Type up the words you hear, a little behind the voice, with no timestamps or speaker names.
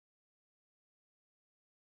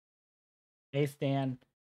Hey, Stan.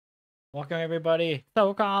 Welcome, everybody.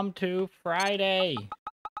 SOCOM II Friday.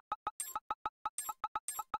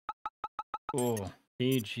 Ooh.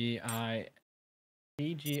 TGIF.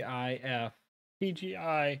 TGIF.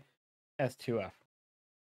 TGI S2F. If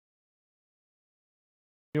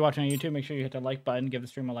you're watching on YouTube, make sure you hit the like button. Give the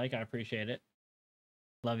stream a like. I appreciate it.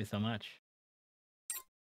 Love you so much.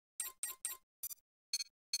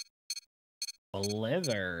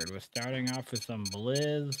 Blizzard. We're starting off with some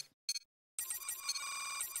Blizz.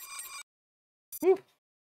 Woo.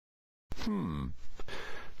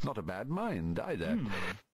 Not a bad mind, either.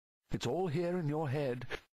 It's all here in your head.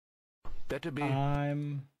 Better be...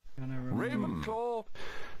 I'm gonna remove... Ravenclaw!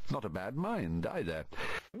 Not a bad mind, either.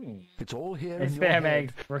 It's all here Hey, in your Spam head.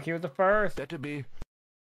 Eggs. Rookie with the first. Better be...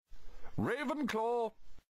 Ravenclaw!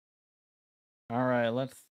 Alright,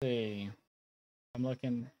 let's see. I'm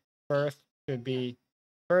looking... First should be...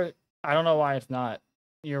 First, I don't know why it's not.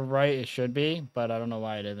 You're right, it should be, but I don't know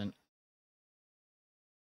why it isn't.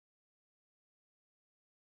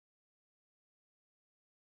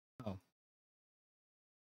 Oh.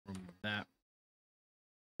 Remove that.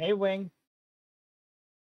 Hey, Wing.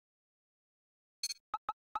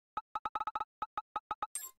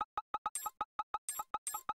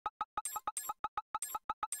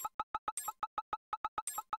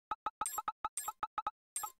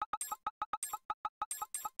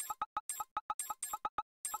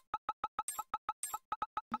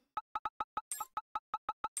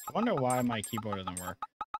 I wonder why my keyboard doesn't work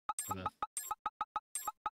for this.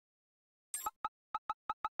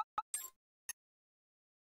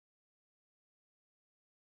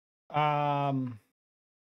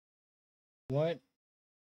 What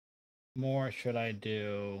more should I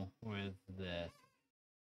do with this?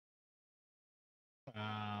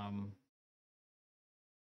 I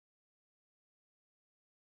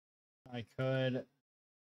could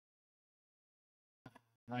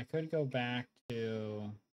go back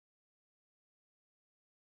to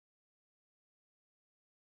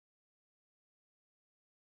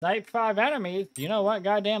snipe 5 enemies. You know what?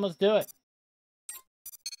 Goddamn, let's do it.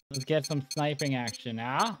 Let's get some sniping action.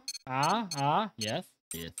 Yes. Yes.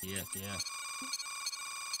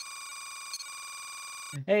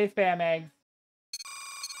 Hey, Spam Eggs.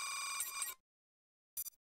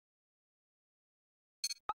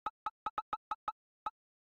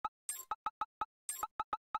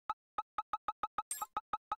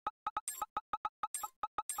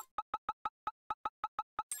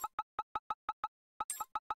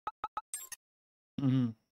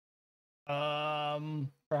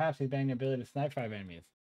 Perhaps he's banning the ability to snipe 5 enemies.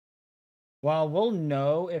 Well, we'll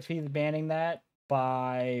know if he's banning that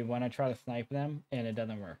by when I try to snipe them and it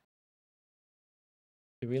doesn't work.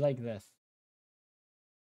 Do we like this?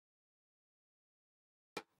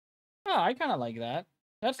 Oh, I kind of like that.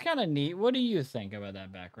 That's kind of neat. What do you think about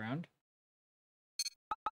that background?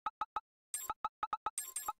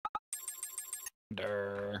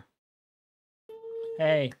 Durr.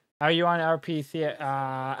 Hey, are you on our PC?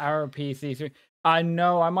 Our PC3?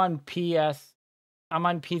 No, I'm on PS. I'm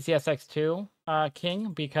on PCSX2,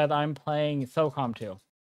 King, because I'm playing SOCOM II.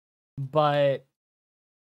 But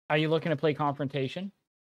are you looking to play Confrontation?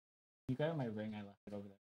 You got my ring. I left it over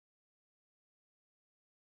there.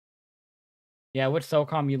 Yeah, which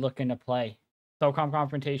SOCOM you looking to play? SOCOM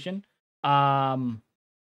Confrontation. Do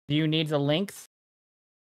you need the links?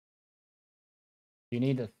 Do you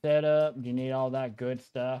need the setup? Do you need all that good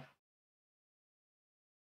stuff?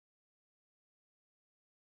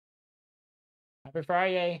 Happy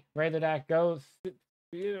Friday, Rather That goes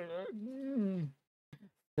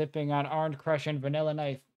sipping on Orange Crush and Vanilla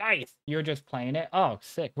Nice. Nice. You're just playing it. Oh,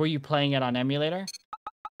 sick. Were you playing it on emulator,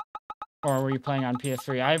 or were you playing on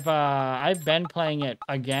PS3? I've been playing it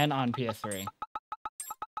again on PS3.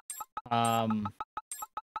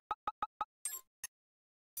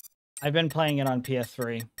 I've been playing it on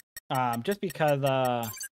PS3, just because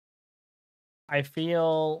I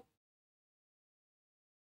feel.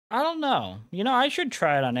 I don't know. You know, I should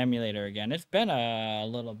try it on emulator again. It's been a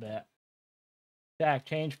little bit. Zach,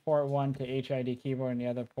 change port 1 to HID keyboard and the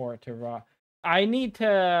other port to raw. I need to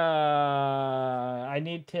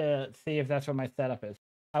see if that's what my setup is.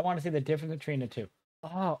 I want to see the difference between the two.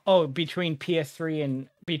 Oh, between PS3 and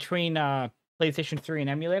between PlayStation 3 and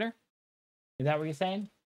emulator? Is that what you're saying?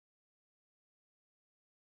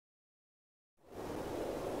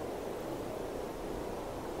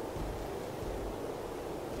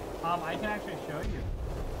 I can actually show you.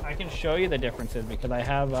 I can show you the differences because I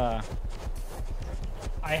have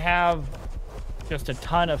just a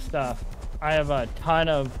ton of stuff. I have a ton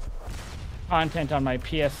of content on my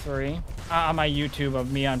PS3, on my YouTube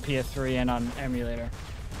of me on PS3 and on emulator.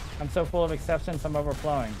 I'm so full of acceptance, I'm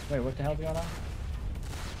overflowing. Wait, what the hell's going on?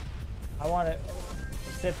 I want it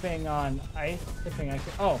sipping on ice, sipping ice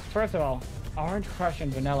cream. Oh, first of all, orange crush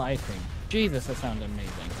and vanilla ice cream. Jesus, that sounds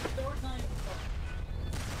amazing.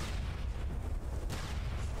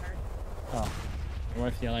 Oh, you're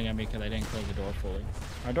worth yelling at me because I didn't close the door fully.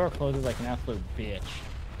 Our door closes like an absolute bitch.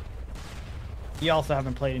 You also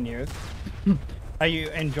haven't played in years. Are you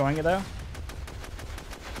enjoying it though?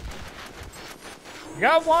 You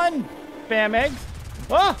got one! Spam eggs!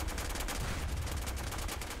 Oh!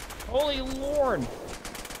 Holy Lord!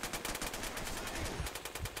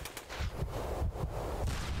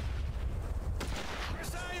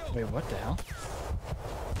 Wait, what the hell?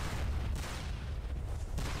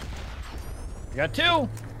 We got two!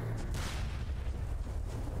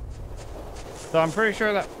 So I'm pretty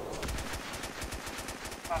sure that...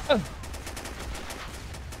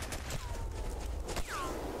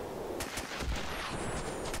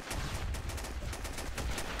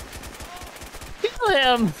 Kill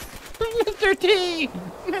him! Mr. T!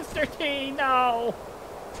 Mr. T, no!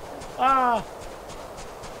 Ah!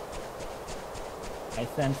 I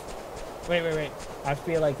sense... Wait. I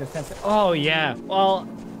feel like the sense... Oh, yeah. Well,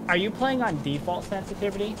 are you playing on default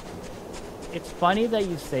sensitivity? It's funny that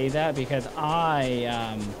you say that because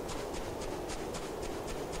I,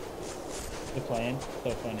 You're playing? So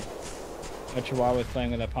funny. A Chihuahua is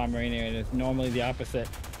playing with a Pomeranian and it's normally the opposite.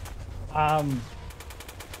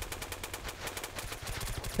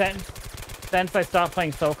 Since I stopped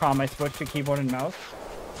playing SOCOM, I switched to keyboard and mouse.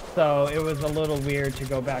 So it was a little weird to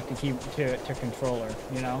go back to controller,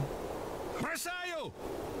 you know?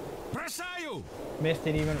 Missed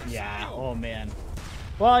it even. Yeah, oh man.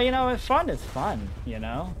 Well, you know, it's fun, you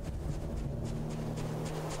know?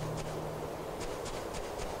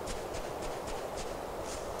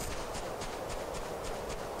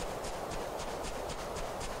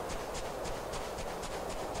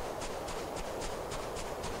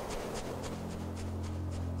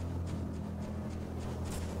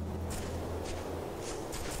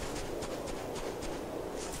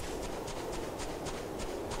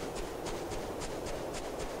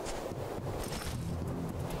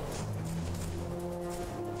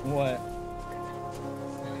 What?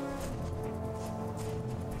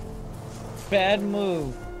 Bad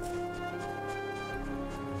move.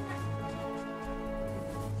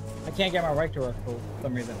 I can't get my right to work for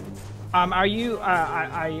some reason. Are you,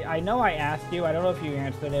 I know I asked you, I don't know if you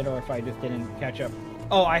answered it or if I just didn't catch up.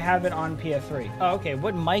 Oh, I have it on PS3. Oh, okay.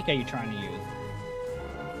 What mic are you trying to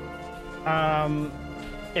use?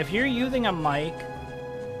 If you're using a mic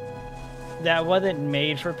that wasn't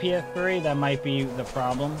made for PS3, that might be the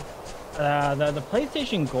problem. The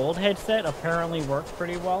PlayStation Gold headset apparently works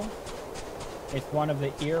pretty well. It's one of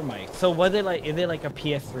the ear mics. So was it like, is it like a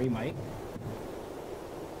PS3 mic?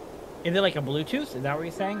 Is it like a Bluetooth? Is that what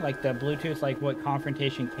you're saying? Like the Bluetooth, like what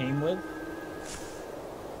Confrontation came with?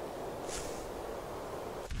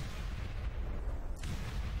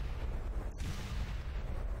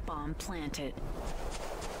 Bomb planted.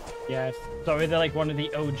 Yes. So is it like one of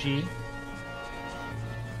the OG?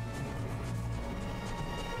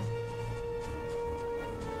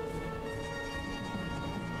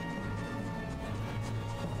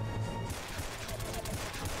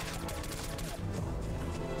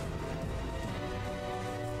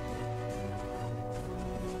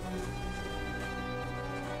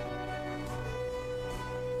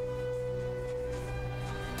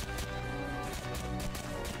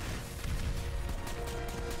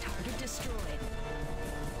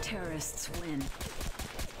 Terrorists win.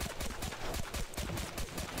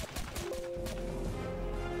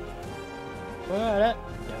 What?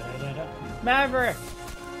 Maverick!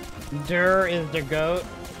 Durr is the GOAT.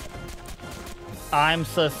 I'm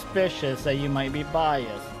suspicious that you might be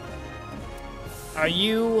biased. Are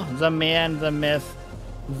you the man, the myth,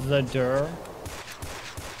 the Durr?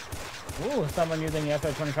 Ooh, someone using the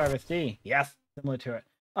SO25 SD. Yes, similar to it.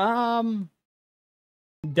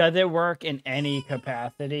 Does it work in any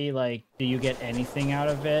capacity? Like, do you get anything out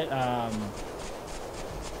of it?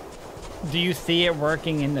 Do you see it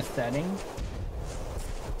working in the settings?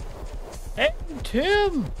 Hey,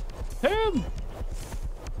 Tim! Tim!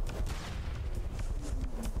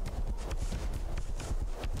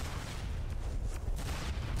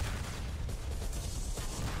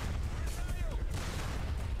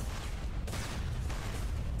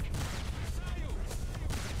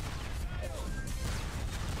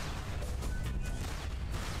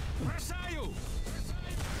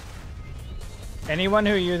 Anyone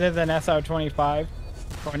who uses an SR25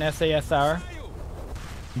 or an SASR,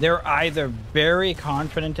 they're either very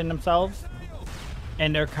confident in themselves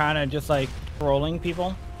and they're kind of just like trolling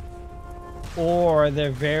people, or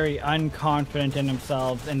they're very unconfident in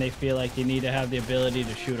themselves and they feel like they need to have the ability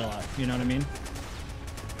to shoot a lot. You know what I mean?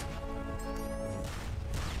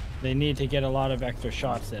 They need to get a lot of extra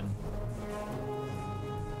shots in.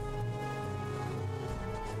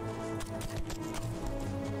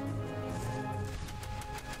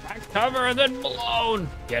 Back cover and then blown.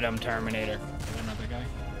 Get him, Terminator. Get another guy.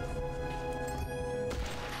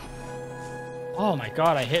 Oh my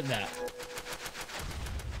god, I hit that.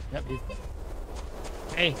 Yep, he's...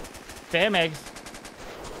 Hey, spam eggs.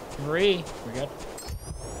 3. We're good.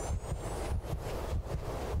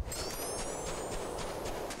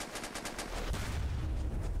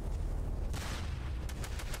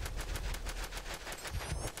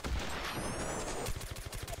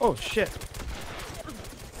 Oh shit.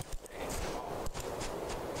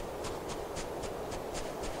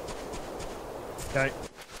 Okay.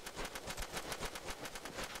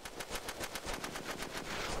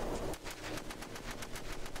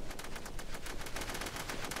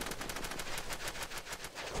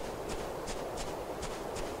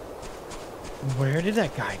 Where did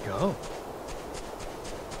that guy go?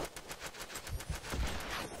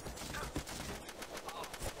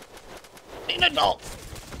 An adult.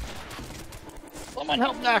 Someone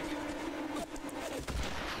help Dak.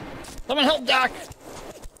 Someone help Dak.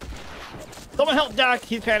 Someone help Dak.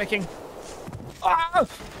 He's panicking. Ah!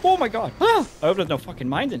 Oh my god. Ah! I hope there's no fucking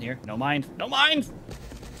mines in here. No mines. No mines.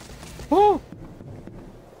 Woo!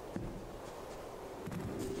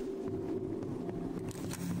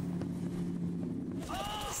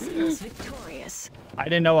 Victorious. I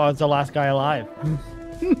didn't know I was the last guy alive.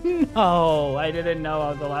 No, I didn't know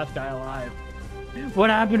I was the last guy alive. What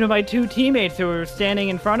happened to my 2 teammates who were standing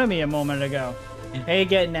in front of me a moment ago? Hey,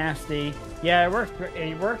 get nasty. Yeah, it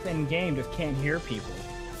works in game, just can't hear people.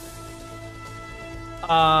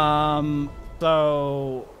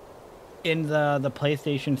 So in the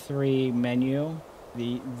PlayStation 3 menu,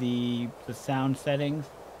 the sound settings,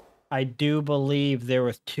 I do believe there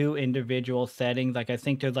was 2 individual settings. Like I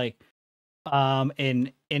think there's like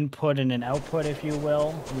an input and an output, if you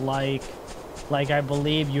will. Like I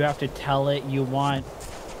believe you have to tell it you want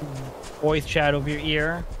voice chat over your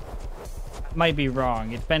ear. Might be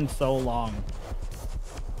wrong. It's been so long.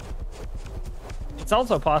 It's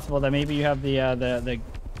also possible that maybe you have the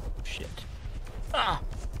shit. Ah,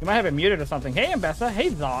 you might have it muted or something. Hey, Ambessa. Hey,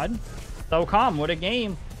 Zod. SOCOM. What a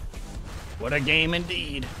game. What a game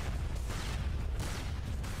indeed.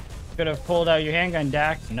 Could have pulled out your handgun,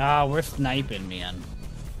 Dak. Nah, we're sniping, man.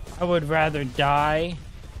 I would rather die.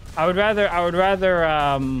 I would rather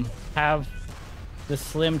have the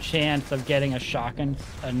slim chance of getting a shotgun,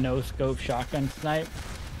 a no-scope shotgun snipe.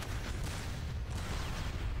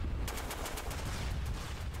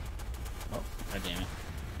 Oh, god damn it.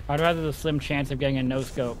 I'd rather the slim chance of getting a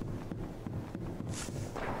no-scope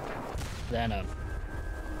than a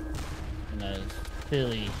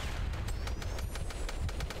silly...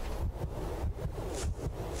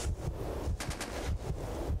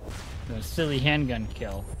 a silly handgun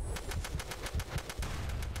kill.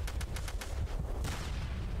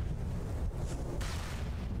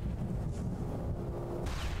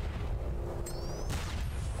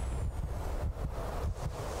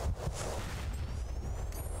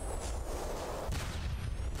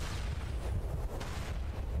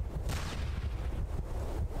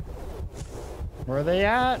 Where are they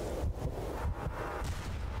at?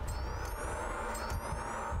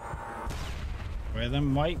 Where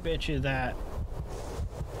them white bitches at?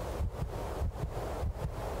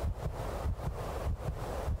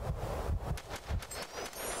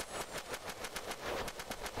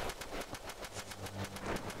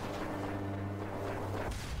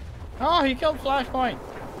 Oh, he killed Flashpoint.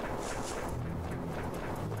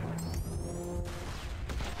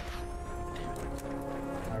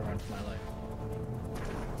 I run for my life.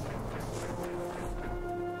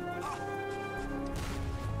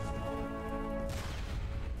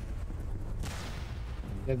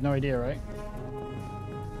 You have no idea, right?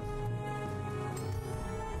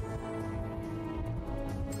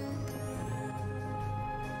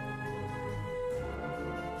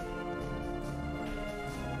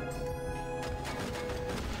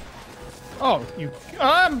 Oh, you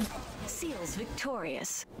Seals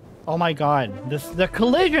victorious. Oh my god, the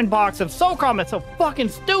collision box of SOCOM is so fucking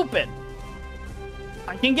stupid.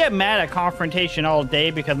 I can get mad at Confrontation all day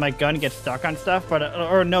because my gun gets stuck on stuff, but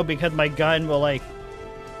or no, because my gun will like,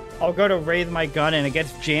 I'll go to raise my gun and it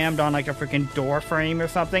gets jammed on like a freaking door frame or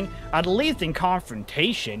something. At least in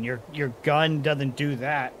Confrontation, your gun doesn't do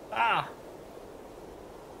that. Ah.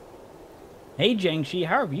 Hey Jiangxi,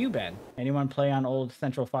 how have you been? Anyone play on old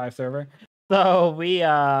Central 5 server? So we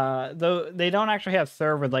though they don't actually have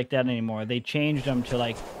servers like that anymore. They changed them to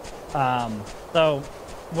like so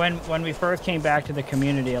when we first came back to the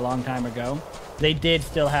community a long time ago, they did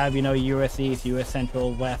still have, you know, US East, US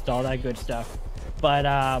Central, West, all that good stuff. But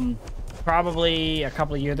probably a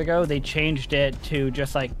couple of years ago, they changed it to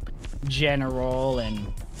just like general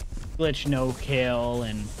and glitch no kill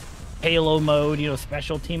and Halo mode, you know,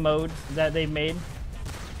 specialty modes that they've made.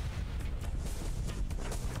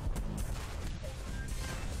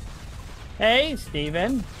 Hey,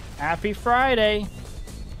 Steven. Happy Friday.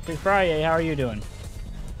 Happy Friday. How are you doing?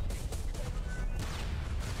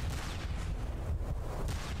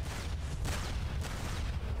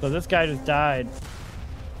 So this guy just died.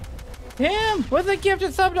 Tim, with a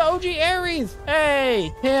gifted sub to OG Aries.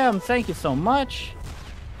 Hey, Tim, thank you so much.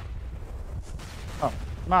 Oh,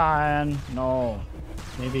 man. No.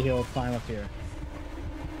 Maybe he'll climb up here.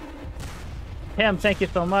 Tim, thank you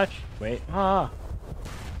so much. Wait. Ah.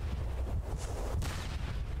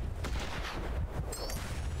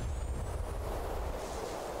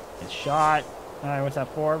 Shot. All right, what's that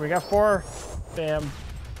for? We got 4. Bam.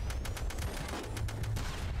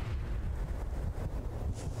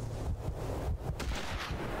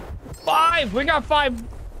 5. We got 5.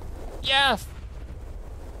 Yes.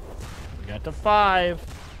 We got to 5.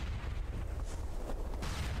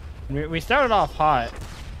 We started off hot.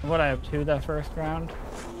 What, I have 2 that first round?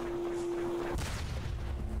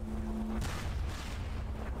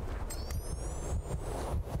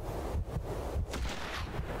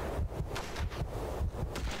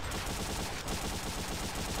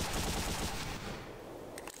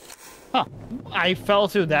 Huh. I fell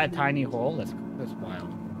through that tiny hole. That's wild.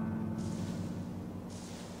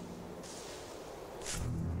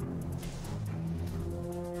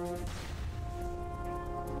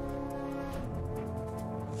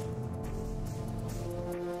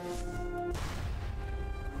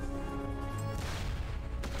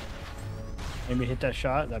 Maybe hit that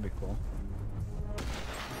shot. That'd be cool.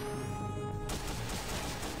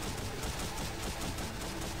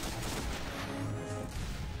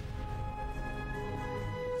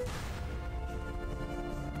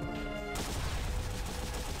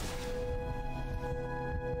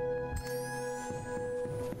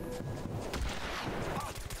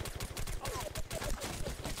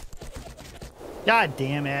 God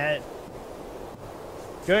damn it.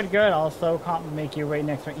 Good, good. I'll SOCOM make you right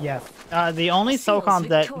next one. Yes. The only SOCOM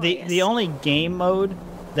that the only game mode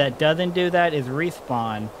that doesn't do that is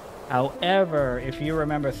respawn. However, if you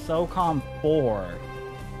remember SOCOM 4,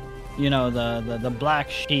 you know, the black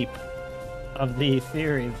sheep of the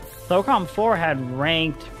series, SOCOM 4 had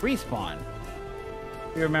ranked respawn.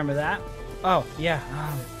 You remember that? Oh, yeah.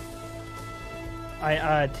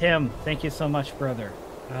 Tim, thank you so much, brother.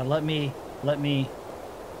 Let me.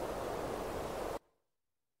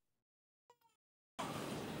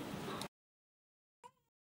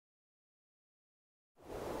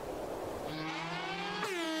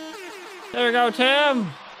 There we go, Tim.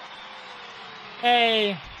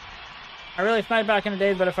 Hey. I really sniped back in the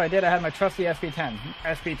days, but if I did, I had my trusty SP10.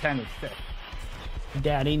 SP10 is sick.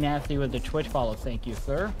 Daddy Nasty with the Twitch follow. Thank you,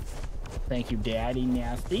 sir. Thank you, Daddy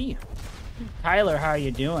Nasty. Tyler, how are you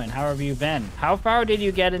doing? How have you been? How far did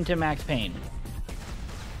you get into Max Payne?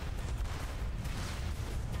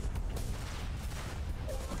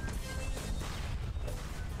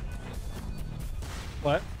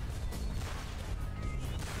 What?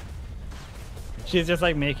 She's just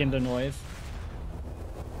like making the noise.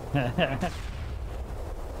 I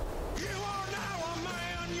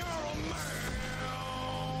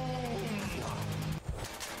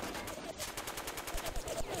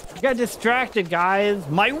got distracted, guys.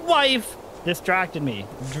 My wife distracted me.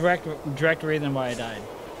 Direct reason why I died.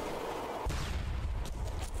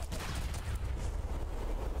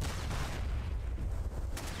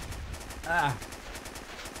 Ah.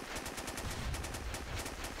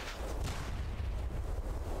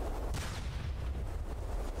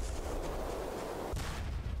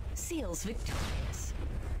 Seals victorious.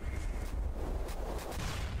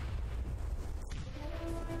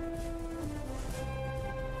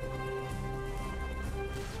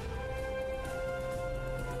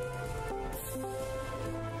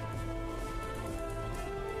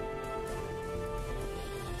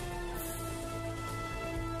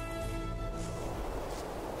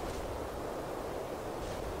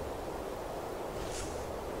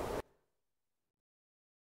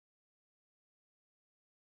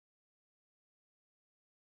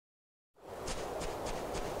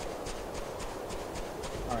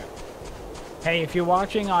 All right. Hey, if you're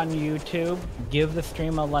watching on YouTube, give the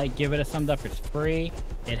stream a like, give it a thumbs up. It's free.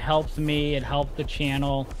 It helps me. It helps the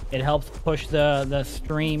channel. It helps push the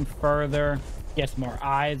stream further. Gets more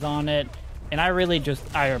eyes on it. And I really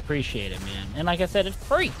I appreciate it, man. And like I said, it's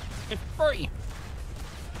free. It's free.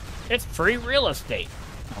 It's free real estate.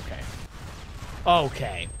 Okay.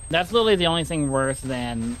 Okay. That's literally the only thing worse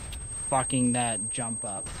than fucking that jump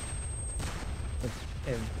up.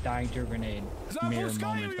 It's dying to a grenade mere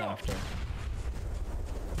moments after.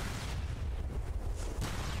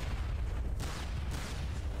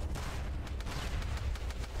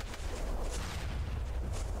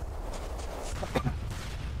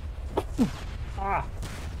 Ah.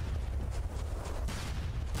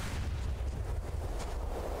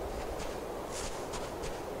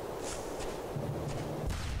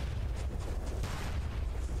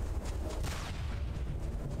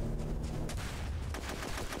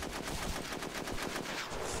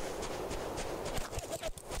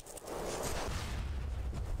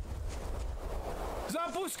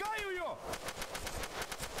 Запускаю ее!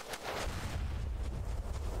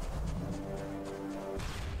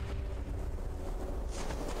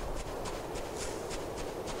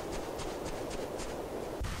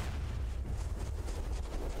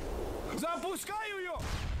 Запускаю ее!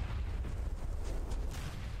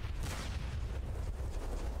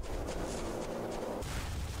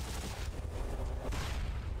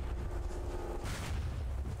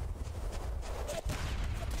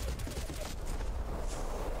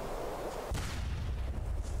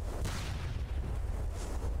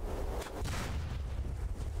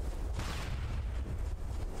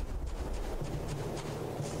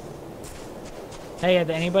 Hey, has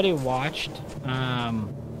anybody watched,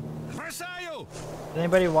 Бросаю! has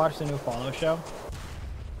anybody watched the new Follow show?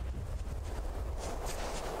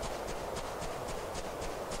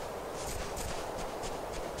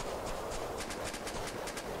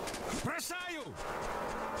 Бросаю!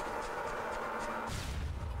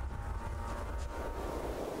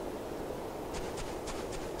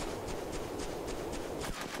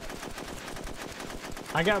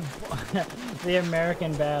 I got the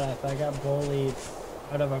American badass. I got bullied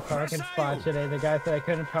out of a parking spot today. The guy said I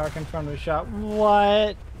couldn't park in front of the shop.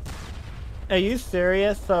 What? Are you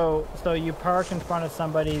serious? So you parked in front of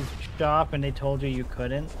somebody's shop and they told you you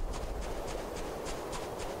couldn't?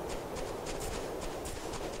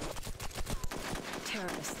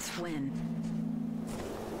 Terrorists win.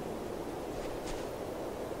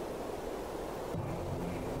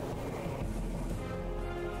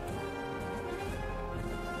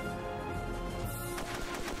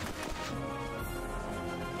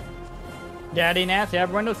 Daddy Nancy, I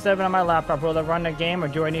have Windows 7 on my laptop. Will it run the game or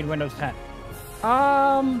do I need Windows 10?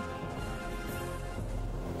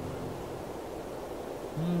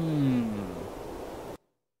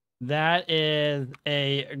 That is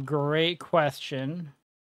a great question.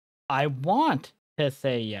 I want to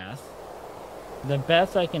say yes. The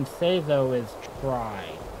best I can say though is try.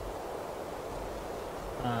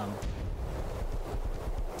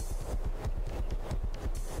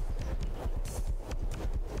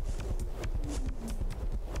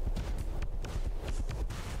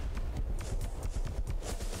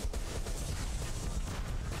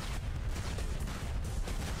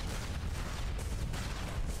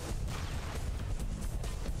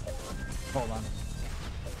 Hold on.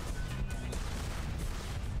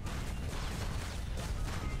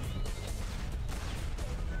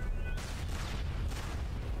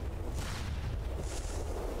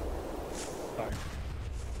 Sorry.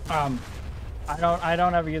 I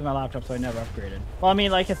don't ever use my laptop, so I never upgraded. Well, I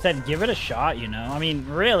mean, like I said, give it a shot, you know? I mean,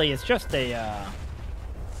 really, it's just a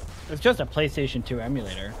PlayStation 2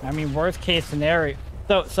 emulator. I mean, worst case scenario.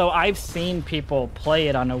 So I've seen people play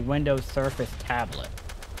it on a Windows Surface tablet.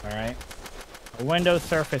 All right? A Windows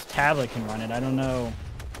Surface tablet can run it. I don't know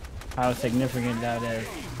how significant that is.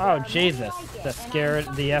 Oh, Jesus. That scared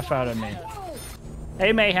the F out of me.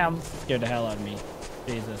 Hey, Mayhem. Scared the hell out of me.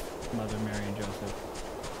 Jesus. Mother Mary and Joseph.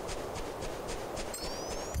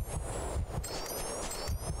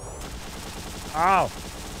 Oh.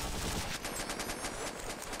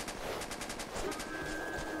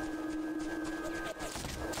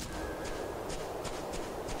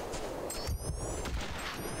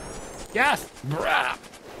 Yes! Brah!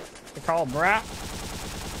 They call it brah.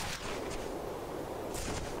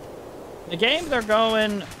 The games are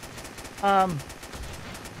going,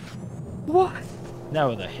 what? That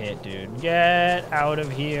was a hit, dude. Get out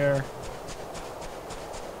of here.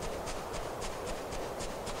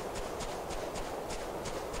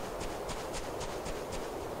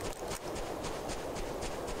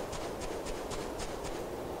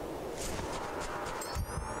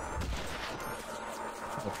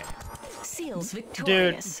 Seals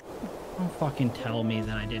victorious. Don't fucking tell me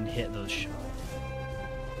that I didn't hit those shots.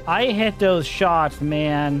 I hit those shots,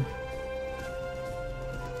 man.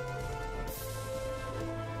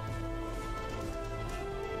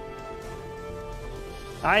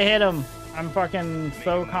 I hit him. I'm fucking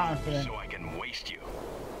so confident. So I can waste you.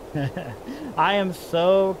 I am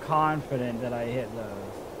so confident that I hit those.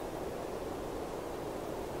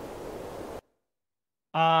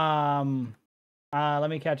 Let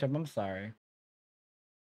me catch up. I'm sorry.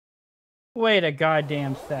 Wait a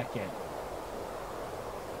goddamn second.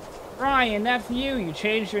 Ryan, that's you. You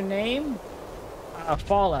changed your name?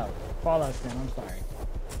 Fallout. Fallout Sim, I'm sorry.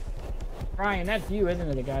 Ryan, that's you, isn't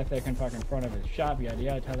it? The guy that can fuck in front of his shop, yada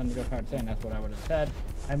yada. Tell them to go Confrontation. That's what I would have said.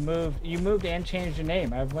 You moved and changed your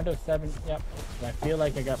name. I have Windows 7. Yep. I feel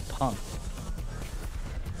like I got punked.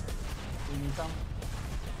 You need some?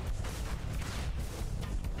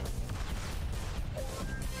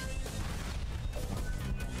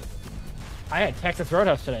 I had Texas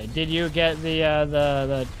Roadhouse today. Did you get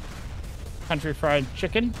the country fried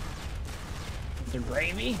chicken? The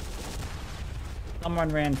gravy? Someone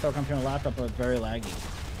ran SOCOM II on a laptop, but it was very laggy.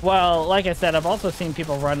 Well, like I said, I've also seen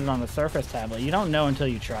people run it on the Surface tablet. You don't know until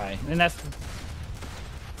you try, and that's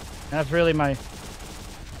really my.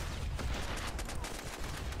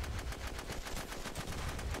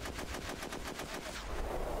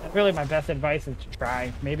 That's really my best advice is to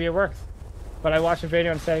try. Maybe it works. But I watched a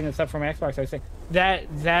video on setting this up for my Xbox. I was saying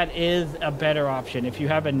that is a better option. If you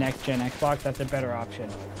have a next-gen Xbox, that's a better option.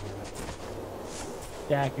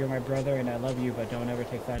 Jack, you're my brother, and I love you, but don't ever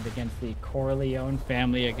take sides against the Corleone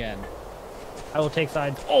family again. I will take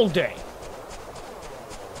sides all day.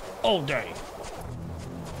 All day.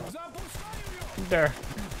 There.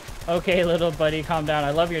 Okay, little buddy, calm down.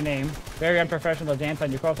 I love your name. Very unprofessional to dance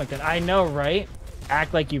on your cross like that. I know, right?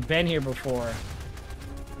 Act like you've been here before.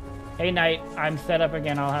 Hey, Knight, I'm set up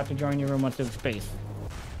again. I'll have to join your room once there's space.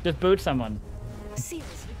 Just boot someone.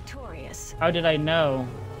 Seals victorious. How did I know?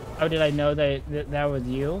 How did I know that was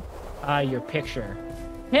you? Your picture.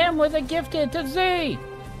 Tim was a gifted to Z!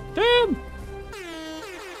 Tim!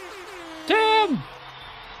 Tim!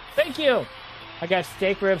 Thank you! I got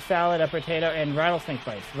steak rib salad, a potato, and rattlesnake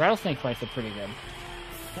bites. Rattlesnake bites are pretty good.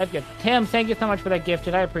 That's good. Tim, thank you so much for that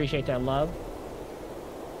gifted. I appreciate that, love.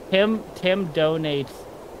 Tim donates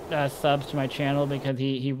subs to my channel because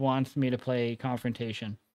he wants me to play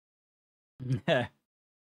Confrontation.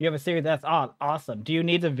 You have a series? That's awesome. Do you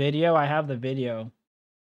need the video? I have the video.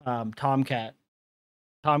 Tomcat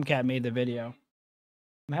made the video.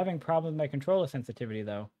 I'm having problems with my controller sensitivity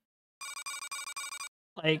though.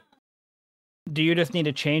 Like, do you just need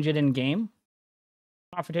to change it in game?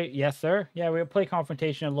 Confrontation? Yes, sir. Yeah, we'll play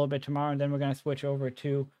Confrontation a little bit tomorrow, and then we're gonna switch over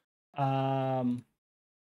to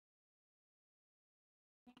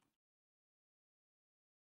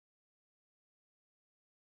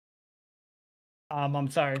I'm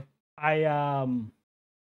sorry. Yeah,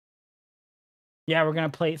 we're gonna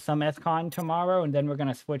play some SCON tomorrow, and then we're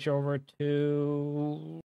gonna switch over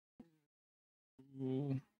to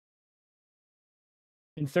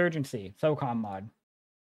Insurgency, SOCOM mod.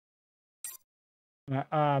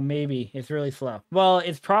 Maybe. It's really slow. Well,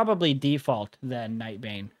 it's probably default then,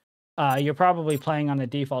 Nightbane. You're probably playing on the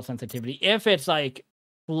default sensitivity. If it's like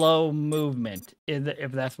slow movement,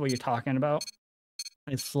 if that's what you're talking about,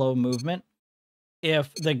 it's slow movement.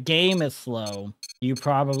 If the game is slow, you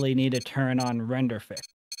probably need to turn on render fix.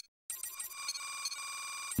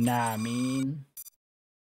 Nah, I mean.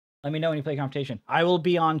 Let me know when you play Confrontation. I will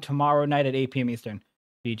be on tomorrow night at 8 p.m. Eastern.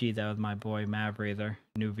 GG, that was my boy Mavrazor,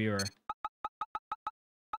 new viewer.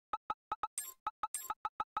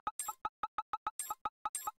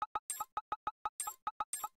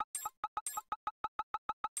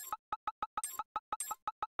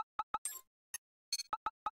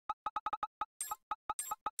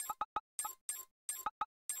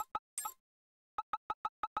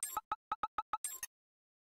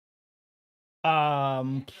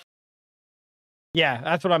 Yeah,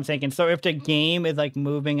 that's what I'm thinking. So if the game is like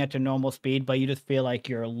moving at your normal speed, but you just feel like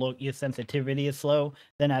your sensitivity is slow,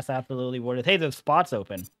 then that's absolutely what it is. Hey, there's spots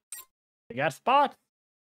open. You got spots.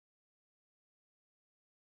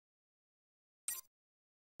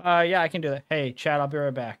 Yeah, I can do that. Hey, chat, I'll be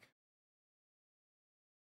right back.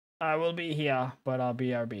 I will be here, but I'll be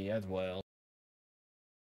RB as well.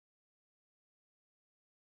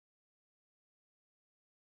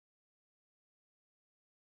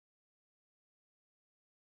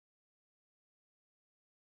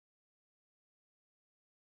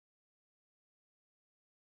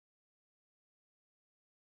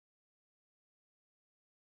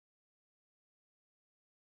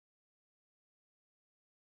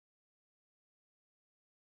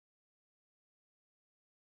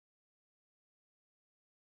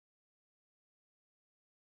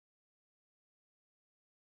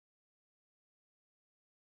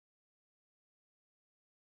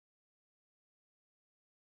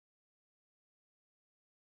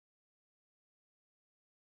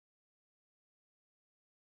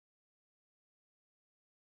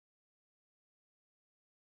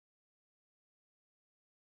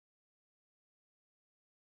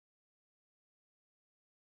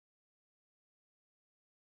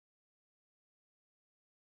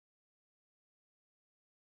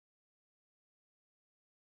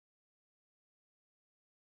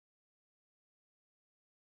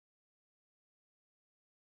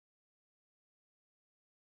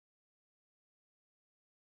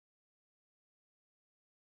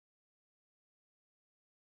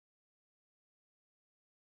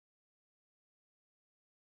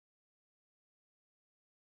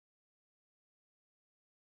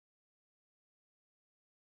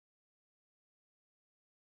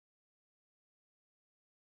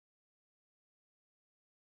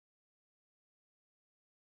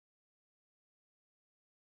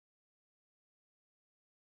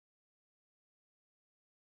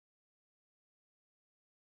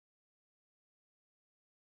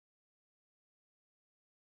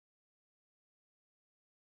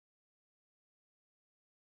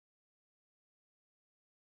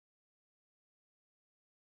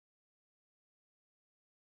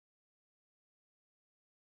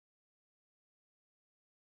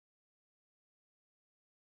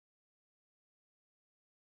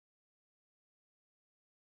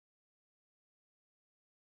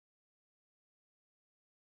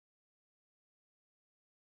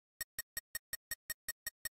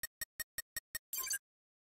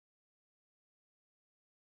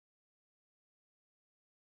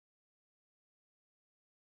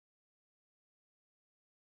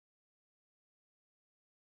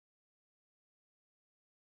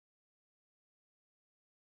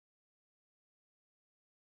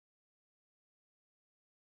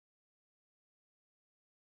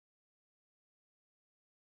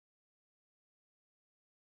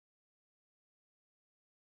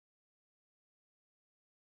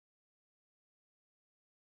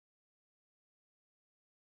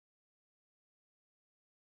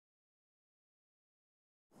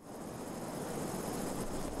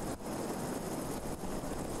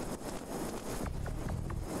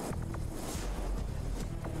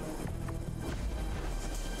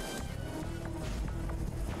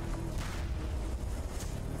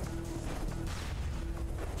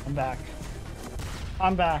 I'm back.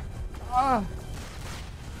 I'm back.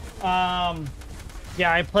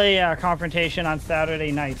 Yeah, I play Confrontation on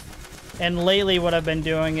Saturday nights. And lately what I've been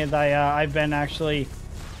doing is I've been actually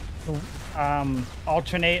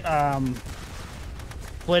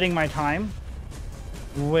splitting my time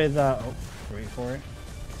with oh, wait for it.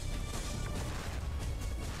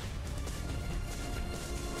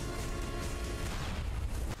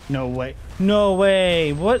 No way. No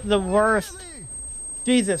way. What the worst?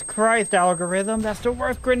 Jesus Christ, algorithm. That's the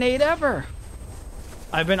worst grenade ever.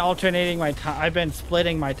 I've been alternating my time. I've been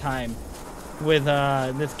splitting my time with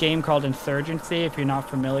this game called Insurgency, if you're not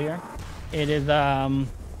familiar. It is,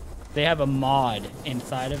 they have a mod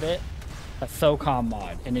inside of it, a SOCOM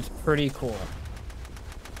mod, and it's pretty cool.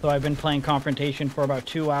 So I've been playing Confrontation for about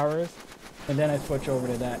 2 hours, and then I switch over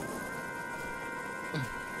to that.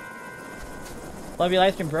 Love you,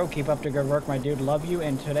 Livestream bro. Keep up the good work, my dude. Love you.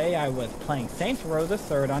 And today I was playing Saints Row the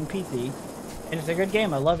Third on PC, and it's a good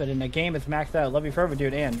game. I love it, and the game is maxed out. Love you forever,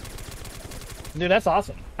 dude. And dude, that's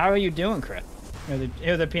awesome. How are you doing, Chris?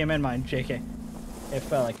 It was a PMN mine, JK. It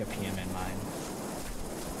felt like a PMN mine.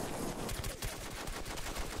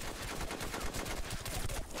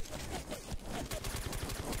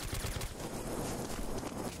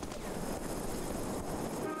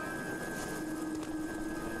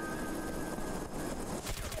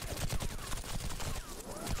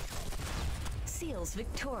 Seals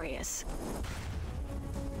victorious.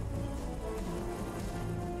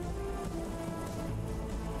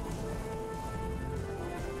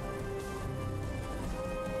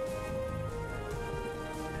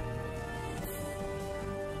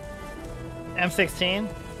 M16?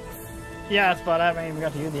 Yeah, that's but I haven't even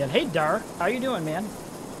got to use it yet. Hey, Dar, how you doing, man?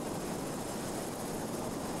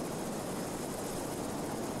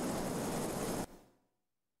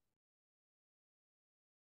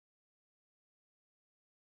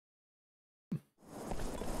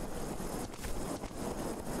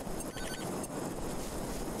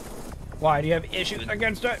 Why, do you have issues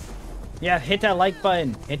against it? Yeah, hit that like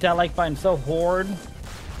button. Hit that like button. So horde.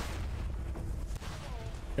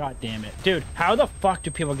 God damn it. Dude, how the fuck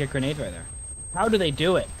do people get grenades right there? How do they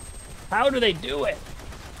do it? How do they do it?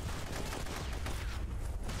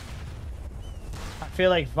 I feel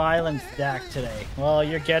like violence stack today. Well,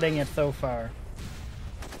 you're getting it so far.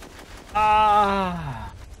 Ah.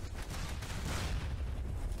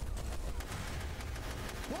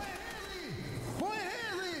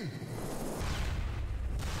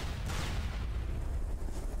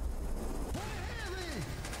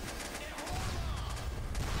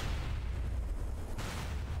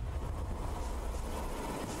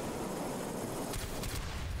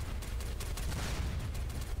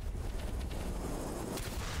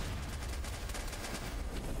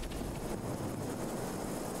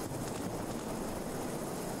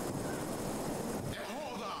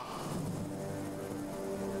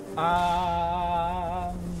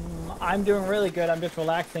 I'm doing really good. I'm just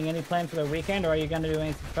relaxing. Any plans for the weekend, or are you going to do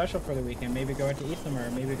anything special for the weekend? Maybe go out to eat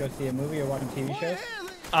somewhere, maybe go see a movie or watch some TV shows?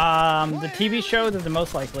 The TV shows is the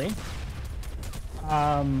most likely.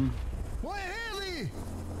 No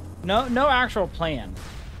actual plans.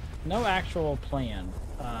 No actual plans.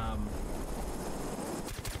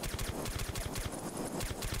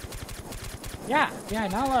 Yeah,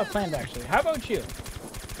 not a lot of plans actually. How about you?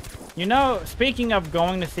 You know, speaking of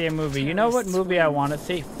going to see a movie, you know what movie I want to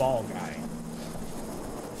see? Fall Guy.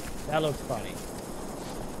 That looks funny.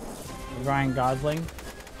 With Ryan Gosling.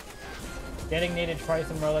 Getting needed twice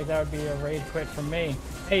and more like that would be a raid quit from me.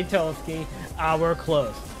 Hey, Tolsky. We're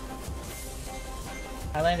close.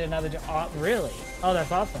 I landed another job. Oh, really? Oh,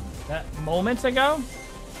 that's awesome. That moments ago?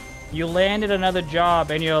 You landed another job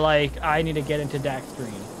and you're like, I need to get into Dax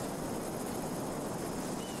Stream.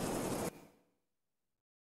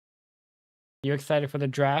 You excited for the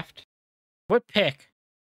draft? What pick?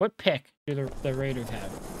 What pick do the Raiders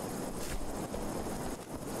have?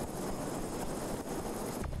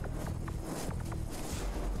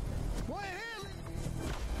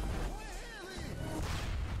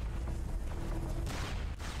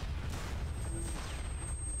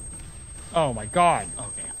 Oh my god.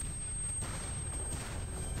 Okay.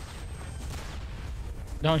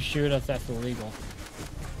 Don't shoot us, that's illegal.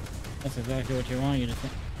 That's exactly what you want you to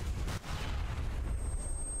think.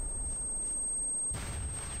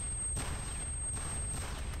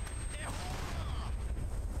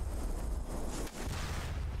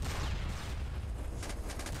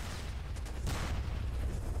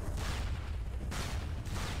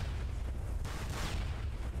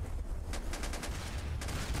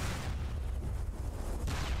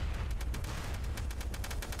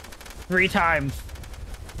 Three times.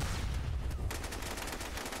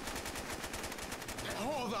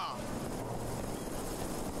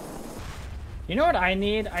 You know what I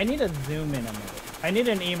need? I need a zoom in emote. I need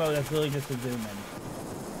an emote that's really just a zoom in.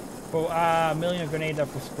 Oh, a million grenades up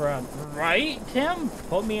for scrub. Right, Tim?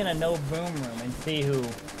 Put me in a no boom room and see who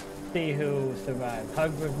survives.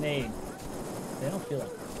 Hug grenade. They don't feel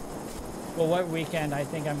like. Well, what weekend? I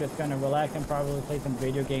think I'm just gonna relax and probably play some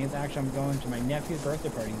video games. Actually, I'm going to my nephew's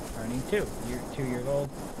birthday party. Turning 2 years old.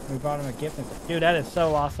 We brought him a gift. And dude, that is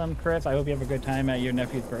so awesome, Chris. I hope you have a good time at your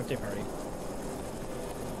nephew's birthday party.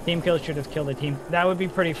 Team kills should have killed the team. That would be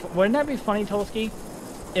pretty. Wouldn't that be funny, Tolsky?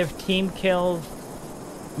 If team kills,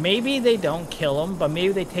 maybe they don't kill them, but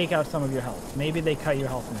maybe they take out some of your health. Maybe they cut your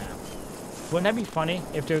health in half. Wouldn't that be funny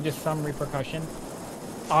if there was just some repercussion?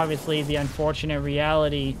 Obviously, the unfortunate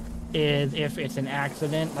reality is if it's an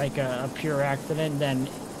accident, like a pure accident, then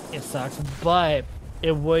it sucks. But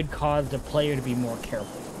it would cause the player to be more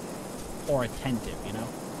careful or attentive, you know?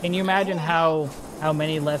 Can you imagine how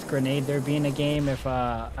many less grenades there'd be in a game if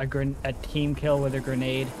a team kill with a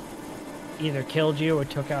grenade either killed you or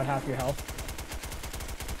took out half your health?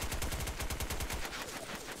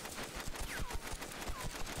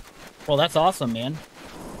 Well, that's awesome, man.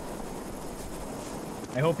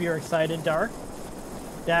 I hope you're excited, Dark.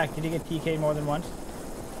 Dak, did you get TK more than once?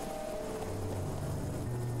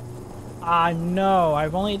 No.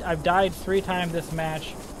 I've died 3 times this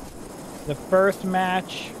match. The first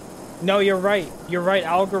match... No, you're right. You're right.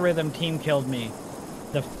 Algorithm team killed me.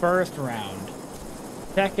 The first round.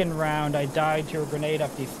 Second round, I died to a grenade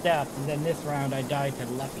up these steps. And then this round, I died to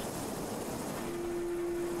Leppy.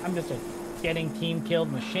 I'm just a getting team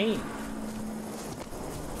killed machine.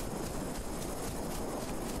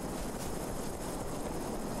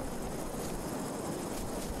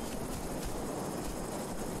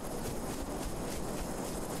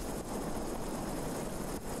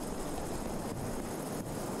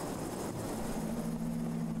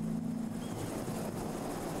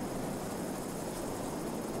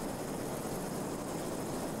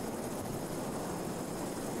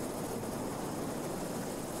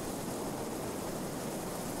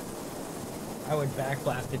 I would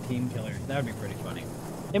backblast a team killer. That would be pretty funny.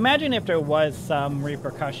 Imagine if there was some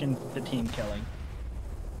repercussion to team killing.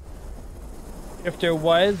 If there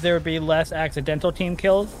was, there would be less accidental team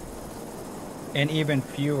kills and even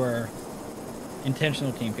fewer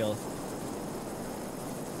intentional team kills.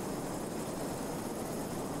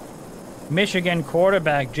 Michigan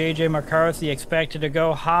quarterback J.J. McCarthy expected to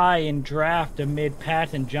go high in draft amid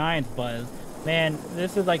Pats and Giants buzz. Man,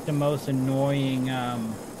 this is like the most annoying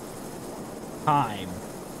time.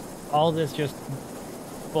 All this just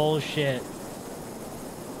bullshit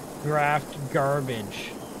draft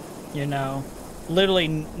garbage, you know? Literally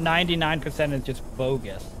 99% is just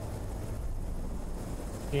bogus.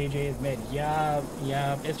 JJ is mid. Yeah.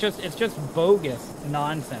 It's just bogus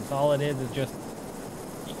nonsense. All it is just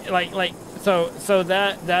so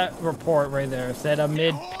that report right there said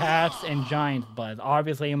amid Pats and Giants buzz,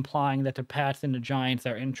 obviously implying that the Pats and the Giants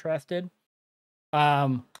are interested.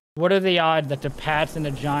 What are the odds that the Pats and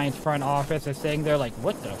the Giants front office are saying they're like,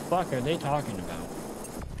 what the fuck are they talking about?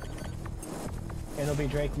 It'll be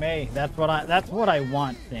Drake May. That's what I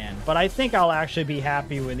want, Stan. But I think I'll actually be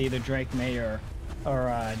happy with either Drake May or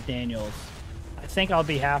Daniels. I think I'll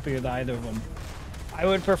be happy with either of them. I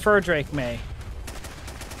would prefer Drake May.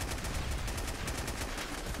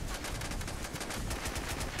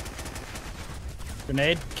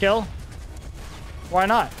 Grenade kill? Why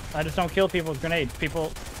not? I just don't kill people with grenades.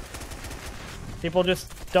 People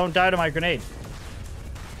just don't die to my grenades.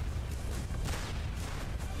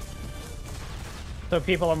 So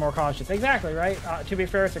people are more cautious. Exactly, right? To be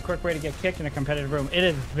fair, it's a quick way to get kicked in a competitive room. It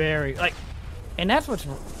is very, like, and that's what's,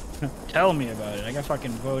 tell me about it. I got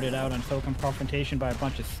fucking voted out on SOCOM Confrontation by a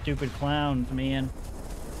bunch of stupid clowns, man.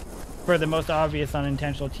 For the most obvious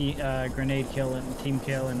unintentional grenade kill and team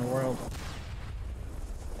kill in the world.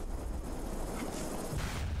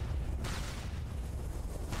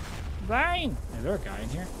 Fine! Is there a guy in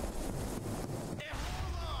here?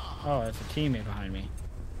 Oh, it's a teammate behind me.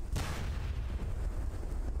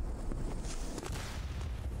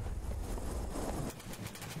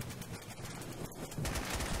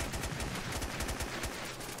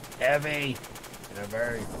 Heavy! Yeah,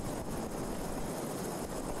 very.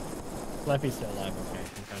 Leppy's still alive, okay.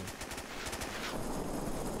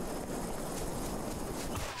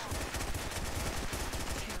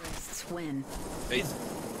 Terrorists win. Please.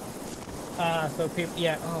 So people,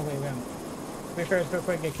 yeah, oh wait. To be fair, it's so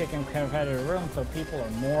quick to get kicked in competitive room, so people are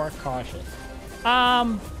more cautious. I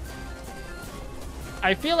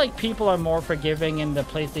feel like people are more forgiving in the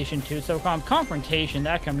PlayStation 2 SOCOM Confrontation.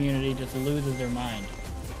 That community just loses their mind.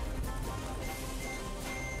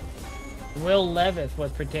 Will Levis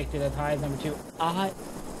was predicted as high as number 2.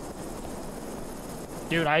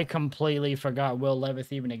 Dude, I completely forgot Will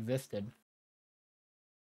Levis even existed.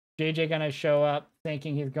 JJ gonna show up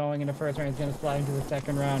thinking he's going in the first round. He's gonna slide into the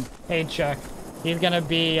second round. Hey, Chuck. He's gonna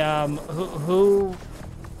be, who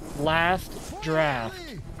last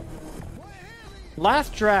draft?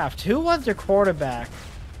 Last draft, who was the quarterback?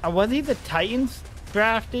 Was he the Titans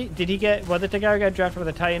drafted? Did he get, was it the guy who got drafted for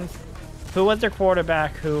the Titans? Who was their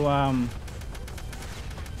quarterback who,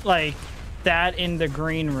 like, sat in the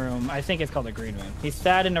green room? I think it's called the green room. He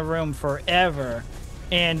sat in the room forever,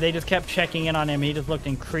 and they just kept checking in on him. He just looked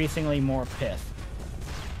increasingly more pissed.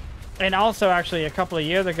 And also, actually, a couple of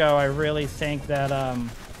years ago, I really think that,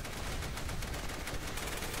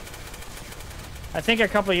 I think a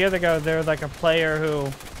couple of years ago, there was, like, a player who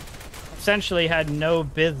essentially had no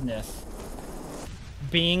business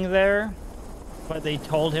being there, but they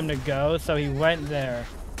told him to go, so he went there.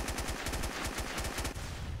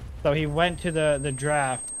 So he went to the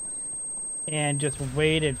draft and just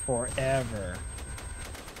waited forever.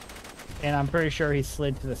 And I'm pretty sure he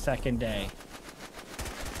slid to the second day.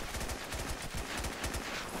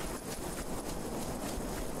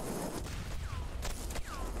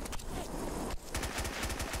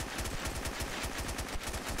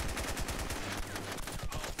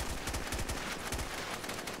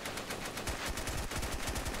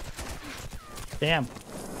 Damn.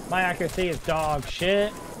 My accuracy is dog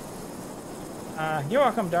shit. You're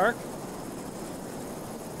welcome, Dark.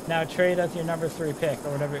 Now trade us your number 3 pick,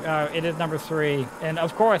 or whatever. It is number 3. And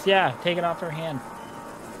of course, yeah, take it off their hand.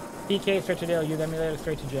 PK, straight to jail. Use emulator,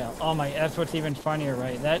 straight to jail. Oh my, that's what's even funnier,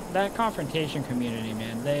 right? That confrontation community,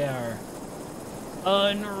 man, they are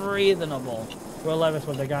unreasonable. Will Levis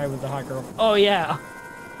was the guy with the hot girl. Oh yeah.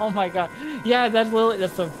 Oh my god. Yeah, that's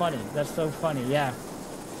so funny. That's so funny, yeah.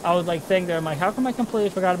 I was like saying there, I'm like, how come I completely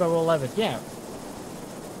forgot about Will Levis? Yeah.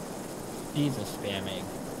 Jesus spamming.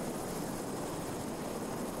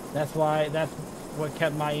 That's what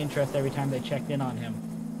kept my interest every time they checked in on him.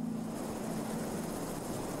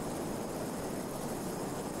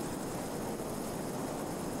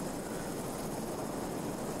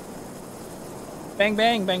 Bang,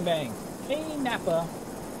 bang, bang, bang. Hey, Nappa.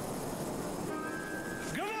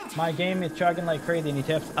 My game is chugging like crazy. Any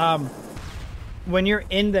tips? When you're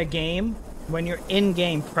in the game, when you're in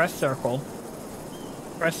game, press circle,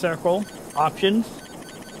 options,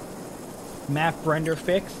 map render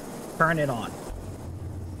fix, turn it on.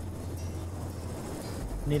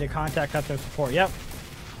 Need to contact customer support. Yep.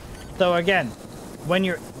 So again, when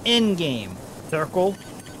you're in game, circle,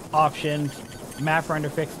 options, map render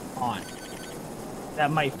fix on. That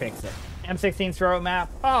might fix it. M16 throw map.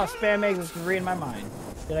 Oh, spam eggs is reading my mind.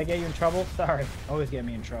 Did I get you in trouble? Sorry. Always get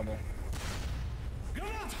me in trouble.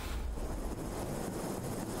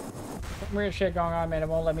 Some weird shit going on, man. It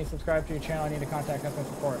won't let me subscribe to your channel. I need to contact customer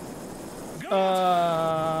support.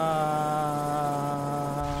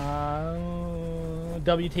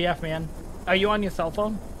 WTF, man. Are you on your cell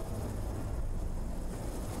phone?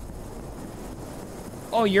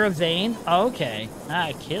 Oh, you're Zane? Oh, okay.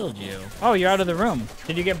 I killed you. Oh, you're out of the room.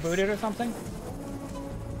 Did you get booted or something?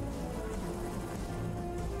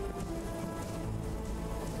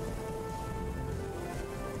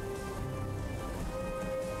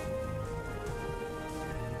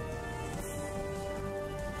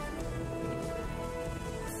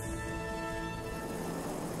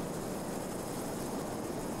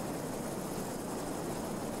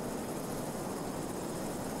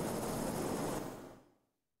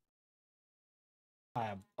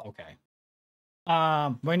 Okay.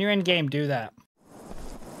 When you're in game, do that.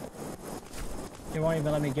 It won't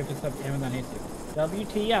even let me give this up to Amazon hates you.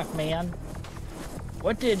 WTF, man.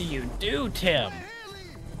 What did you do, Tim?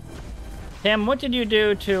 Tim, what did you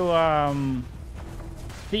do to,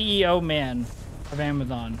 CEO man of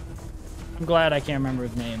Amazon? I'm glad I can't remember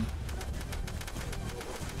his name.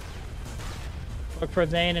 Look for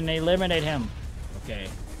Zane and eliminate him. Okay.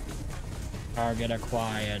 Target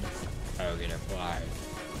acquired. Target acquired.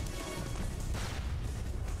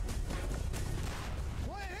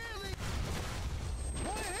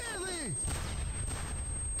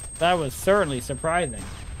 That was certainly surprising.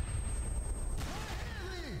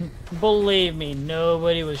 Believe me,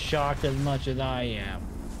 nobody was shocked as much as I am.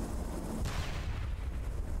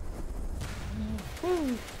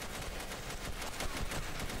 Woo.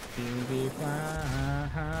 To be fly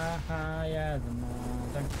high as a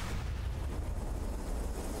mountain.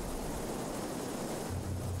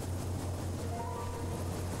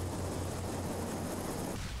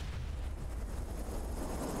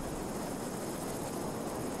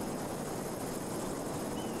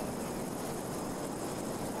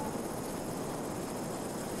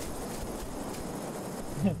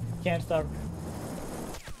 Can't stop.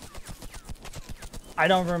 I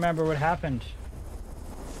don't remember what happened.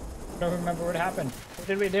 Don't remember what happened. What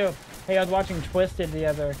did we do? Hey, I was watching Twisted the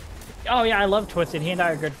other... Oh yeah, I love Twisted. He and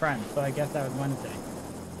I are good friends, so I guess that was Wednesday.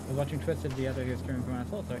 I was watching Twisted the other... He was streaming from my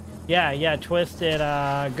soul, sorry. Yeah, Twisted,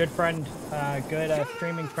 good friend, good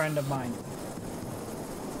streaming friend of mine.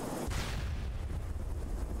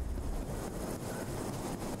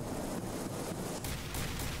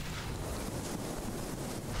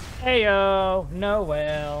 Heyo,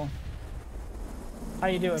 Noel. How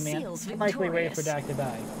you doing, man? I'm likely waiting for Dak to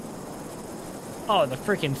die. Oh, the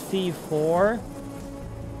freaking C4.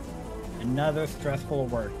 Another stressful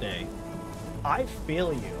work day. I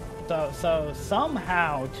feel you. So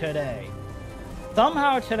somehow today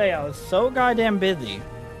I was so goddamn busy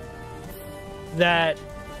that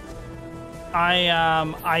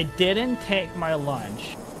I didn't take my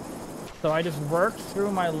lunch. So I just worked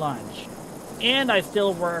through my lunch, and I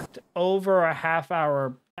still worked over a half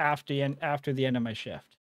hour after the end of my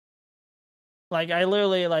shift. Like, I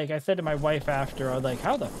literally, like, I said to my wife after, I was like,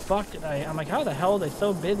 how the fuck did I'm like, how the hell are they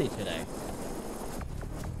so busy today?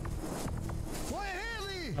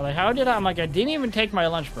 I'm like, how did I'm like, I didn't even take my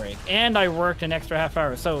lunch break, and I worked an extra half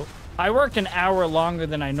hour. So, I worked an hour longer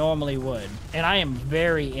than I normally would, and I am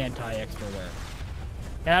very anti-extra work.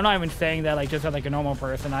 And I'm not even saying that, like, just as, like, a normal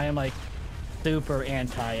person. I am, like, super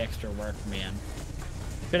anti-extra work, man.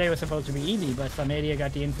 Today was supposed to be easy, but some idiot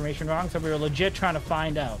got the information wrong, so we were legit trying to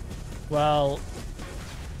find out. Well,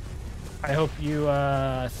 I hope you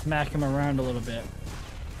smack him around a little bit.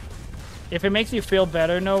 If it makes you feel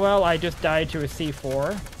better, Noel, I just died to a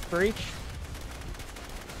C4 breach.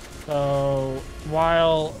 So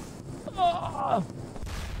while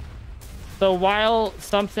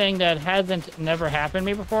something that hasn't never happened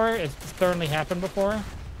to me before, it's certainly happened before.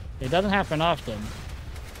 It doesn't happen often.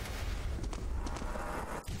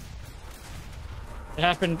 It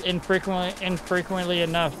happened infrequently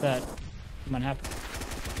enough that it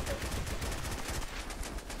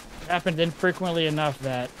happened infrequently enough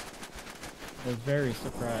that I was very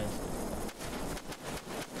surprised.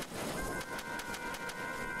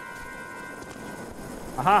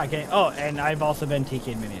 Aha, okay. Oh, and I've also been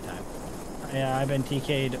TK'd many a time. Yeah, I've been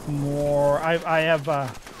TK'd more. I have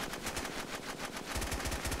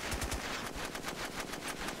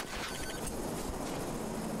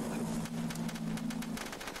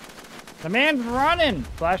the man's running!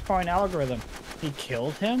 Flashpoint algorithm. He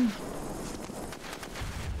killed him?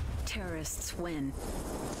 Terrorists win.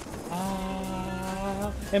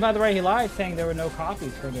 And by the way, he lied saying there were no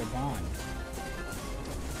copies for their bond.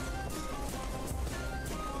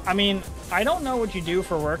 I mean, I don't know what you do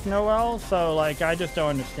for work, Noel, so like I just don't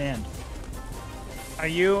understand. Are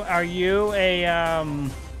you a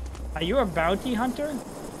bounty hunter?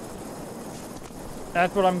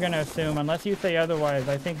 That's what I'm gonna assume, unless you say otherwise.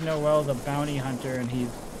 I think Noel's a bounty hunter, and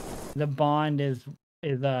the bond is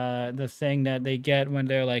the thing that they get when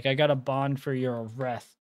they're like, I got a bond for your arrest.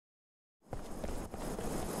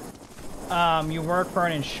 You work for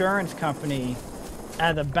an insurance company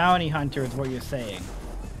as a bounty hunter is what you're saying.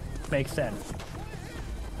 Makes sense.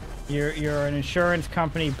 You're an insurance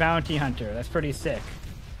company bounty hunter. That's pretty sick.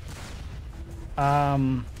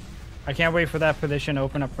 I can't wait for that position to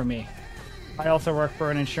open up for me. I also work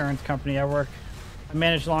for an insurance company. I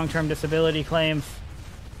manage long-term disability claims.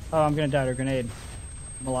 Oh, I'm gonna die to a grenade.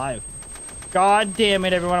 I'm alive. God damn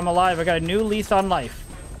it, everyone, I'm alive. I got a new lease on life.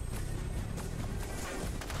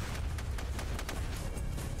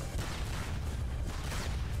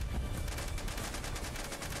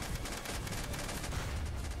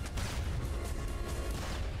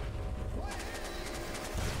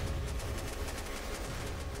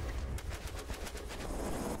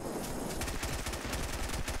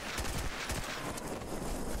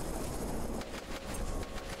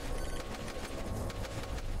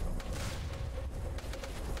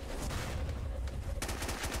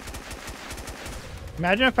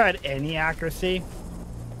 Imagine if I had any accuracy.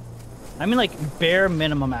 I mean, like, bare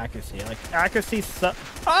minimum accuracy. Like, accuracy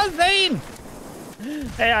oh, Zane!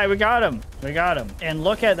 Hey, we got him. We got him. And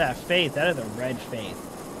look at that face. That is a red face.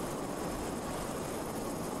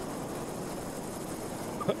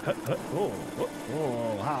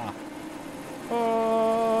 Oh, ha.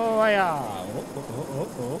 Oh, yeah.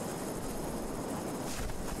 Oh.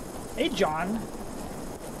 Hey, John.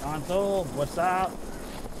 Console, what's up?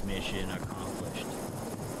 Mission accomplished.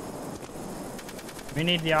 We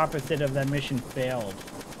need the opposite of that mission failed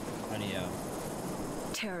audio.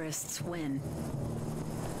 Terrorists win.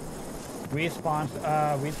 We sponsor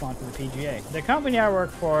the PGA. The company I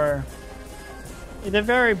work for is a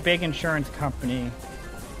very big insurance company.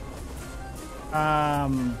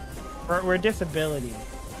 We're disability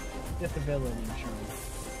insurance.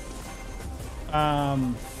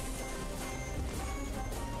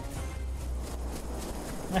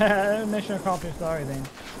 Mission accomplished. Sorry, then.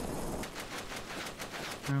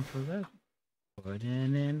 Time for that.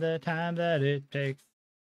 Putting in the time that it takes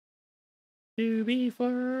to be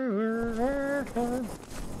for.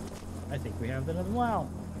 I think we have another. Wow.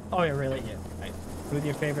 Oh, yeah, really? Yeah. Nice. Who's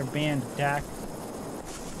your favorite band, Dak?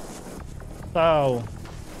 So,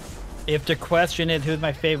 if the question is who's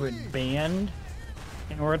my favorite band,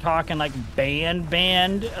 and we're talking like band,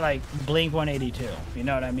 like Blink 182. You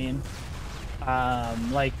know what I mean?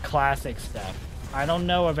 Like classic stuff. I don't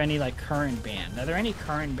know of any like current band. Are there any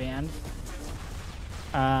current bands?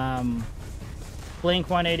 Blink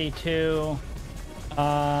 182,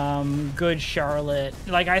 Good Charlotte.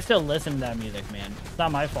 Like, I still listen to that music, man. It's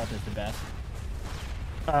not my fault it's the best.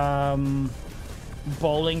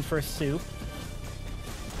 Bowling for Soup.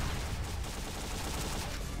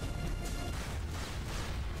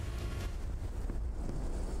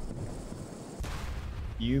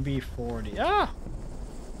 UB40. Ah!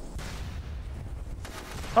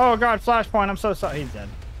 Oh god, Flashpoint, I'm so sorry. He's dead.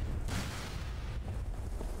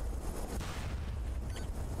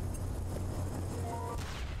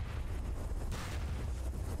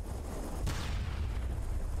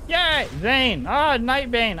 Yay! Zane! Ah,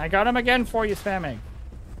 Nightbane! I got him again for you, spamming.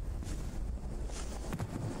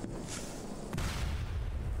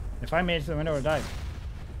 If I made it to the window, I would die.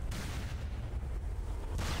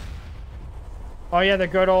 Oh yeah, the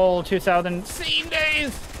good old 2000 scene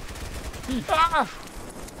days! Ah!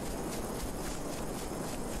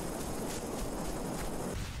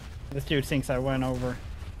 This dude thinks I went over.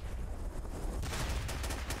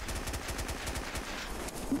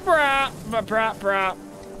 Brah! Brah! Brah!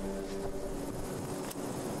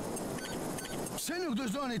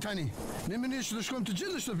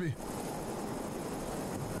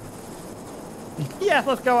 Yes,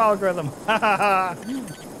 let's go, algorithm.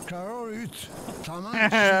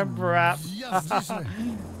 Brap.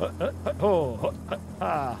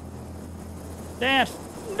 Dance!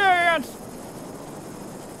 Dance!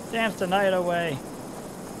 Dance the night away.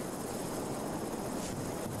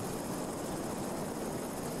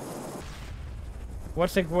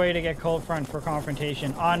 What's a way to get Cold Front for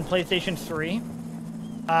Confrontation? On PlayStation 3?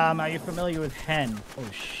 Are you familiar with Hen? Oh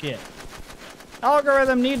shit.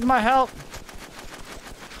 Algorithm needs my help!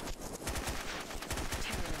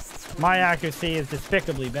 My accuracy is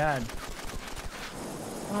despicably bad.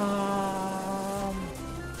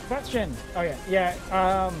 Question. Oh yeah.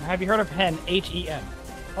 Have you heard of Hen? H-E-N.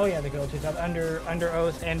 Oh yeah, the good old 2000. Under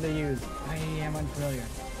oath and the use. I am unfamiliar.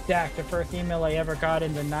 Dak, the first email I ever got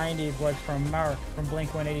in the 90s was from Mark from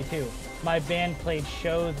Blink 182. My band played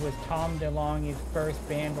shows with Tom DeLonge's first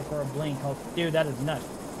band before Blink. Oh, dude, that is nuts.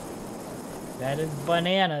 That is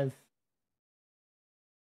bananas.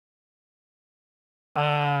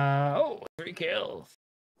 Oh, 3 kills.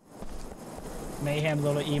 Mayhem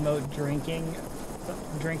little emote drinking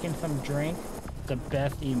some drink. The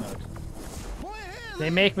best emote. They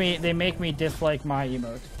make me dislike my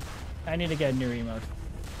emote. I need to get a new emote.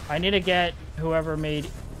 I need to get whoever made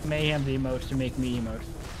Mayhem the emotes to make me emote.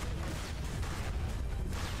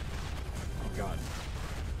 Oh god.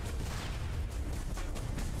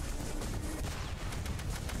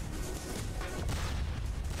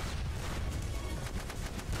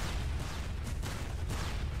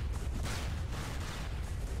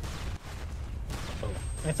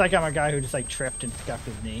 It's like I'm a guy who just like tripped and scuffed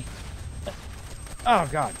his knee. Oh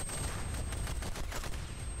god.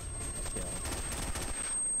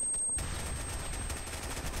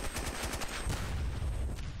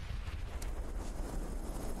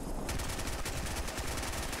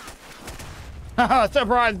 Haha,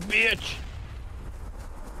 surprise, bitch!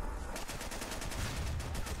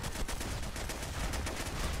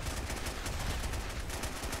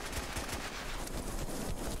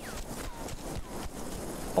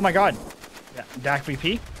 Oh my god. Yeah, Dak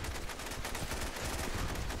VP.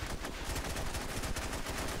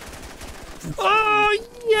 Oh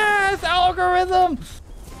yes, algorithm!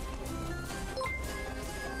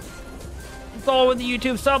 It's all with the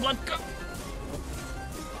YouTube sub, let's go!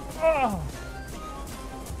 Oh.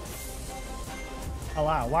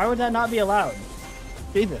 Allow. Why would that not be allowed?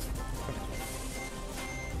 Jesus.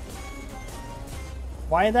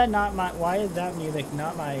 Why is that not my, why is that music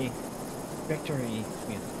not my victory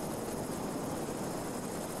music?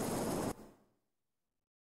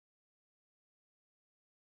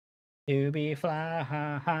 To be fly,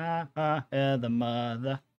 ha, ha, ha, the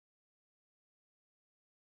mother.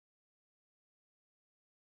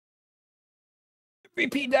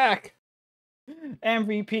 Repeat Dak.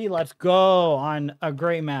 MVP, let's go on a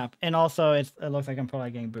great map. And also, it looks like I'm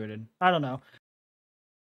probably getting booted. I don't know.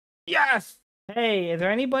 Yes! Hey, is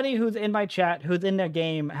there anybody who's in my chat who's in the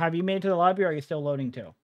game? Have you made it to the lobby or are you still loading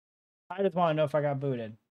too? I just want to know if I got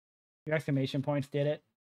booted. Your exclamation points did it.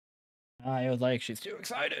 I was like, she's too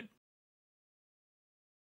excited.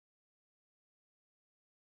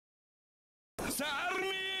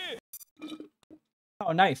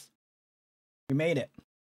 Oh, nice. We made it.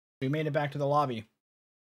 We made it back to the lobby.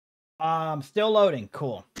 Still loading.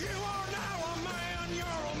 Cool. You are now a man, you're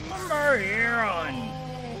a man.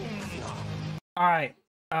 Alright.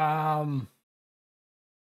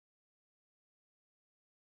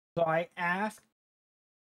 So I asked.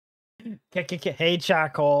 Hey,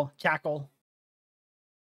 Chackle. Chackle.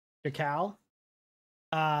 Chacal.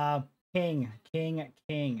 King.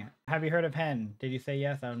 Have you heard of Hen? Did you say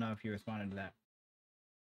yes? I don't know if you responded to that.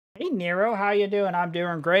 Hey, Nero. How you doing? I'm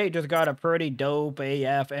doing great. Just got a pretty dope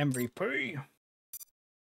AF MVP.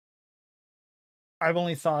 I've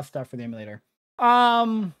only saw stuff for the emulator.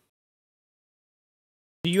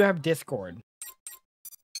 Do you have Discord?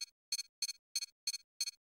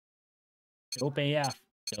 Dope AF.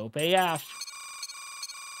 Dope AF.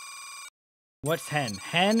 What's Hen?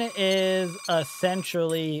 Hen is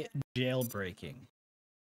essentially jailbreaking.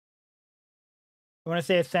 When I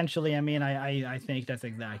say essentially, I mean I think that's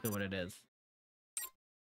exactly what it is.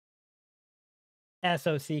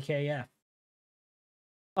 SOCKF.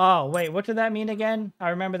 Oh, wait, what did that mean again? I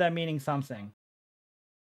remember that meaning something.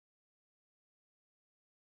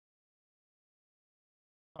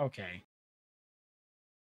 Okay.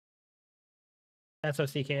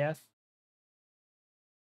 SOCKS?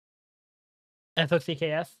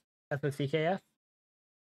 SOCKS? SOCKS?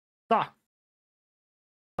 Socks.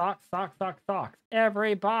 Socks.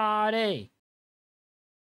 Everybody!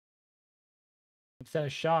 Instead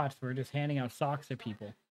of shots, we're just handing out socks to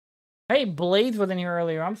people. Hey, Blaze was in here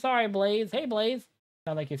earlier. I'm sorry, Blaze. Hey, Blaze.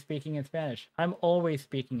 Sound like you're speaking in Spanish. I'm always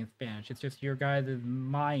speaking in Spanish. It's just your guys'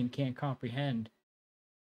 mind can't comprehend.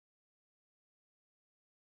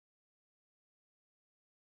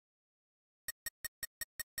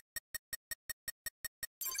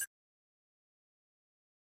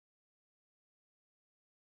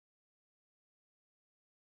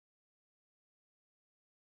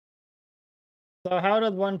 So how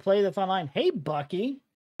does one play this online? Hey, Bucky.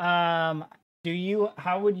 How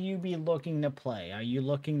would you be looking to play? Are you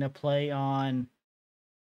looking to play on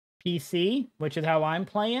PC, which is how I'm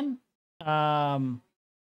playing? Check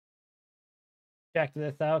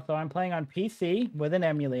this out. So I'm playing on PC with an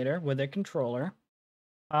emulator, with a controller.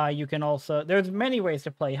 You can also, there's many ways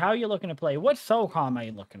to play. How are you looking to play? What SOCOM are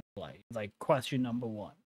you looking to play? Like, question number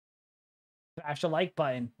one. Smash the like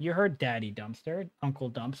button. You heard Daddy Dumpster, Uncle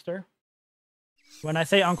Dumpster. When I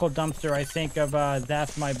say Uncle Dumpster, I think of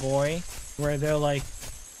That's My Boy, where they're like,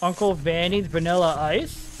 Uncle Vanny's Vanilla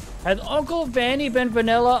Ice? Has Uncle Vanny been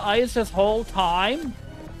Vanilla Ice this whole time?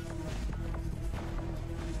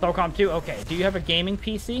 SOCOM II, okay. Do you have a gaming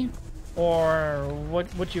PC? Or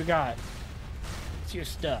what you got? What's your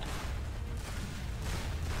stuff?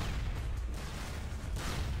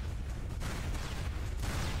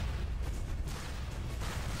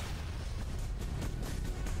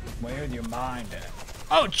 Where's your mind at?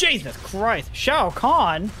 Oh, Jesus Christ! Shao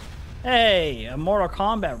Kahn? Hey, a Mortal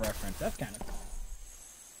Kombat reference. That's kind of cool.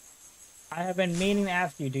 I have been meaning to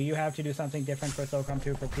ask you, do you have to do something different for SOCOM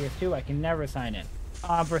 2 for PS2? I can never sign it.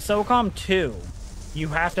 For SOCOM 2, you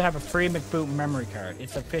have to have a free McBoot memory card.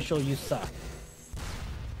 It's official, you suck.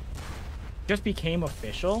 Just became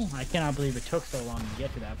official? I cannot believe it took so long to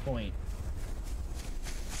get to that point.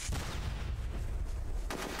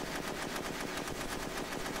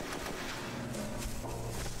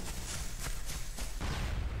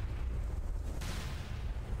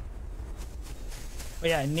 But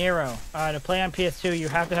yeah, Nero. To play on PS2, you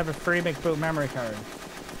have to have a free McBoot memory card.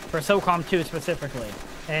 For SOCOM 2 specifically.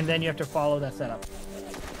 And then you have to follow that setup.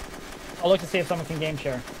 I'll look to see if someone can game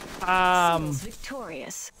share.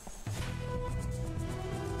 Victorious.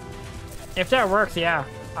 If that works, yeah.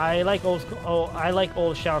 I like old school. Oh, I like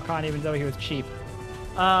old Shao Kahn, even though he was cheap.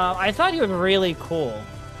 I thought he was really cool.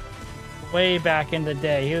 Way back in the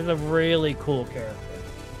day, he was a really cool character.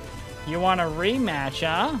 You want a rematch,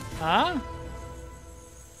 huh? Huh?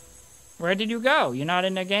 Where did you go? You're not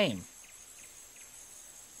in the game.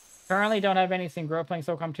 Currently don't have anything. Grew up playing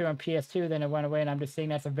SOCOM 2 on PS2, then it went away, and I'm just seeing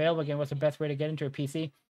that's available again. What's the best way to get into a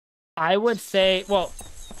PC? I would say, well,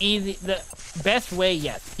 easy. The best way,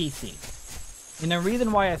 yes, PC. And the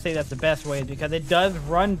reason why I say that's the best way is because it does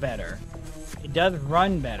run better. It does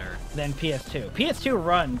run better than PS2. PS2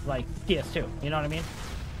 runs like PS2, you know what I mean?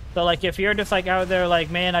 So like if you're just like out there like,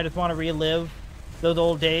 man, I just want to relive those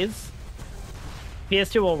old days,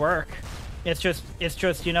 PS2 will work. It's just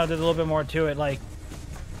you know, there's a little bit more to it. Like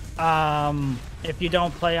if you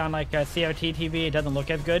don't play on like a CRT TV, it doesn't look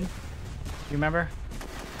as good. You remember?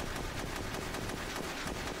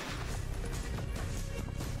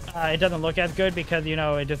 It doesn't look as good because, you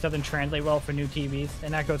know, it just doesn't translate well for new TVs,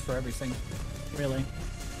 and that goes for everything, really.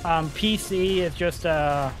 PC is just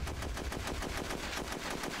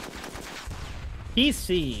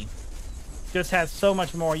PC just has so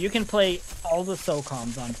much more. You can play all the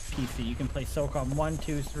SOCOMs on PC. You can play SOCOM 1,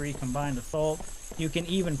 2, 3 Combined Assault. You can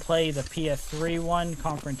even play the PS3 one,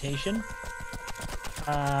 Confrontation.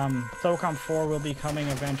 SOCOM 4 will be coming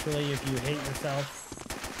eventually if you hate yourself.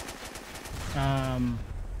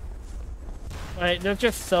 But there's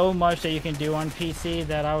just so much that you can do on PC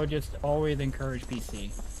that I would just always encourage PC,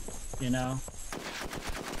 you know?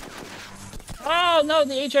 Oh, no,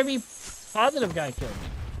 the HIV positive guy killed me.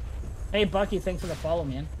 Hey, Bucky, thanks for the follow,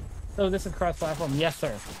 man. So this is cross-platform? Yes,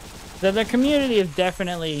 sir. The community is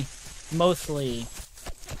definitely mostly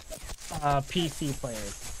PC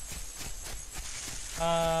players.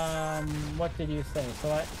 What did you say?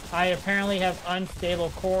 So I apparently have unstable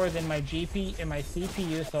cores in my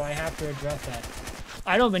CPU, so I have to address that.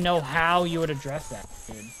 I don't even know how you would address that,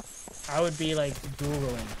 dude. I would be like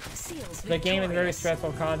Googling. The game is very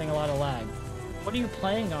stressful, causing a lot of lag. What are you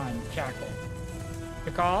playing on, Jackal?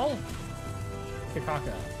 Kakal?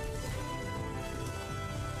 Kakaka.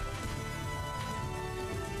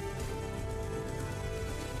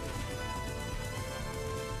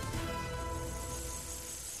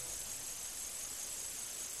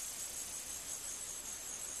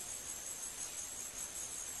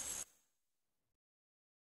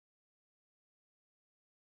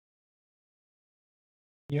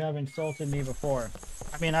 You have insulted me before.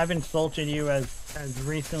 I mean, I've insulted you as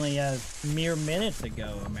recently as mere minutes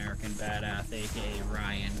ago, American Badass, aka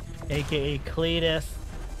Ryan, aka Cletus.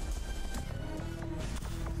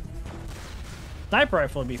 Sniper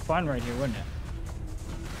rifle would be fun right here, wouldn't it?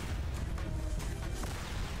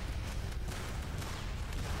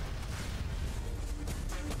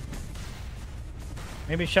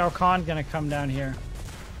 Maybe Shao Kahn's gonna come down here.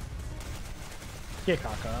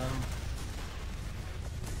 Kikaka.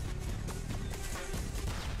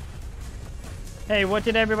 Hey, what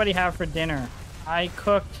did everybody have for dinner? I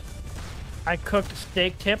cooked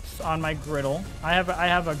steak tips on my griddle. I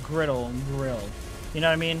have a grill. You know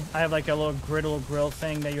what I mean? I have like a little grill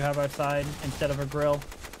thing that you have outside instead of a grill.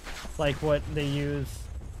 Like what they use.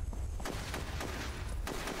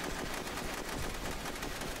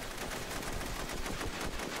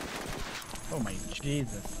 Oh my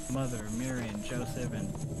Jesus. Mother, Mary, and Joseph,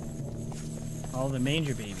 and all the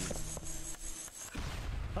manger babies.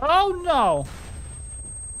 Oh no!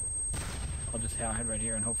 I'll just hide right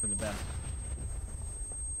here and hope for the best.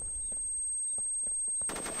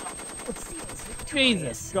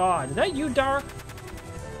 Jesus God, is that you, Dark?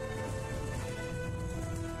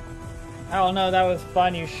 Oh no, that was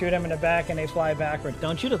fun. You shoot them in the back and they fly backwards.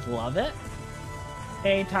 Don't you just love it?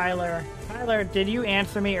 Hey, Tyler. Tyler, did you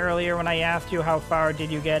answer me earlier when I asked you how far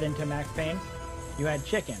did you get into Max Payne? You had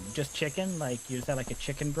chicken. Just chicken? Like, you just had like a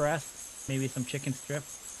chicken breast? Maybe some chicken strip?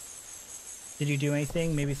 Did you do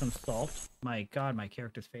anything? Maybe some salt? My God, my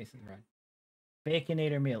character's face is red.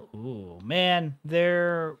 Baconator meal. Ooh, man,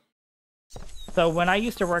 they're... So when I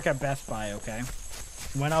used to work at Best Buy, okay?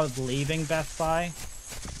 When I was leaving Best Buy,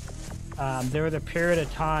 there was a period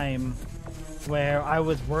of time where I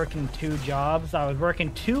was working 2 jobs. I was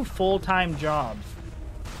working 2 full-time jobs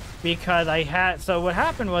because I had... So what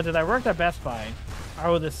happened was that I worked at Best Buy. I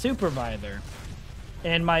was a supervisor,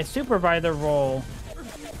 and my supervisor role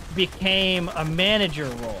became a manager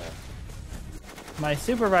role. My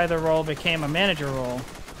supervisor role became a manager role.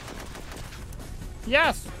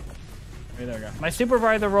 Yes! Okay, there we go. My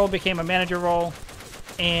supervisor role became a manager role,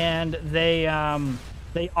 and they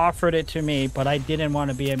offered it to me, but I didn't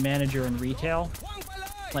want to be a manager in retail.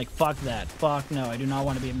 Like, fuck that. Fuck no, I do not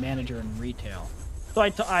want to be a manager in retail. So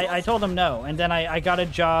I told them no, and then I got a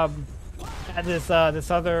job at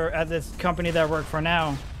this company that I work for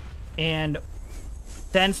now, and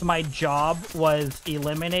since my job was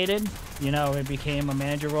eliminated, you know, it became a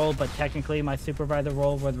manager role, but technically my supervisor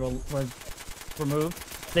role was removed.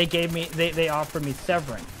 They offered me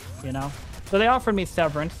severance, you know? So they offered me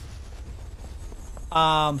severance.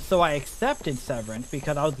 So I accepted severance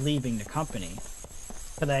because I was leaving the company.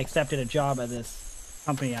 Because I accepted a job at this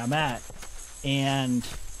company I'm at. And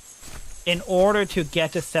in order to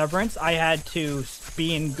get to severance, I had to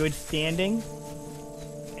be in good standing.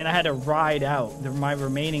 And I had to ride out my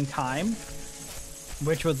remaining time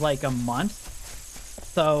which was like a month.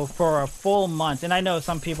 So for a full month, and I know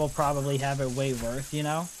some people probably have it way worse, you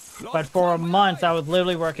know? But for a month, I was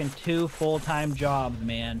literally working 2 full-time jobs,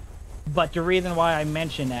 man. But the reason why I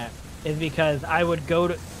mention that is because I would go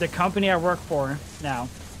to the company I work for now.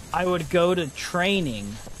 I would go to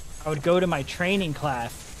training. I would go to my training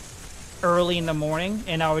class early in the morning,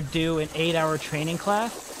 and I would do an 8-hour training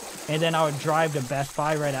class, and then I would drive to Best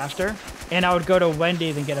Buy right after, and I would go to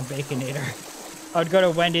Wendy's and get a Baconator. I would go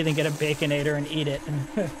to Wendy's and get a Baconator and eat it.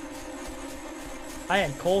 I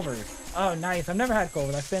had Culver's. Oh, nice. I've never had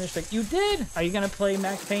Culver's. I finished it. You did? Are you going to play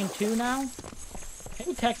Max Payne 2 now?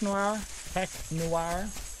 Hey, Tech Noir. Tech Noir.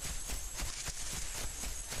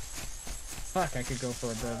 Fuck, I could go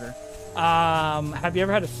for a burger. Have you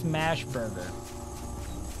ever had a smash burger?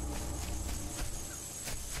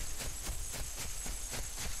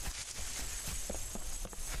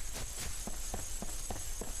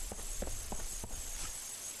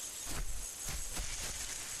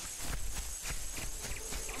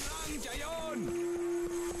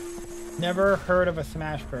 Never heard of a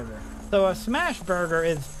smash burger. So a smash burger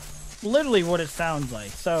is literally what it sounds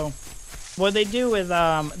like. So what they do is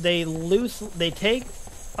they take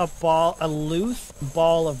a loose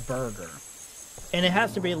ball of burger. And it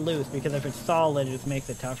has to be loose because if it's solid it just makes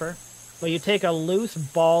it tougher. But you take a loose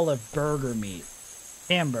ball of burger meat,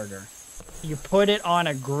 hamburger. You put it on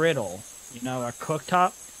a griddle, you know, a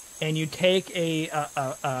cooktop, and you take a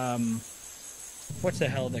what's the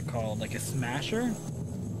hell they're called? Like a smasher?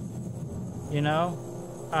 You know,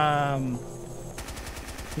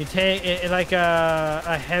 you take it like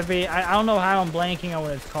a heavy, I don't know how I'm blanking on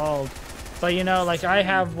what it's called, but you know, like I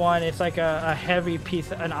have one, it's like a heavy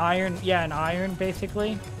piece, an iron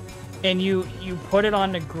basically, and you put it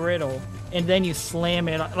on the griddle, and then you slam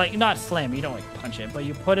it, like not slam, you don't like punch it, but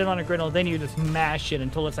you put it on a griddle, then you just mash it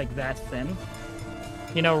until it's like that thin.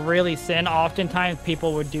 You know, really thin. Oftentimes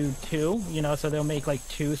people would do 2, you know, so they'll make like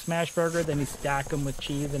 2 smash burgers, then you stack them with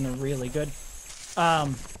cheese and they're really good.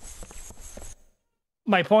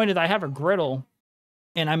 My point is I have a griddle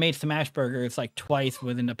and I made smash burgers like twice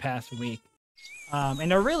within the past week.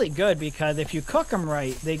 And they're really good because if you cook them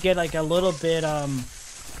right, they get like a little bit,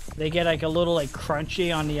 they get like a little like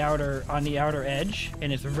crunchy on the outer edge,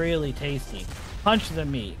 and it's really tasty. Punch the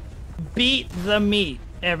meat. Beat the meat.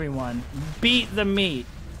 Everyone, beat the meat.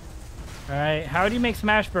 Alright, how do you make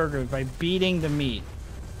smash burgers? By beating the meat.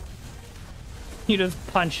 You just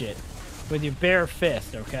punch it with your bare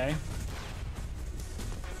fist, okay?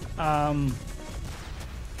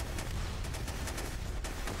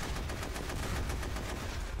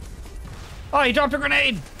 Oh, he dropped a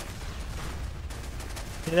grenade!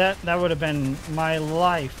 See that? That would have been my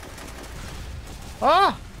life.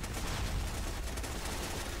 Ah!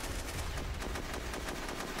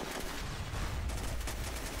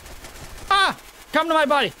 Ah! Come to my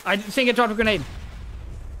body! I think it dropped a grenade.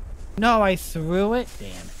 No, I threw it? Damn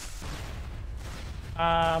it.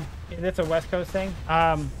 Is this a West Coast thing?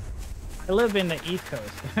 I live in the East Coast.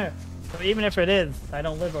 So even if it is, I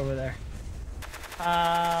don't live over there.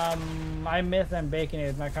 I miss them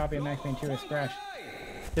Baconators. My copy of Max Payne 2 is fresh.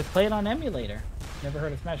 Just play it on emulator. Never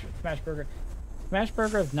heard of Smash Burger. Smash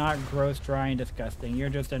Burger is not gross, dry, and disgusting. You're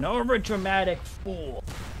just an over-dramatic fool.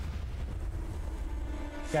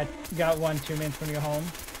 Got 1 2 minutes from your home.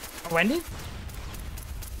 Wendy's?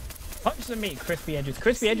 Punch the meat, crispy edges.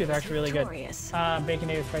 Crispy edges are actually really good.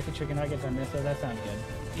 Baconator, spicy chicken nuggets on this, so that sounds good.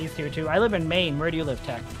 These two too. I live in Maine. Where do you live,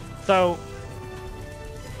 Tech? So,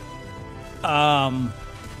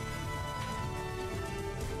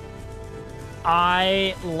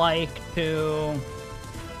 I like to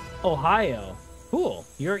Ohio. Cool.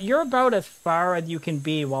 You're about as far as you can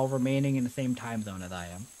be while remaining in the same time zone as I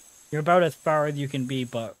am. You're about as far as you can be,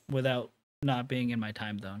 but without not being in my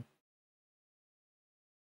time zone.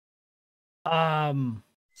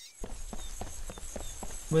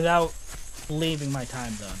 Without leaving my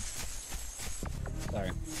time zone.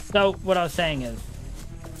 Sorry. So what I was saying is,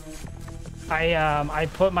 I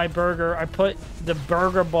put my burger, I put the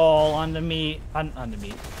burger ball on the meat, on the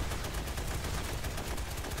meat.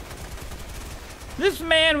 This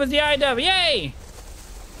man was the IW, yay!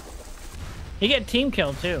 He get team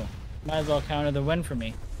kill too. Might as well counter the win for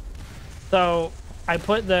me. So I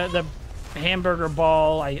put the hamburger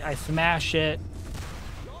ball, I smash it,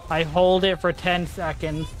 I hold it for 10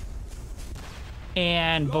 seconds,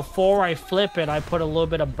 and before I flip it, I put a little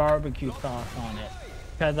bit of barbecue sauce on it.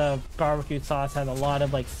 Because the barbecue sauce has a lot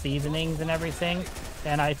of like seasonings and everything,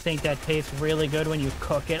 and I think that tastes really good when you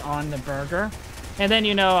cook it on the burger. And then,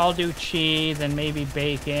 you know, I'll do cheese and maybe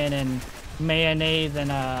bacon and mayonnaise and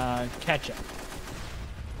ketchup.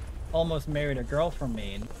 almost married a girl from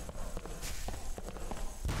Maine.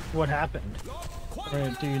 What happened?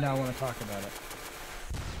 Or do you not want to talk about it?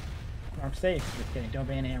 I'm safe. Just kidding. Don't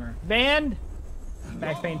ban Hammer. Banned!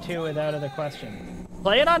 Max Payne 2 is out of the question.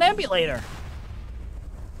 Play it on emulator.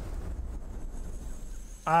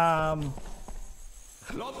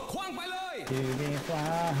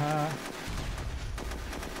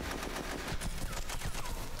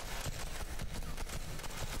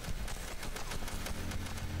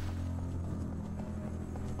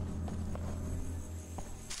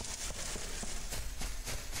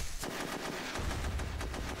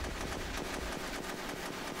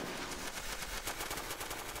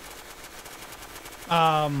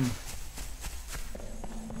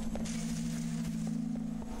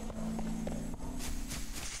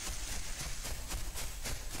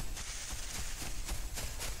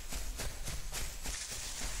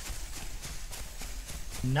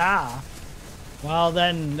 Nah. Well,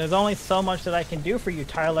 then there's only so much that I can do for you,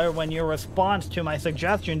 Tyler, when your response to my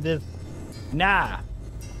suggestions is nah.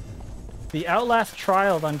 The Outlast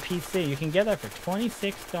Trials on PC, you can get that for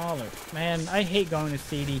 $26. Man, I hate going to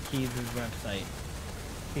CD Keys' website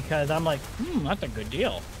because I'm like, that's a good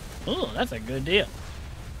deal. Ooh, that's a good deal.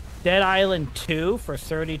 Dead Island 2 for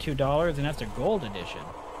 $32, and that's a gold edition.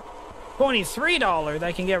 $23,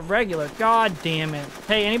 I can get regular. God damn it.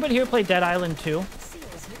 Hey, anybody here play Dead Island 2?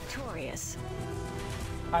 Seals victorious.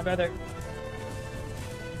 I better.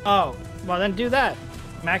 Oh, well then do that.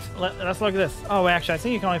 Max, let's look at this. Oh, actually, I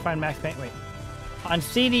think you can only find Max Payne. Wait. On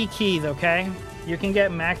CD Keys, okay? You can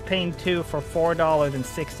get Max Payne 2 for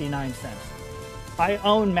 $4.69. I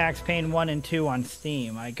own Max Payne 1 and 2 on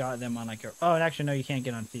Steam. I got them on like a... Oh, and actually, no, you can't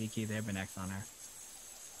get on CD Keys. They have an X on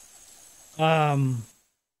there.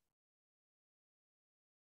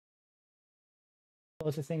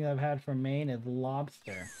 Closest thing I've had from Maine is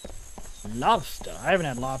lobster. Lobster? I haven't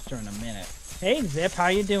had lobster in a minute. Hey, Zip, how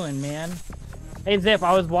you doing, man? Hey, Zip,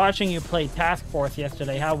 I was watching you play Task Force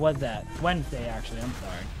yesterday. How was that? Wednesday, actually. I'm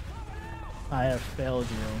sorry. I have failed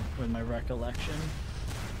you with my recollection.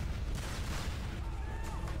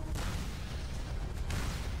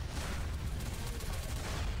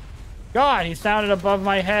 God, he sounded above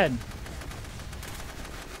my head.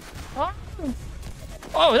 Oh,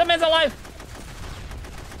 oh, that man's alive!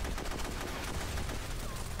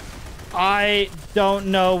 I don't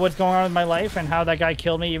know what's going on with my life and how that guy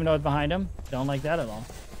killed me even though it's behind him. Don't like that at all.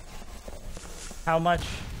 How much?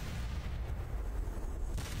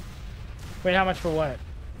 Wait, how much for what?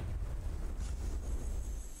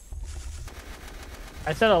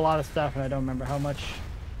 I said a lot of stuff and I don't remember how much.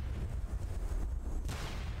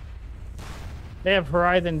 They have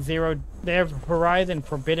Horizon Zero. They have Horizon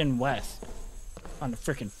Forbidden West on the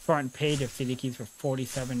freaking front page of CD Keys for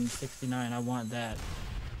 $47.69. I want that.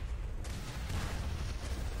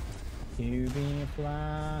 To be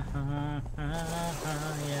fly,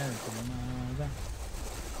 yes, mother.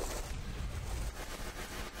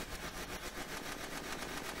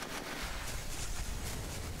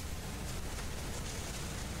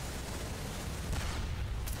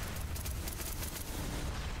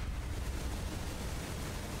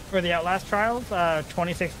 For the Outlast Trials,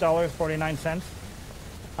 $26.49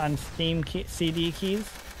 on Steam CD Keys.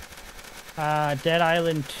 Dead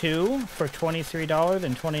Island 2 for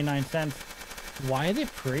 $23.29. Why are they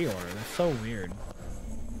pre-order? That's so weird.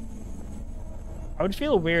 I would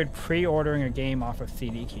feel weird pre-ordering a game off of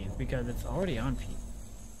CD Keys because it's already on PC.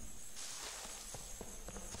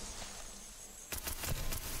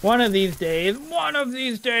 One of these days,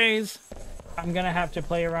 I'm gonna have to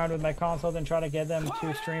play around with my consoles and try to get them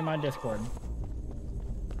to stream on Discord.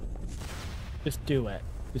 Just do it.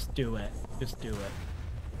 Just do it. Just do it.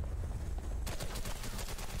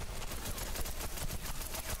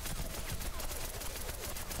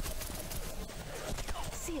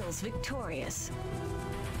 Seals victorious.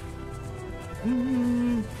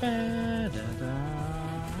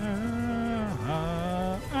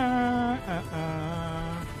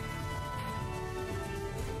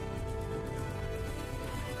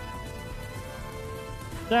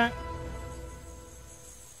 That.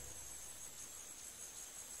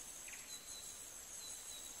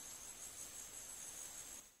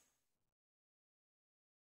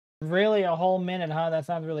 Really, a whole minute, huh? That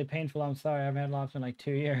sounds really painful. I'm sorry. I haven't had lobster in like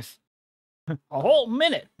 2 years. A whole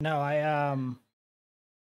minute. No,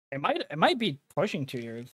 it might be pushing 2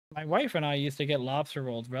 years. My wife and I used to get lobster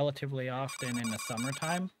rolls relatively often in the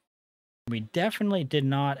summertime. We definitely did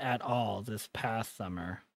not at all this past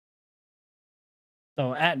summer.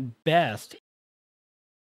 So at best,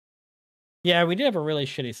 yeah, we did have a really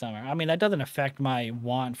shitty summer. I mean, that doesn't affect my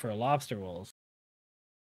want for lobster rolls.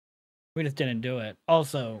 We just didn't do it.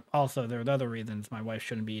 Also, there are other reasons my wife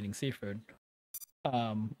shouldn't be eating seafood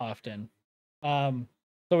often. So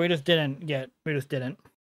we just didn't.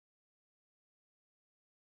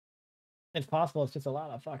 It's possible it's just a lot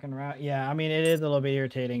of fucking route. Yeah, I mean, it is a little bit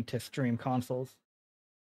irritating to stream consoles.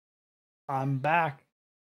 I'm back.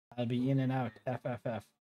 I'll be in and out. FFF.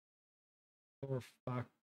 Or fuck.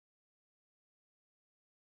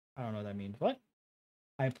 I don't know what that means. What?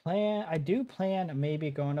 I do plan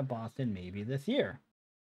maybe going to Boston maybe this year.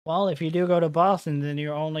 Well, if you do go to Boston, then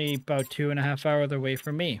you're only about 2.5 hours away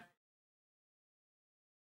from me.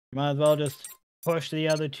 You might as well just push the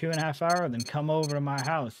other 2.5 hours and come over to my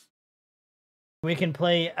house. We can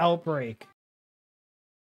play Outbreak.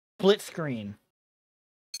 Split screen.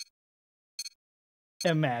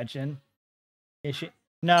 Imagine. Is she?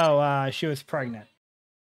 No, she was pregnant.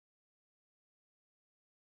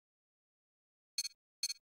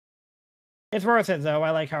 It's worth it, though. I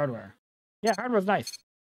like hardware. Yeah, hardware's nice.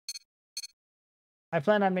 I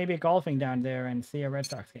plan on maybe golfing down there and see a Red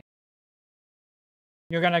Sox game.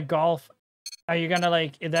 You're gonna golf? Are you gonna,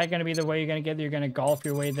 like, is that gonna be the way you're gonna get there? You're gonna golf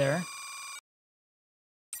your way there?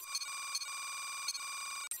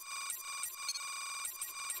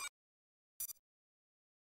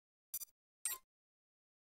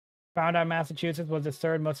 Found out Massachusetts was the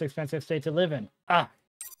third most expensive state to live in. Ah.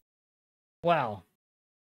 Well.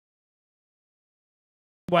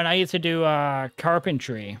 When I used to do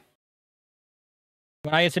carpentry,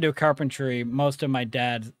 most of my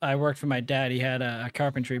dad's, I worked for my dad. He had a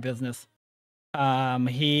carpentry business.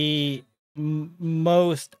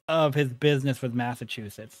 Most of his business was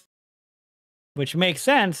Massachusetts, which makes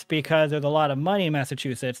sense because there's a lot of money in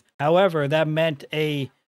Massachusetts. However, that meant a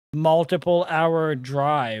multiple hour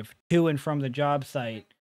drive to and from the job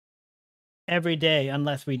site every day,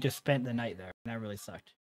 unless we just spent the night there. And that really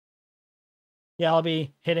sucked. Yeah, I'll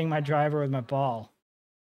be hitting my driver with my ball.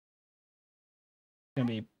 It's gonna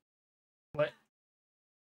be what?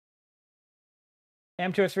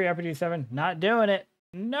 M2S3 RPG7, not doing it.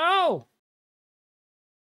 No.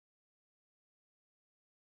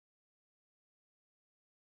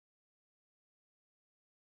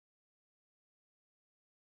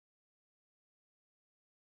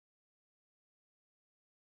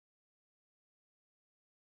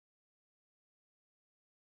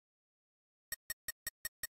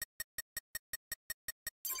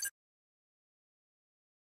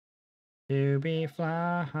 To be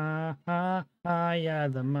fly, yeah,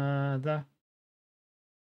 the mother.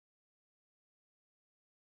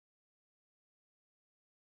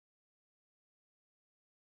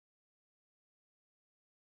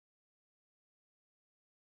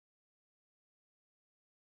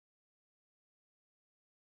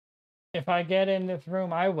 If I get in this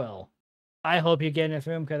room, I will. I hope you get in this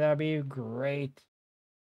room because that would be great.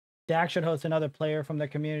 Dak should host another player from the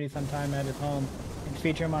community sometime at his home and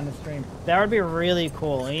feature him on the stream. That would be really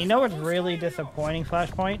cool. And you know what's really disappointing,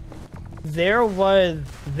 Flashpoint? There was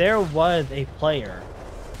a player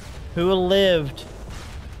who lived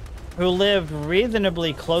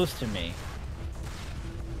reasonably close to me.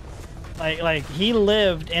 Like he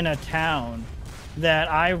lived in a town that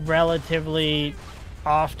I relatively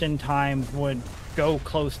oftentimes would go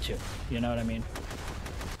close to. You know what I mean?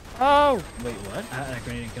 Oh! Wait, what? That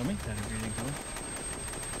grenade didn't kill me?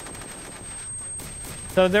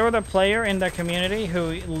 So there was a player in the community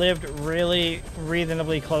who lived really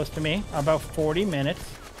reasonably close to me, about 40 minutes.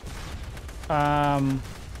 And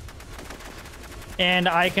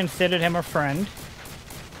I considered him a friend.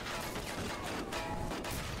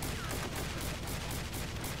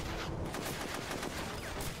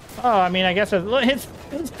 Oh, I mean, I guess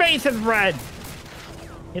his face is red.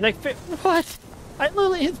 He's like, what?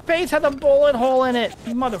 His face had a bullet hole in it,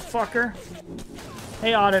 you motherfucker.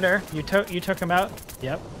 Hey, auditor, you took him out?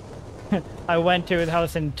 Yep. I went to his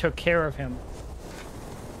house and took care of him.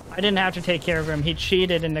 I didn't have to take care of him. He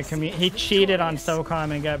cheated in the he cheated on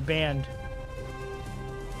SOCOM and got banned.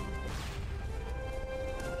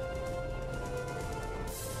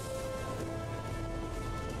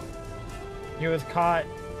 He was caught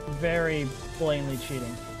very blatantly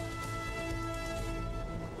cheating.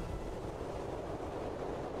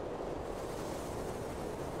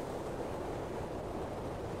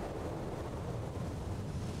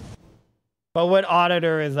 But what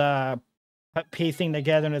Auditor is piecing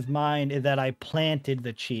together in his mind is that I planted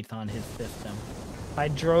the cheats on his system. I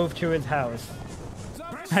drove to his house.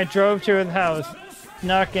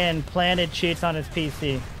 Snuck in, planted cheats on his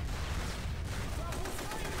PC.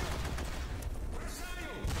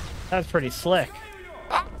 That's pretty slick.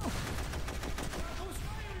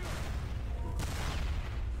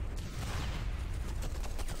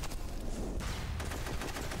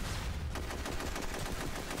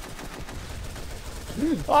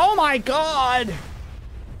 Oh my god!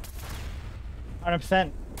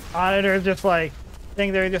 100%. Auditor's just like,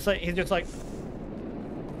 think they're just like, he's just like.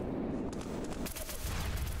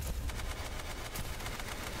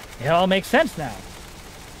 It all makes sense now.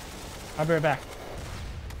 I'll be right back.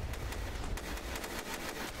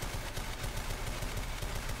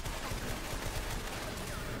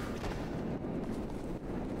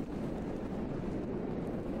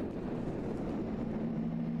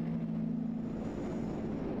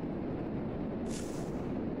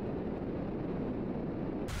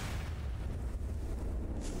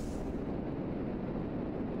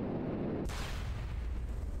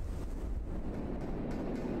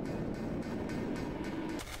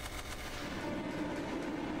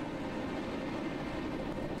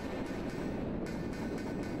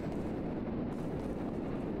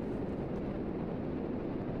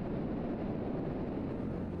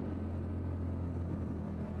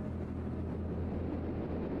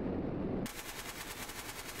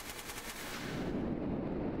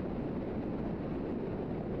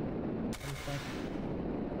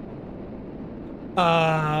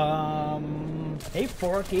 Hey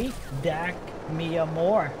Forky, Dak mi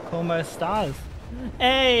amor, como estás?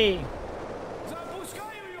 Hey!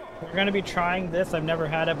 We're gonna be trying this, I've never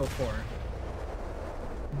had it before.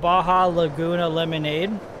 Baja Laguna Lemonade.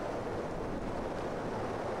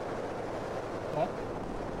 What?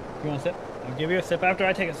 You want a sip? I'll give you a sip after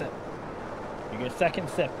I take a sip. You get a second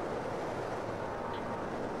sip.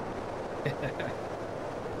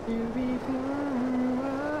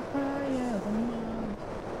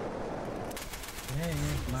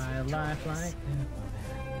 My life like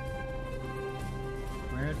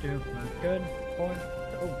where do my good boy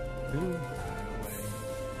go to my way?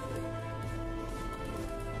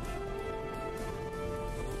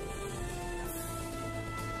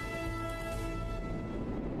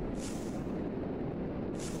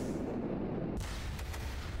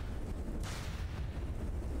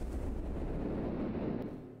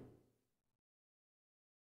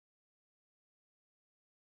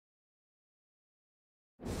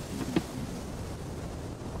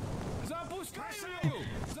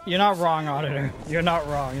 You're not wrong, Auditor. You're not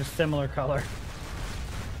wrong. It's similar color.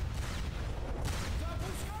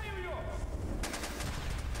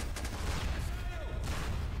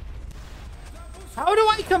 How do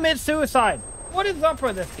I commit suicide? What is up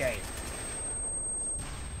with this game?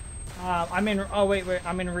 I'm in. Oh wait.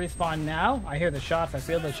 I'm in respawn now. I hear the shots. I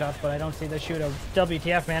feel the shots, but I don't see the shooter.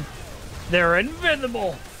 WTF, man? They're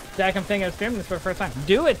invisible. Dak, I'm thinking of streaming this for the first time.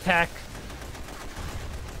 Do it, Tech.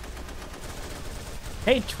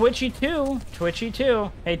 Hey,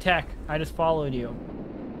 Twitchy2. Hey, Tech, I just followed you.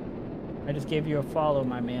 I just gave you a follow,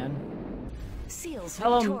 my man. Seals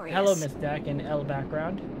hello, victorious. hello, Miss Dak in L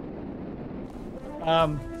background.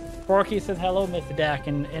 Forky says hello, Miss Dak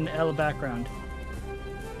in L background.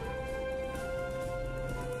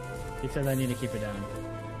 He says I need to keep it down.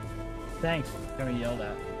 Thanks. Gonna yell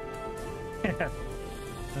that.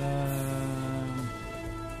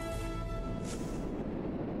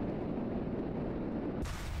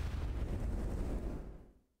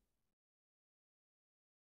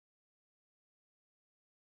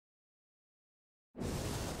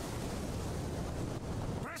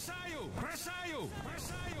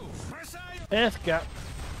 Let's go.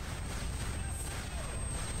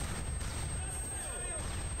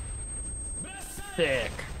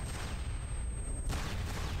 Sick.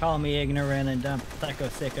 Call me ignorant and dumb. Psycho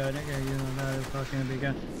sicko, nigga, you know about it fucking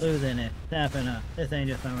begun. Losing it, snapping up. This ain't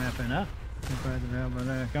just no wrapping up.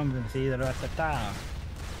 Come and see the rest of the time.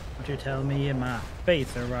 What you tell me in my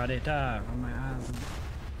face or right attire? On my eyes,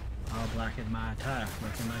 all black in my attire,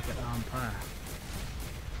 looking like an umpire.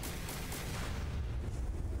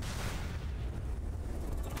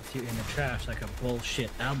 You in the trash like a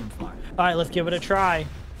bullshit album flyer. Alright, let's give it a try.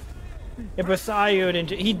 It Basayud and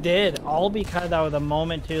he did, all because I was a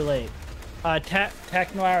moment too late.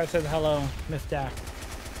 Tech Noir says hello, Miss Dak.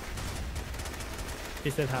 She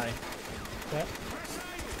says hi. What?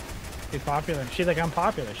 She's popular. She's like, I'm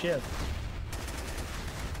popular. She is.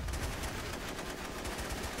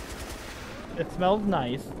 It smells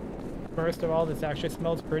nice. First of all, this actually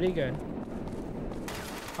smells pretty good.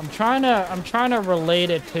 I'm trying to relate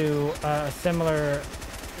it to a similar.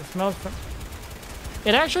 It smells.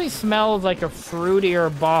 It actually smells like a fruitier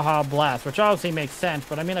Baja Blast, which obviously makes sense.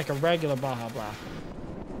 But I mean like a regular Baja Blast.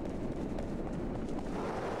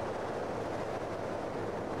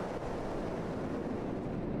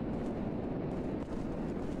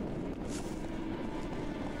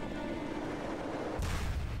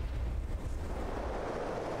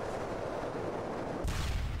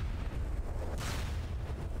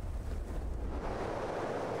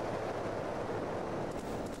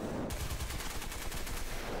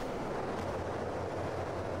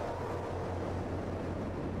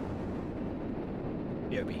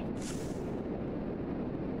 Adobe.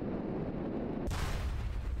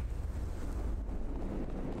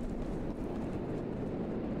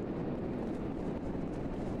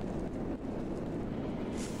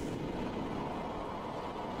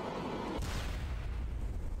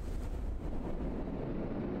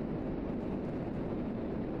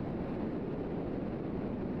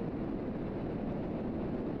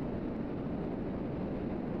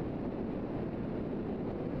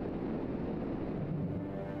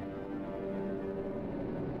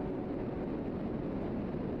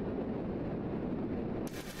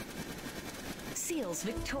 Seals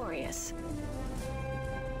victorious.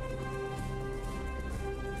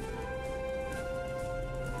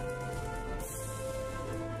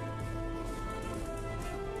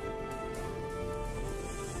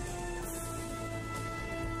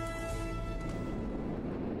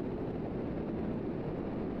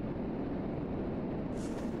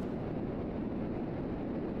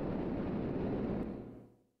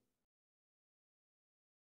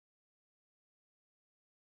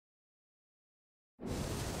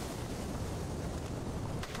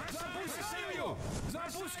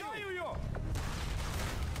 Запускаю ее!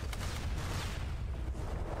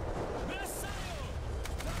 Бросаю!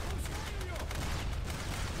 Запускаю ее!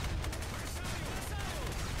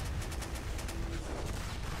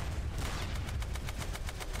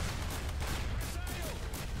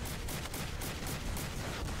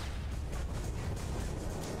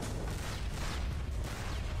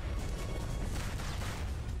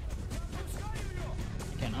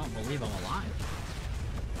 Cannot believe I'm alive.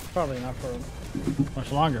 Probably not for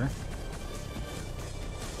much longer.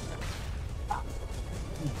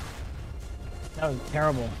 That was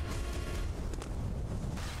terrible.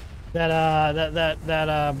 That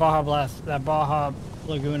Baja Blast, that Baja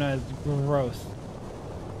Laguna is gross.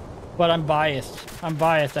 But I'm biased. I'm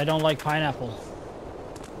biased. I don't like pineapple.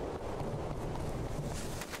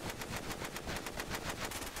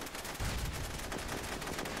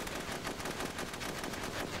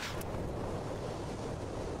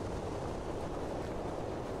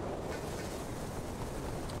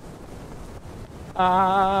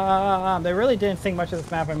 They really didn't think much of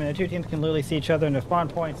this map. I mean, the two teams can literally see each other in the spawn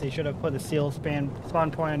points. They should have put the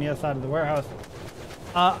spawn point on the other side of the warehouse.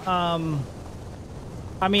 I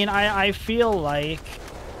mean, I feel like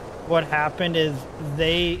what happened is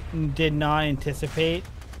they did not anticipate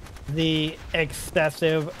the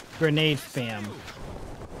excessive grenade spam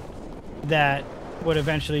that would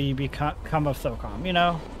eventually come of SOCOM, you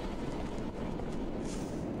know?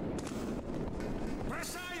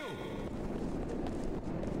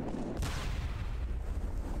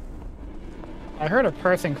 I heard a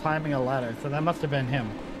person climbing a ladder, so that must have been him.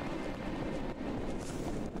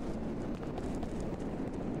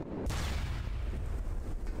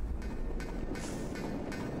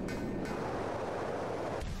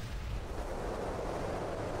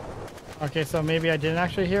 Okay, so maybe I didn't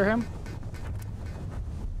actually hear him.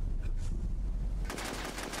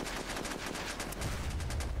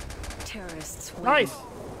 Terrorists win. Nice!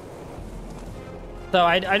 So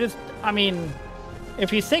I mean,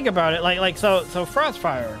 if you think about it, so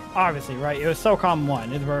Frostfire, obviously, right? It was SOCOM I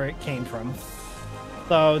is where it came from.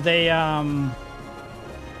 So they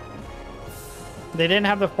didn't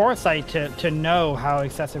have the foresight to know how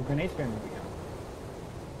excessive grenade spam would become.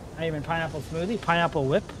 Not even pineapple smoothie, pineapple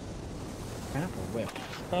whip. Pineapple whip,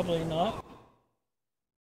 probably not.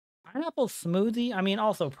 Pineapple smoothie, I mean,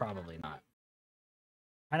 also probably not.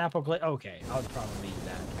 Pineapple okay, I would probably eat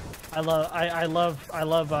that. I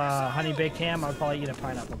love honey baked ham. I would probably eat a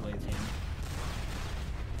pineapple glazed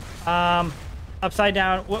ham. Upside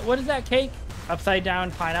down. What is that cake? Upside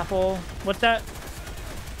down pineapple. What's that?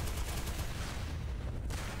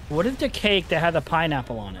 What is the cake that had a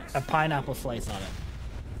pineapple on it? A pineapple slice on it.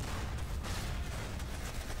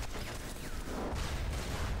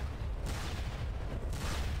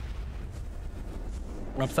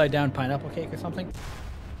 Upside down pineapple cake or something?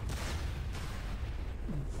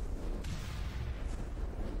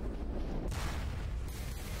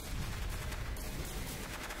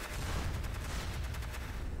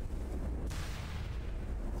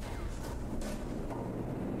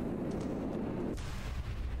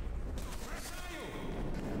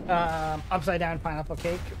 Upside down pineapple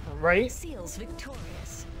cake, right? Seals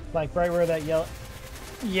victorious. Like right where that yellow.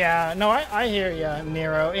 Yeah, no, I hear ya,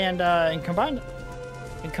 Nero. And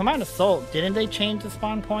in Command Assault, didn't they change the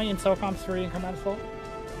spawn point in SOCOM 3 in Command Assault?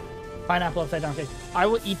 Pineapple upside down cake. I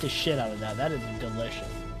would eat the shit out of that. That is delicious.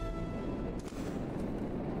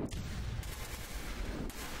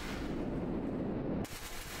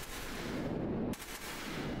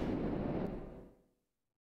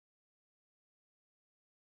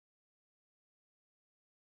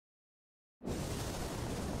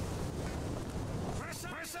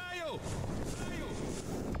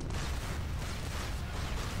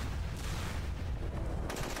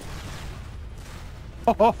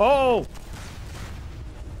 ho.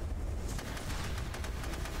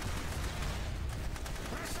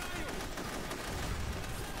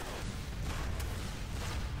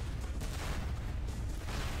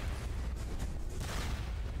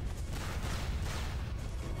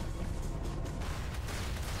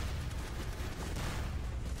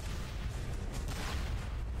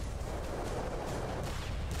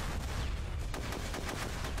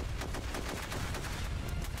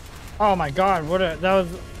 Oh my god, that was...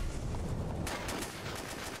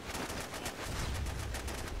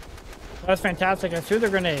 That was fantastic. I threw the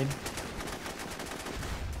grenade.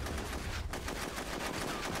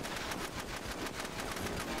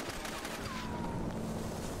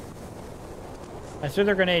 I threw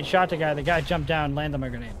the grenade, shot the guy jumped down, landed my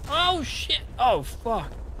grenade. Oh shit! Oh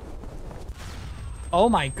fuck! Oh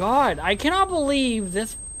my god, I cannot believe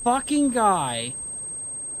this fucking guy.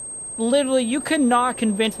 Literally, you cannot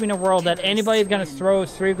convince me in a world that anybody's gonna throw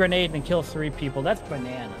 3 grenades and kill 3 people. That's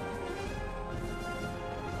banana.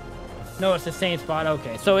 No, it's the same spot.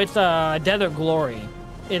 Okay, so it's Desert Glory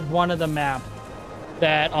is one of the maps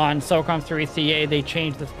that on SOCOM 3 CA they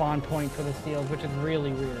changed the spawn point for the seals, which is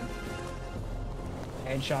really weird.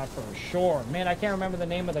 Headshot for sure. Man, I can't remember the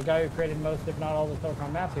name of the guy who created most, if not all, the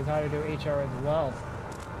SOCOM maps. He's how to do HR as well.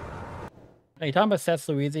 Are you talking about Seth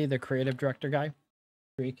Luizzi, the creative director guy?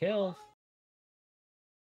 3 kills.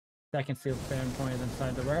 Second sealed fan point is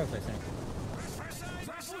inside the warehouse, I think.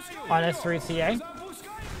 On S3CA.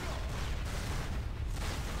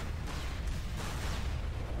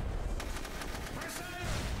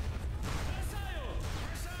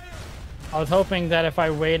 I was hoping that if I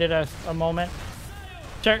waited a moment.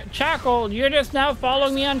 Chackle, you're just now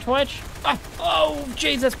following me on Twitch? Oh,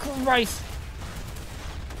 Jesus Christ.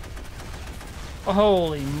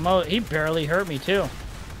 Holy mo, he barely hurt me too.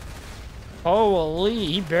 Holy,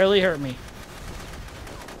 he barely hurt me.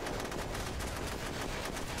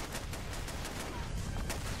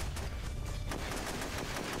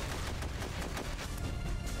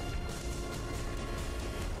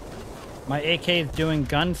 My AK is doing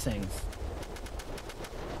gun things.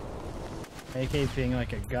 AK is being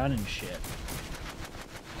like a gun and shit.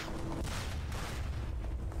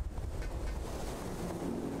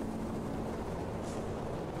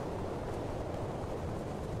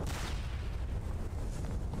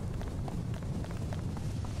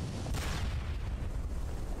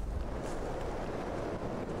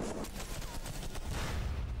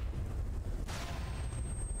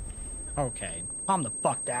 Okay, calm the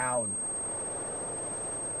fuck down.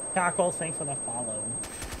 Tackle, thanks for the follow.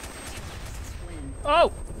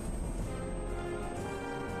 Oh!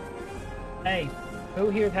 Hey,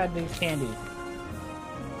 who here had these candies?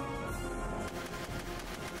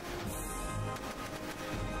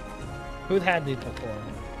 Who's had these before?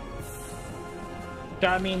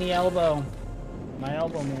 Shot me in the elbow. My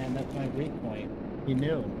elbow, man, that's my weak point. He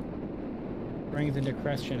knew. Brings into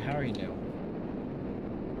question how he knew.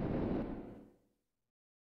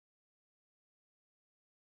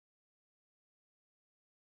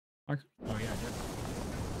 Oh yeah, I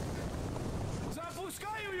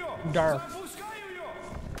did. Dark.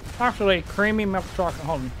 Actually, creamy milk chocolate.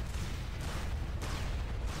 Hold on.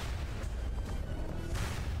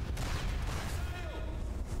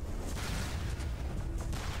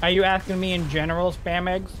 Are you asking me in general, spam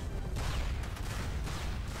eggs?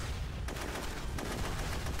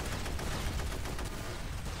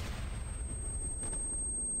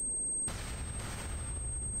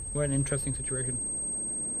 What an interesting situation.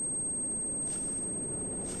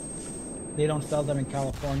 They don't sell them in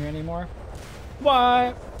California anymore?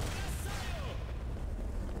 What?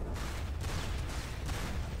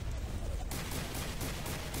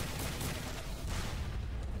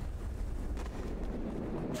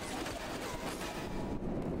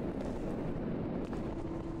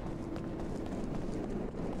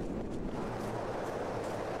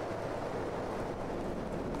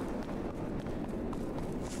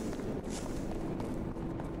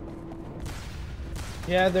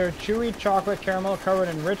 Yeah, they're chewy chocolate caramel covered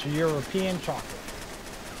in rich European chocolate.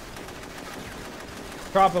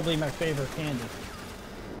 Probably my favorite candy.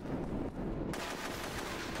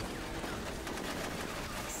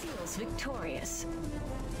 Seals victorious.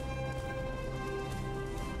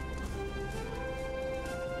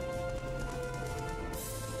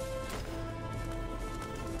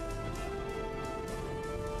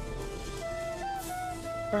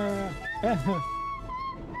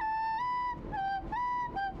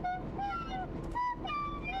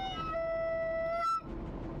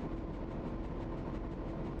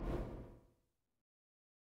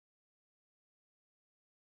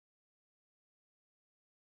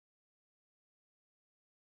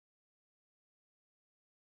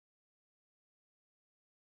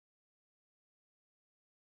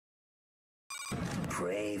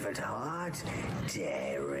 Brave at heart,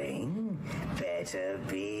 daring, better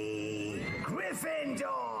be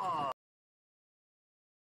Gryffindor!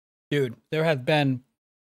 Dude, there has been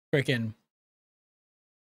freaking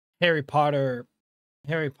Harry Potter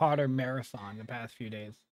marathon the past few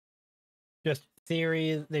days. Just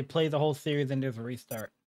series, they play the whole series and there's a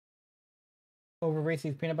restart. Over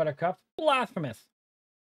Reese's Peanut Butter Cups? Blasphemous.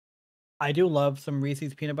 I do love some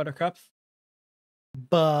Reese's Peanut Butter Cups.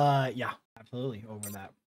 But yeah, absolutely over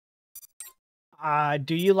that.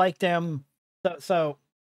 Do you like them? So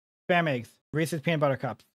spam eggs, Reese's Peanut Butter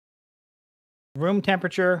Cups. Room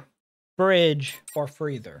temperature, fridge, or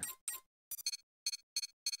freezer?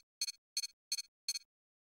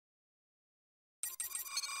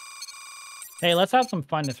 Hey, let's have some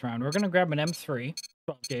fun this round. We're gonna grab an M3,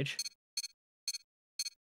 12 gauge.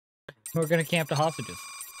 We're gonna camp the hostages.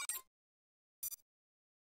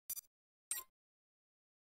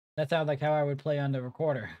 That sounds like how I would play on the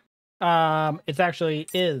recorder. It's actually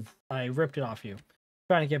is. I ripped it off you.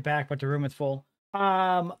 Trying to get back, but the room is full.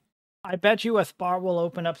 I bet you a spot will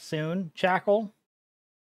open up soon, Chackle.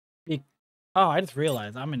 Oh, I just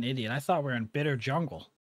realized I'm an idiot. I thought we were in Bitter Jungle.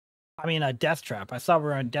 I mean, a Death Trap. I thought we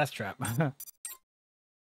were on Death Trap.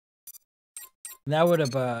 That would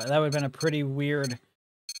have been a pretty weird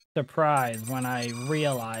surprise when I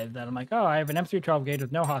realized that. I'm like, oh, I have an M3 12 gauge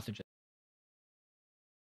with no hostages.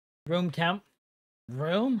 Room temp.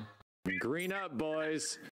 Room? Green up,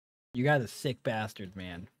 boys. You guys are sick bastards,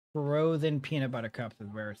 man. Frozen peanut butter cups is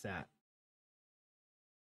where it's at.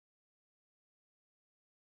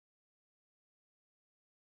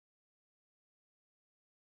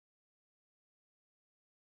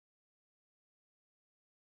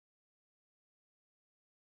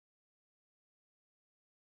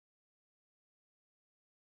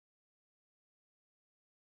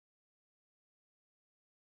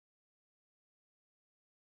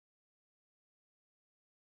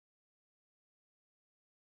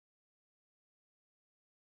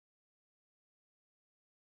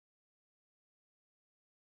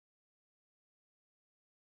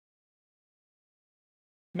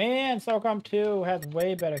 Man, SOCOM II has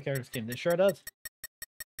way better character schemes. It sure does.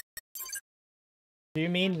 Do you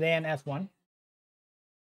mean than S1?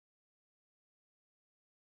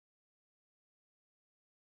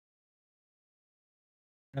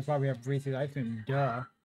 That's why we have Reese's ice cream. Duh.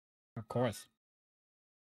 Of course.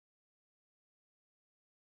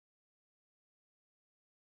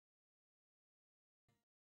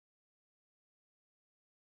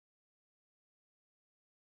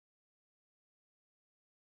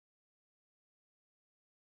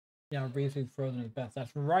 Yeah, Reese's Frozen is best.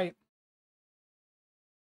 That's right.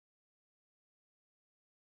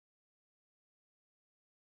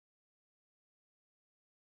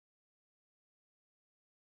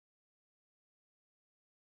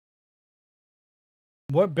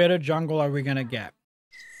 What Bitter Jungle are we gonna get?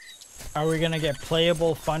 Are we gonna get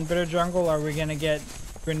playable fun Bitter Jungle? Or are we gonna get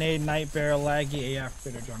Grenade Nightmare laggy AF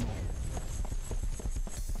Bitter Jungle?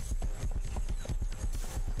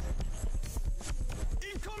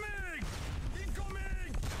 Incoming!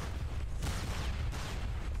 Incoming!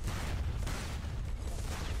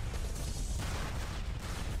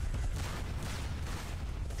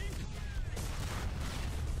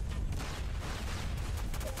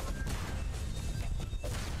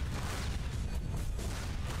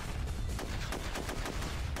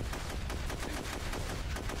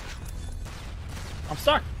 I'm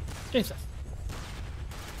stuck. Jesus.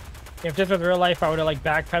 If this was real life, I would have like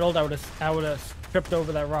backpedaled. I would have tripped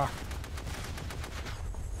over that rock.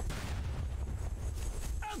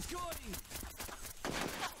 Outgoing!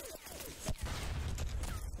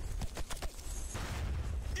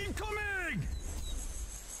 Incoming!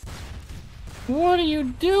 What are you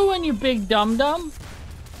doing, you big dum dum?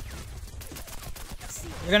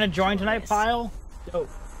 You're gonna join tonight, Pile? Dope.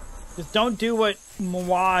 Just don't do what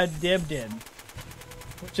Mawad Dib did,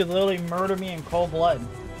 which is literally murder me in cold blood.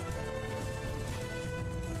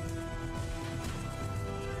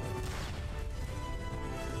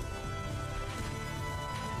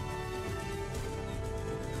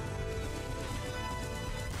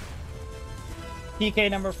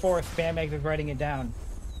 PK number 4, Spam Eggs is writing it down.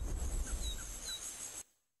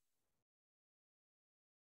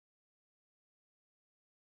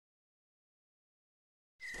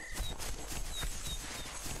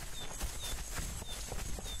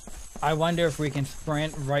 I wonder if we can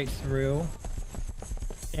sprint right through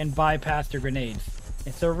and bypass the grenades.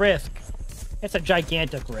 It's a risk. It's a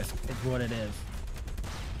gigantic risk, is what it is.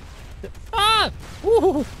 Ah!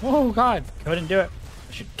 Ooh! Oh god, couldn't do it.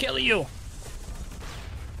 I should kill you.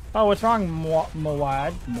 Oh, what's wrong,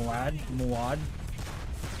 Mawad?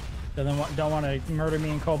 Don't want to murder me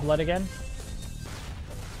in cold blood again.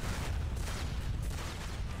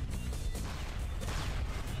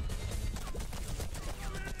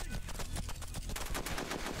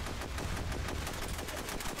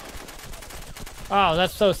 Oh,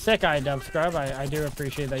 that's so sick, iDub Scrub. I do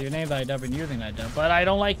appreciate that you named iDub and using iDub, but I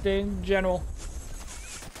don't like the general.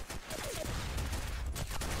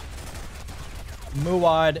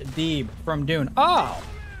 Muad Deeb from Dune. Oh!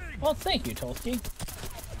 Well, thank you, Tolsky.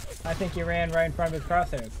 I think you ran right in front of his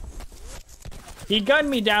crosshairs. He gunned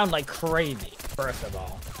me down like crazy, first of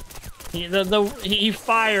all. He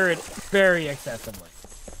fired very excessively.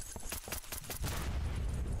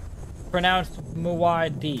 Pronounced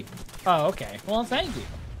Muad Deep. Oh, okay. Well, thank you.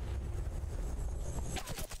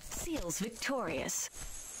 Seals victorious.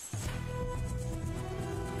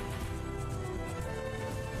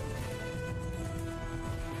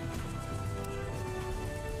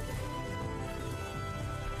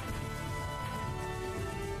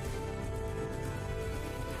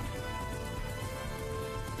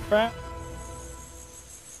 Crap.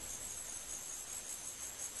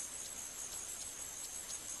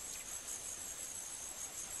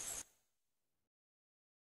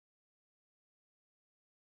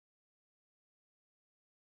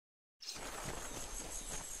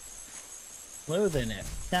 Losing it.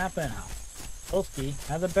 Snapping out. Polsky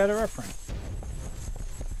has a better reference.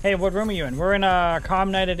 Hey, what room are you in? We're in a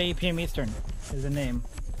calm night at 8 p.m. Eastern is the name.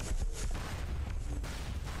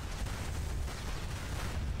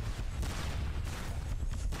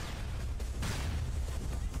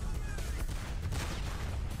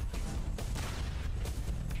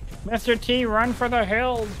 Mr. T, run for the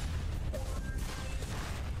hills!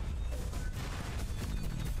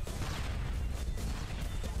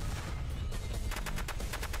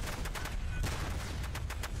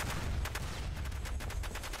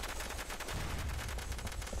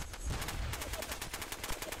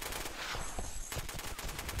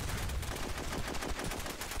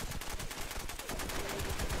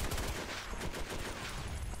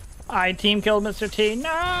 I team killed Mr. T.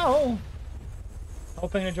 No!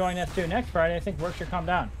 Hoping to join S2 next Friday. I think work should calm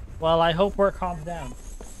down. Well, I hope work calms down.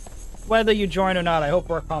 Whether you join or not, I hope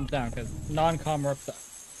work calms down, because non-com work sucks.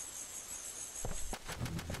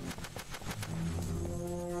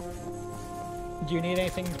 Do you need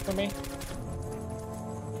anything from me?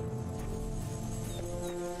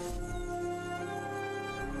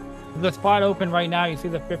 The spot open right now. You see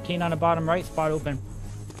the 15 on the bottom right? Spot open.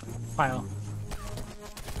 Pile.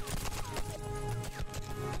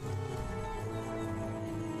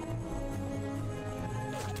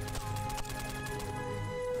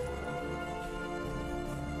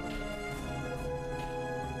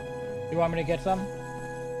 You want me to get some?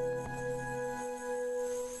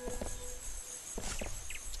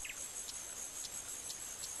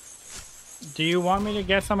 Do you want me to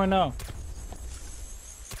get some or no?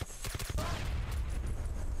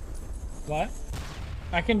 What?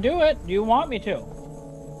 I can do it. Do you want me to?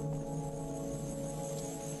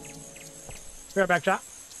 Be right back, chat.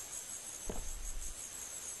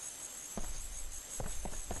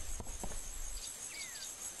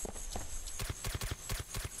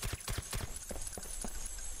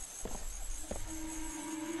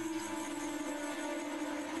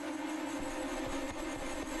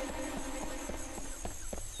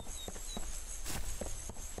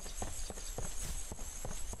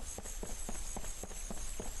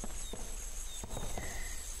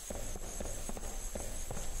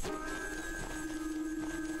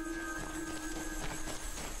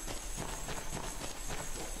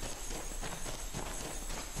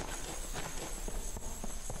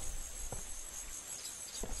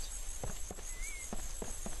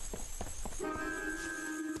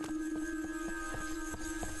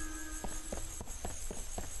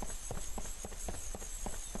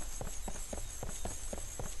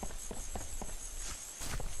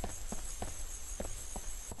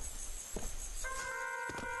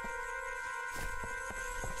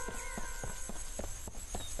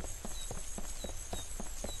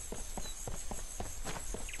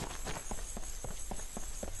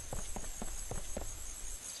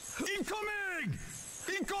 Incoming!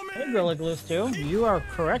 Incoming! Hey, Gorilla Glue Stew. You are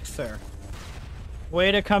correct, sir.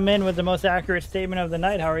 Way to come in with the most accurate statement of the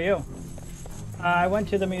night. How are you? I went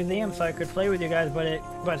to the museum so I could play with you guys, but it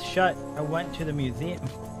was shut. I went to the museum.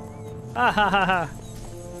 Ha ha ha ha.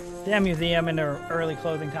 Damn museum in their early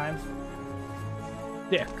closing times.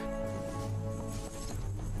 Dick.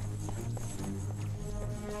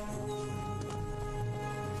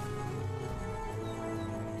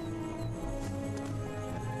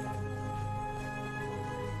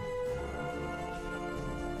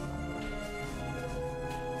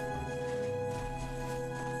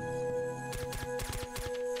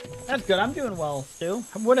 That's good. I'm doing well, Stu.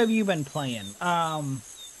 What have you been playing?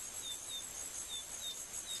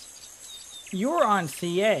 You were on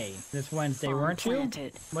CA this Wednesday, weren't you?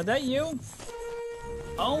 Was that you?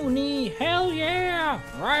 Oni, hell yeah!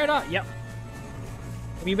 Right up. Yep.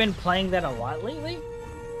 Have you been playing that a lot lately?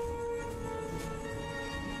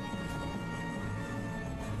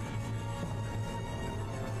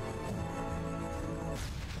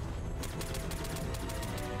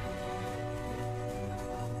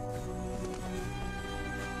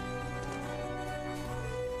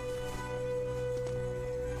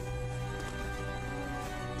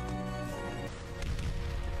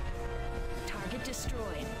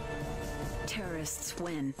 Destroyed. Terrorists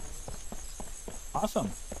win. Awesome.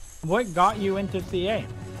 What got you into CA?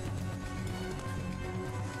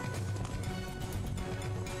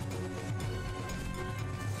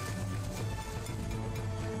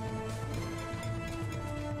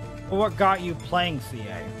 What got you playing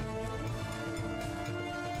CA?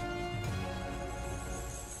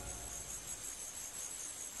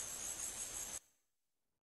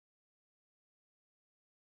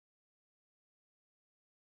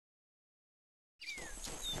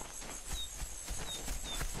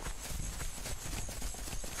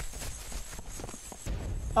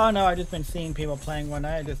 Oh no, I just been seeing people playing one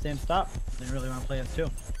night. I just didn't stop. Didn't really want to play it too.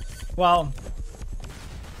 Well,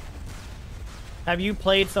 have you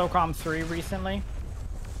played SOCOM 3 recently?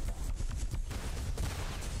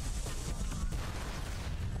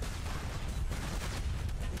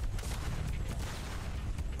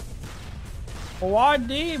 What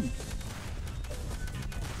deep?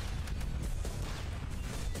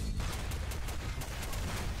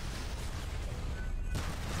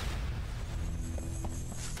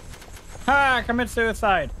 Ha! Commit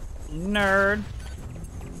suicide. Nerd.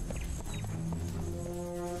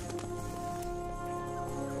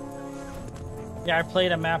 Yeah, I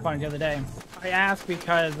played a map on it the other day. I asked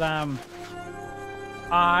because,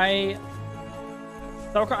 I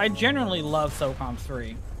generally love SOCOM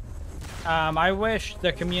 3. I wish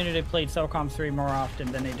the community played SOCOM 3 more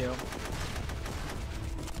often than they do.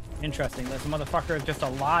 Interesting. This motherfucker is just a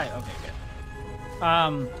lie. Okay, good.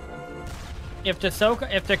 If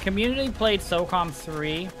the community played SOCOM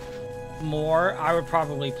 3 more, I would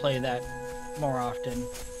probably play that more often.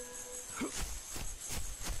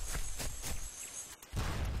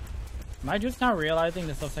 Am I just not realizing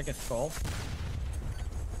this looks like a skull?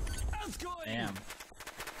 Damn.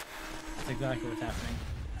 That's exactly what's happening.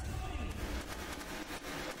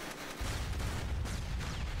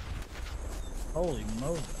 Holy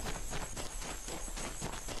Moses.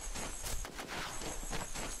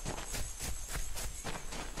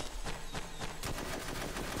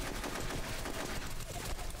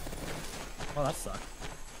 Oh, that sucks.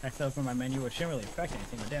 I open my menu, which didn't really affect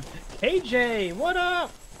anything, but damn. KJ, what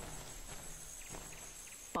up?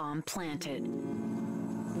 Bomb planted.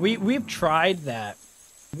 We've tried that.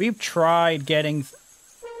 We've tried getting...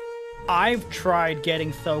 I've tried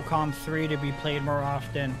getting SOCOM 3 to be played more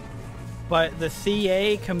often. But the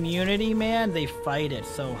CA community, man, they fight it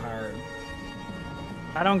so hard.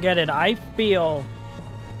 I don't get it. I feel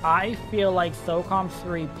like SOCOM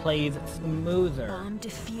 3 plays smoother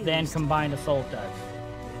than Combined Assault does.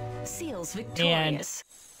 Seals victorious. And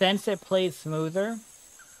since it plays smoother,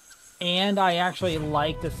 and I actually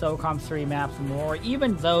like the SOCOM 3 maps more,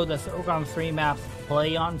 even though the SOCOM 3 maps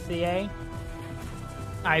play on CA,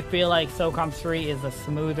 I feel like SOCOM 3 is a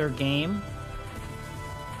smoother game.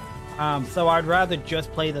 So I'd rather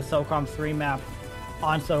just play the SOCOM 3 map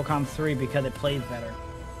on SOCOM 3 because it plays better.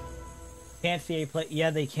 Can't CA play? Yeah,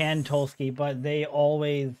 they can, Tolsky, but they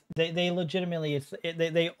always, they legitimately,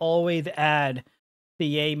 they always add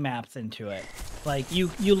CA maps into it. Like, you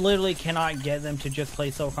literally cannot get them to just play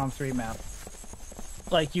SOCOM 3 maps.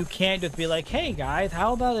 Like, you can't just be like, hey guys,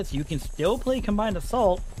 how about this? You can still play Combined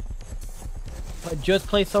Assault, but just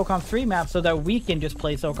play SOCOM 3 maps so that we can just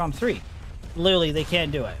play SOCOM 3. Literally, they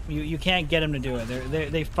can't do it. You can't get them to do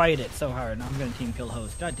it. They fight it so hard. No, I'm gonna team kill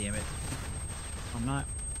host. God damn it. I'm not.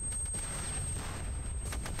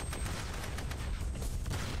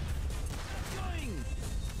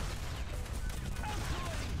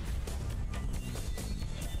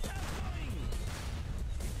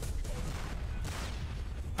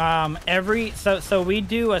 So we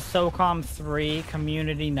do a SOCOM 3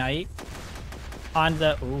 community night on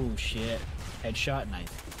the oh shit. Headshot night.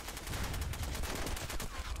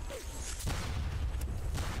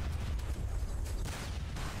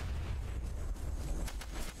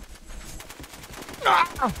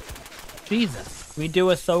 Ah! Jesus. We do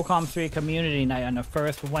a SOCOM 3 community night on the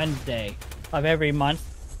first Wednesday of every month.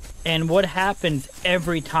 And what happens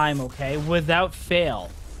every time, okay, without fail,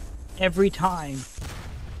 every time.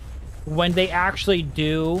 When they actually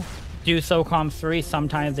do SOCOM 3,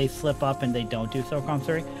 sometimes they slip up and they don't do SOCOM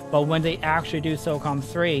 3. But when they actually do SOCOM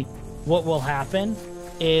 3, what will happen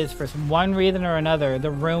is, for one reason or another,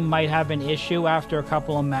 the room might have an issue after a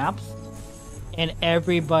couple of maps, and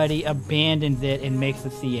everybody abandons it and makes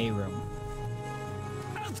the CA room.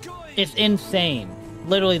 It's insane.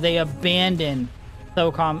 Literally, they abandon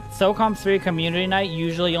SOCOM 3 community night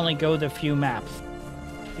usually only goes a few maps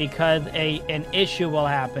because an issue will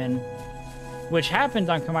happen, which happens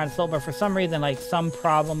on Command Assault, but for some reason, like, some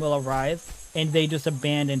problem will arise, and they just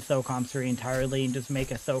abandon SOCOM 3 entirely and just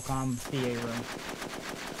make a SOCOM CA room.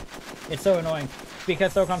 It's so annoying,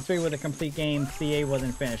 because SOCOM 3 was a complete game, CA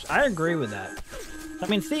wasn't finished. I agree with that. I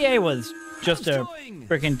mean, CA was just a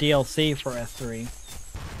freaking DLC for S3.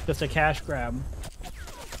 Just a cash grab.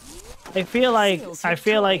 I feel like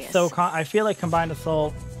Combined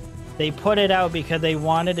Assault, they put it out because they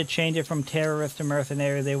wanted to change it from terrorist to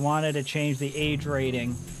mercenary. They wanted to change the age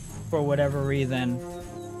rating for whatever reason.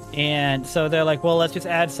 And so they're like, well, let's just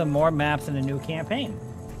add some more maps in a new campaign.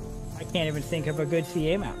 I can't even think of a good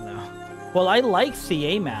CA map now. Well, I like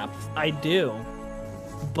CA maps. I do.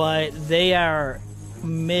 But they are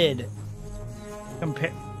mid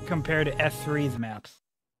compared to S3's maps.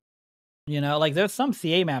 You know, like, there's some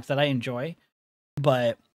CA maps that I enjoy,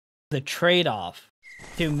 but the trade-off,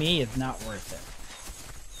 to me, is not worth it.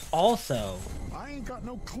 Also... I ain't got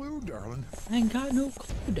no clue, darling.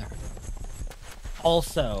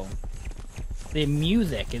 Also, the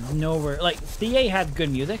music is nowhere... Like, CA has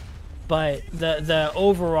good music, but the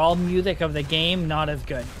overall music of the game, not as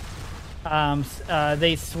good.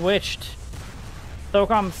 They switched...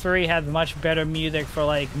 SOCOM 3 has much better music for,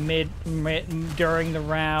 like, during the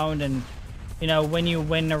round, and, you know, when you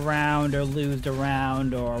win a round or lose the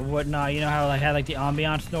round or whatnot. You know how I had, like, the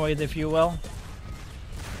ambiance noise, if you will?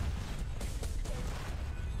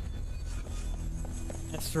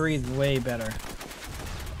 S3 is way better.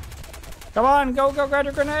 Come on, go grab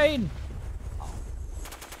your grenade!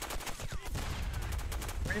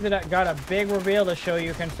 Got a big reveal to show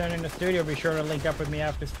you concerning the studio. Be sure to link up with me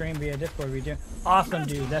after stream via Discord. We do. Awesome,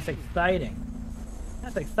 dude. That's exciting.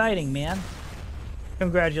 That's exciting, man.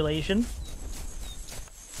 Congratulations.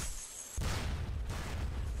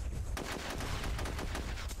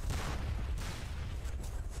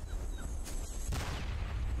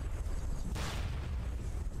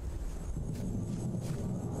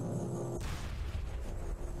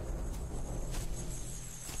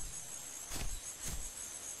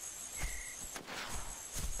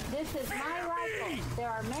 This is my rifle. There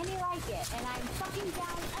are many like it, and I'm fucking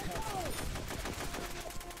down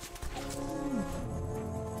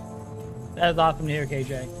a That is awesome to hear,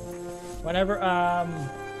 KJ.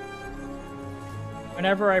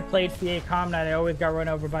 Whenever I played CA Com Night, I always got run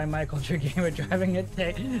over by Michael Gamer driving it.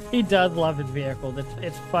 He does love his vehicle.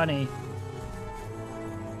 It's funny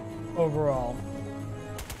overall.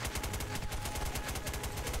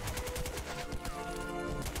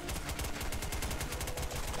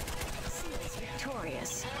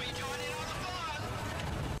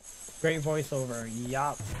 Great voiceover,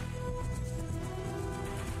 yup.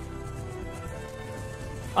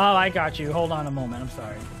 Oh, I got you. Hold on a moment. I'm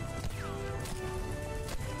sorry.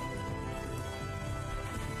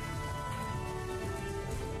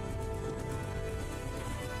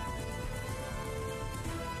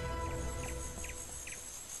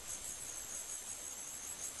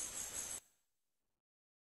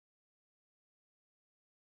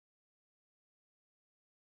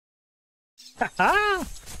 Haha!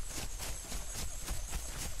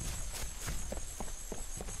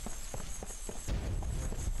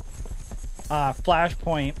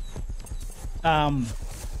 Flashpoint. I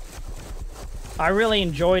really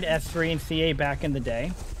enjoyed S3 and CA back in the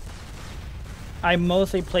day. I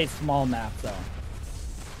mostly played small maps though.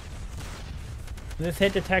 This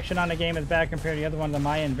hit detection on the game is bad compared to the other ones on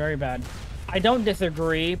my end. Very bad. I don't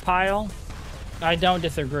disagree, Pyle. I don't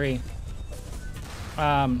disagree.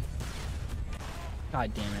 God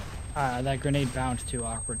damn it. That grenade bounced too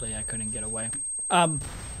awkwardly. I couldn't get away.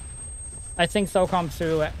 I think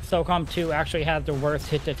SOCOM 2 actually has the worst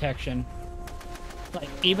hit detection. Like,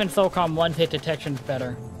 even SOCOM 1's hit detection's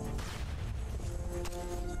better.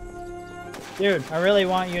 Dude, I really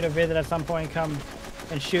want you to visit at some point and come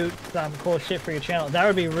and shoot some cool shit for your channel. That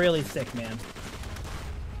would be really sick, man.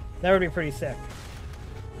 That would be pretty sick.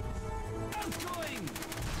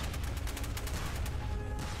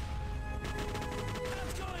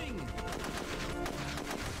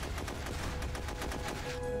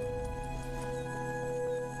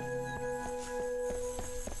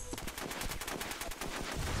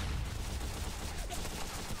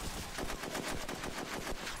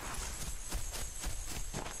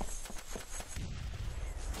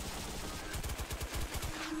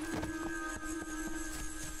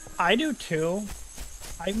 I do too.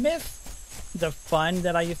 I miss the fun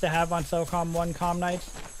that I used to have on SOCOM 1 comm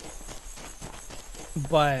nights.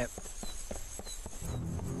 But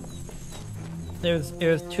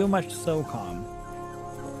there's too much SOCOM.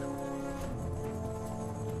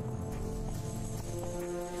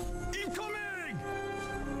 Incoming!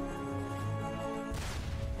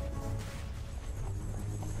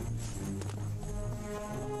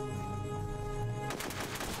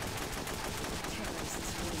 Terrorists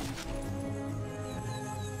win.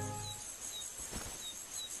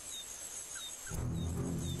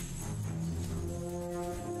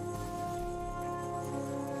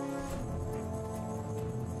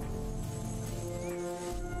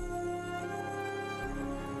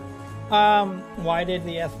 Why did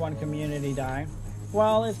the S1 community die?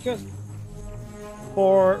 Well, it's just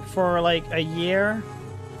for like a year.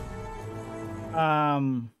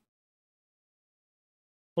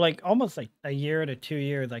 Like almost like a year to 2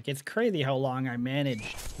 years. Like it's crazy how long I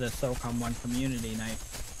managed the SOCOM 1 community night.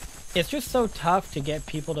 It's just so tough to get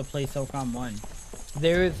people to play SOCOM 1.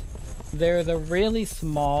 There's a really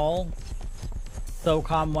small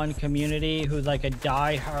SOCOM 1 community who's like a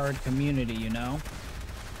die-hard community, you know?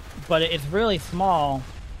 But it's really small,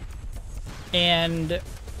 and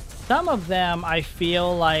some of them I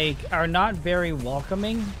feel like are not very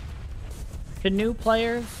welcoming to new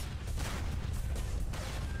players.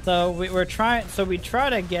 So we try to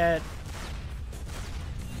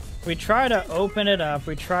open it up.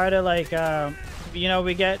 We try to like you know,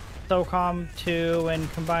 we get SOCOM II and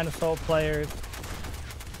Combined Assault players.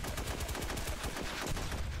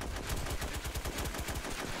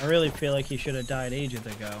 I really feel like he should have died ages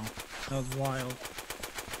ago. That was wild.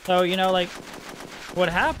 So, you know, like, what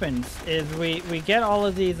happens is we get all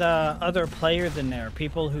of these other players in there,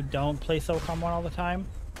 people who don't play SOCOM 1 all the time.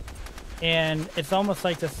 And it's almost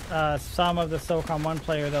like this, some of the SOCOM 1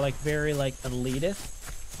 players are like very like elitist.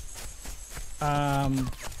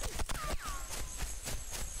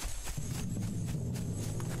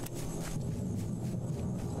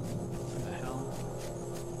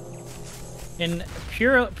 In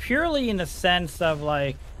purely in the sense of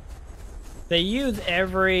like they use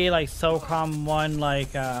every like SOCOM 1 like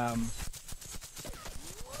oh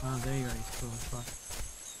there you are, he's cool as fuck.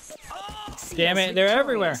 Damn it, they're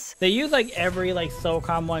everywhere. They use like every like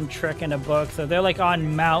SOCOM 1 trick in the book. So they're like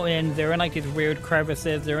on mountains, they're in like these weird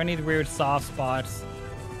crevices, they're in these weird soft spots.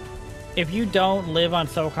 If you don't live on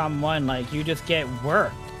SOCOM 1, like you just get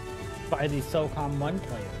worked by these SOCOM 1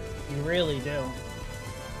 players. You really do.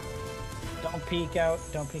 Don't peek out,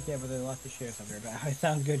 but there's lots of shares up here. It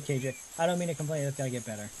sounds good, KJ. I don't mean to complain, it's gotta get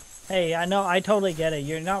better. Hey, I know, I totally get it.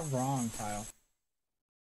 You're not wrong, Kyle.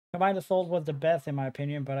 Combined Assault was the best in my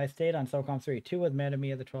opinion, but I stayed on SOCOM 3. 2 was mad at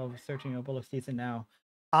me at the 12, searching a bullet season now.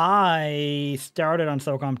 I started on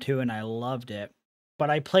SOCOM 2 and I loved it. But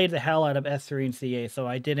I played the hell out of S3 and CA, so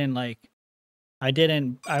I wasn't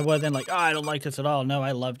like, oh, I don't like this at all. No,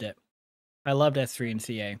 I loved it. I loved S3 and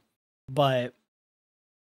CA.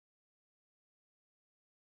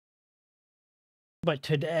 But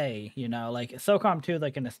today, you know, like SOCOM 2 is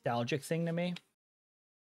like a nostalgic thing to me.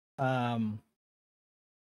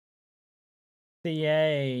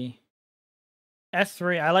 CA,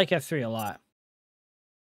 S3, I like S3 a lot.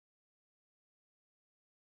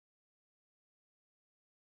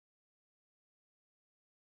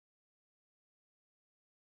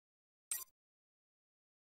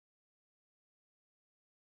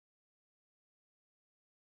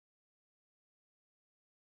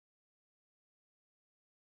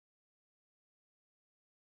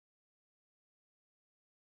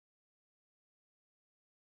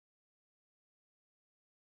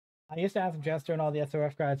 I used to ask Jester and all the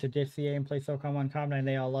SOF guys to ditch CA and play SOCOM 1 Comm 9,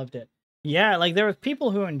 they all loved it. Yeah, like there was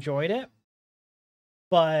people who enjoyed it,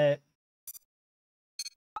 but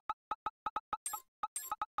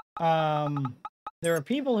there were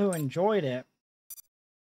people who enjoyed it,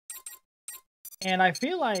 and I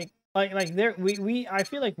feel like there I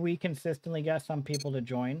feel like we consistently got some people to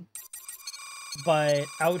join, but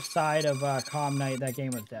outside of Comm Night, that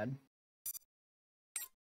game was dead.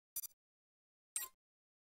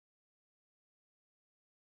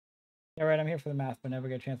 Yeah, right, I'm here for the math, but never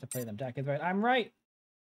get a chance to play them. Dak is right. I'm right.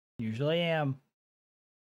 Usually am.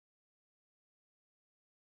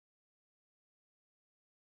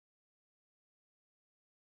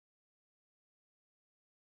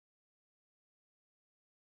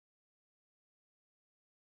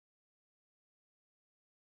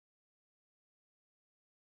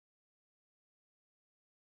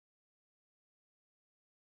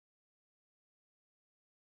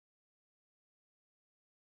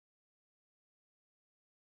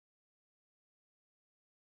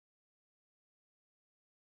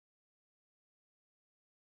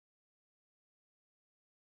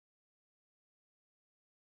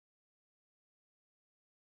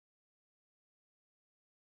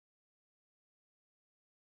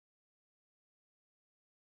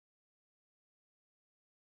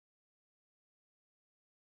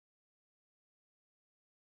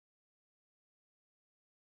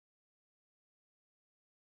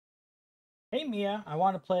 Hey Mia, I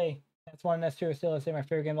want to play S1 and S2 are still my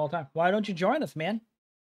favorite game of all time. Why don't you join us, man?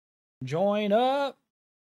 Join up.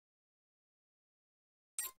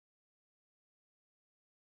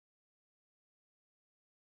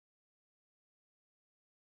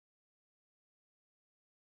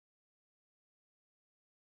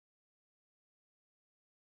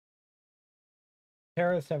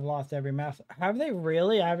 Terrorists have lost every mass. Have they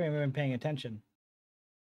really? I haven't even been paying attention.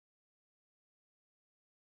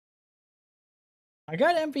 I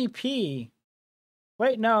got MVP.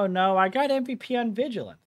 Wait, no, I got MVP on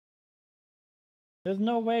Vigilance. There's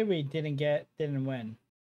no way we didn't win.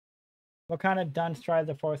 What kind of dunce tries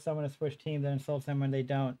to force someone to switch teams and insults them when they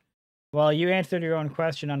don't? Well, you answered your own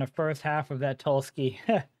question on the first half of that Tulski.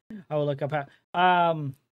 I will look up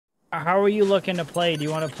how are you looking to play? Do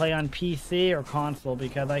you want to play on PC or console?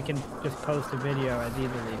 Because I can just post a video as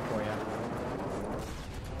easily for you.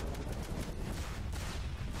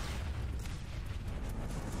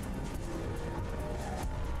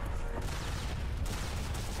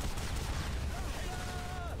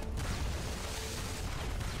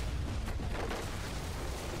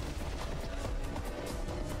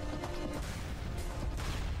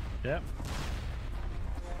 Yep.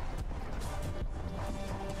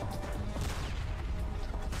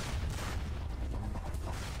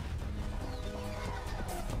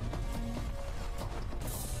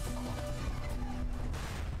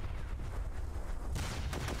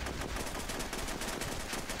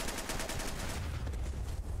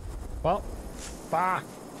 Well, fuck.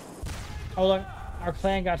 Oh look, our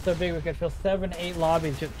clan got so big we could fill 7, 8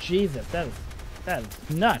 lobbies. Just Jesus, that is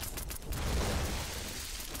nuts.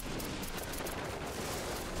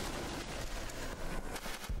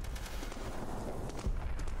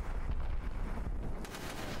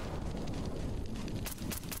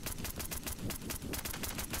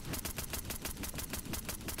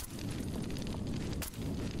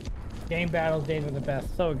 Game battles days were the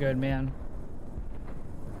best. So good, man.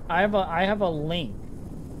 I have a link.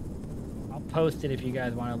 I'll post it if you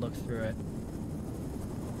guys want to look through it.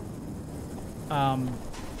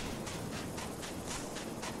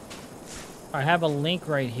 I have a link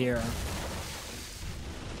right here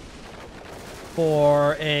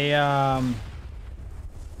for a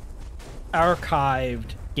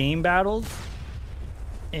archived game battles,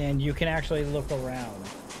 and you can actually look around.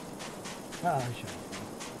 Oh, sure.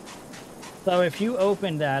 So if you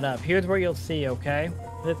open that up, here's what you'll see, okay?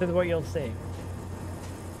 This is what you'll see.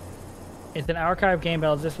 It's an archive game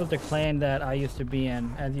battle. This was the clan that I used to be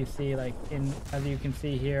in, as you see, as you can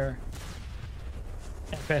see here.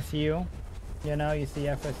 FSU, you know, you see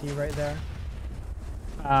FSU right there.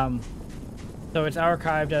 So it's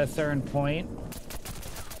archived at a certain point.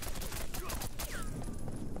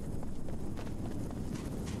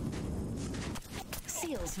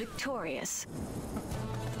 Seals victorious.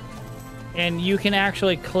 And you can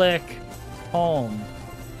actually click home.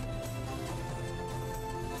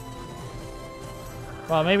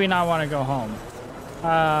 Well, maybe not want to go home.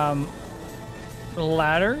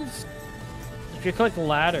 Ladders? If you click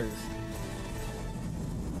ladders,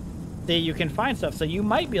 see, you can find stuff. So you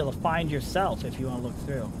might be able to find yourself if you want to look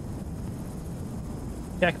through.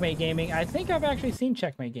 Checkmate Gaming. I think I've actually seen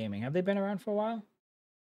Checkmate Gaming. Have they been around for a while?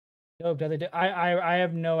 Dope. Do they do? I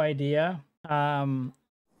have no idea.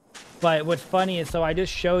 But what's funny is, so I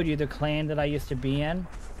just showed you the clan that I used to be in.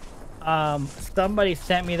 Somebody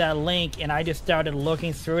sent me that link and I just started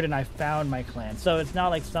looking through it and I found my clan. So it's not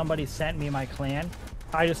like somebody sent me my clan.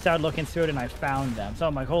 I just started looking through it and I found them. So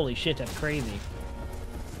I'm like, holy shit, that's crazy.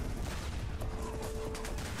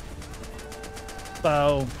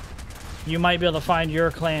 So you might be able to find your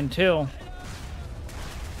clan too.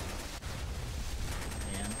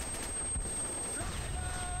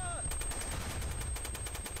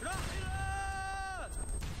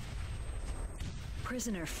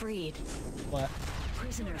 Prisoner freed. What?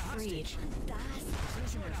 Prisoner freed.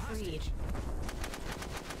 Prisoner freed.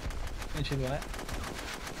 And she's what?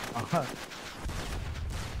 Uh-huh.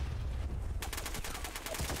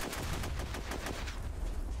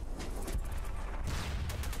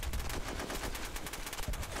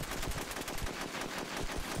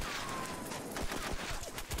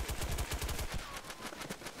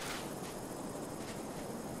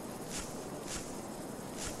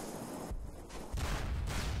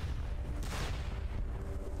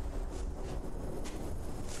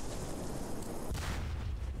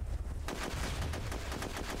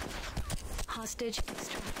 Hostage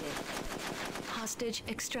extracted. Hostage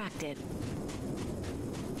extracted.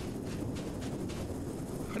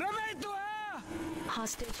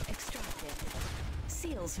 Hostage extracted.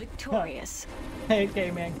 Seals victorious. Hey,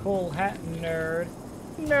 okay, man. Cool hat nerd.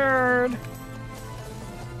 Nerd.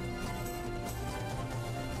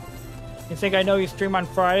 You think I know you stream on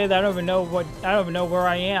Friday? I don't even know where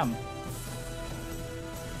I am.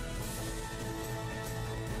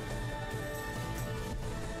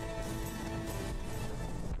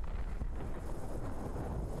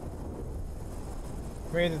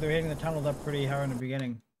 They're hitting the tunnels up pretty hard in the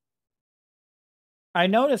beginning. I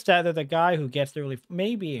noticed that there's a guy who gets there really...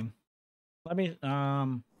 Maybe. Let me...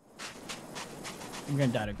 I'm gonna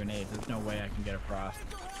die to grenades. There's no way I can get across.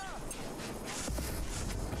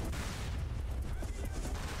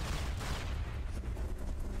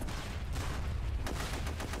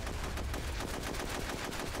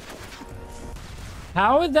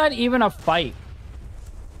 How is that even a fight?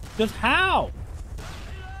 Just how?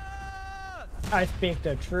 I speak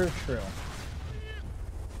the true.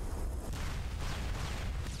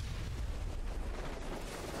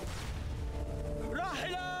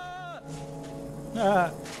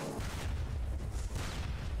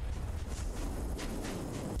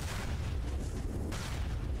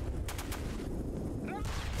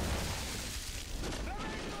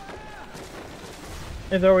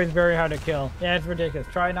 It's always very hard to kill. Yeah, it's ridiculous.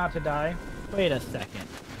 Try not to die. Wait a second.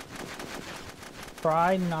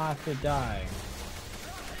 Try not to die.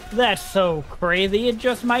 That's so crazy, it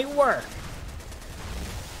just might work.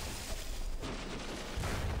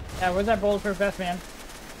 Yeah, where's that bulletproof vest, man?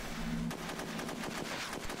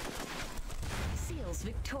 Seals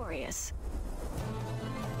victorious.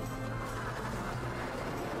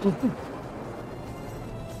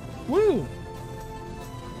 Woo!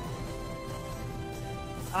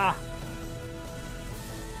 Ah.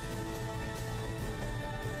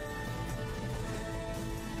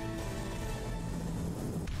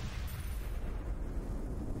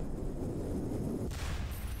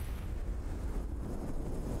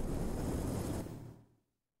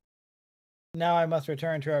 Now I must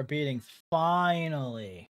return to our beatings.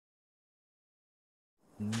 Finally.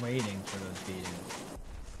 I'm waiting for those beatings.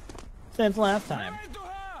 Since last time.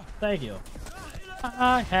 Thank you.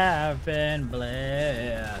 I have been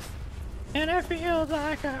blessed. And it feels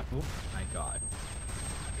like a... Oh my god.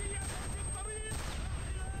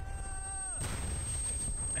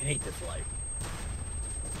 I hate this life.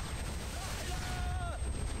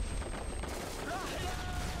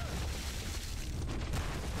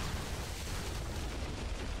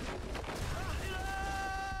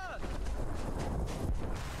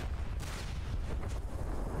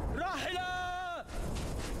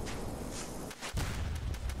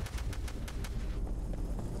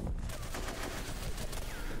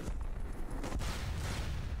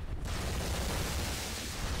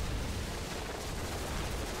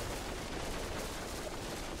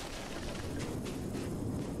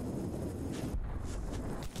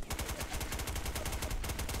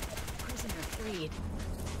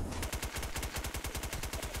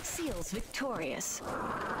 Seals victorious.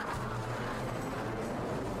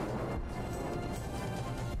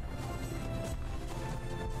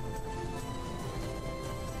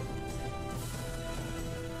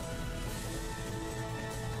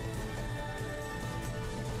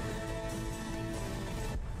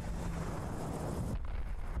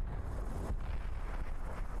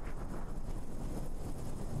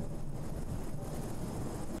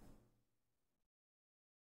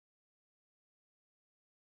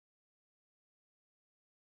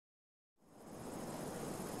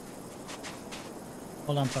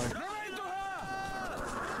 Hold on, sorry.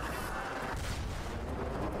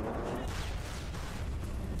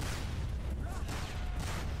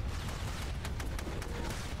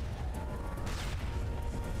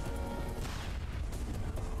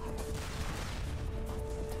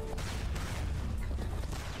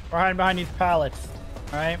 We're hiding behind these pallets,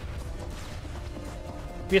 alright?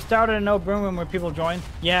 If you started a no boom room where people join,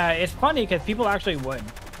 yeah, it's funny because people actually would.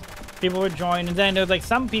 People would join, and then there's like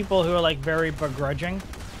some people who are like very begrudging,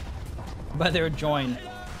 but they would join.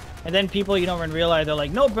 And then people you don't even realize they're like,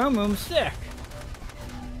 no boom room, sick.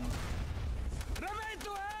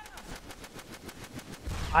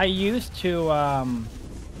 I used to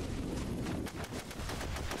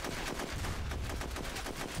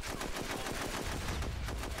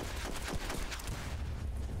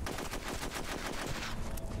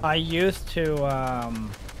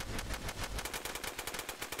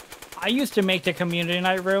I used to make the community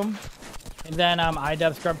night room, and then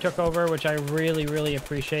iDev Scrub took over, which I really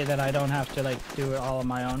appreciate that I don't have to like do it all on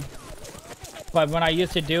my own. But when I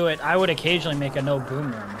used to do it, I would occasionally make a no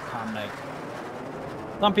boom room com night.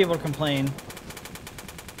 Some people would complain,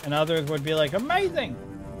 and others would be like, amazing!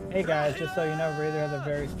 Hey guys, just so you know, Raider has a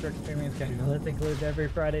very strict streaming schedule. It includes every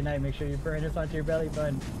Friday night. Make sure you burn this onto your belly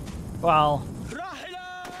button. Well,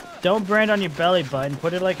 Don't brand on your belly button.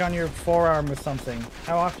 Put it like on your forearm or something.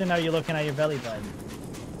 How often are you looking at your belly button?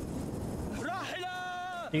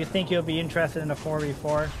 Do you think you'll be interested in a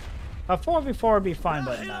 4v4? A 4v4 would be fine,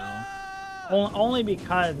 but no. Only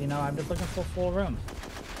because, you know, I'm just looking for full rooms.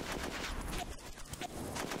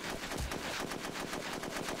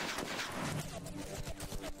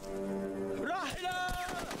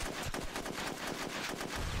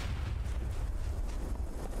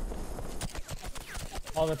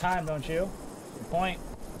 All the time, don't you? Good point.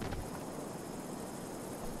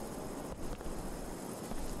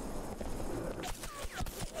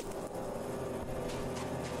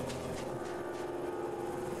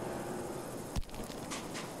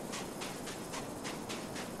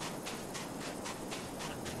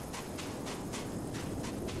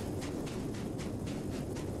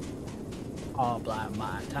 All blind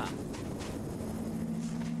my time.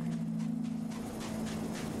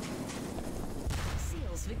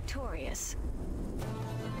 Seals victorious.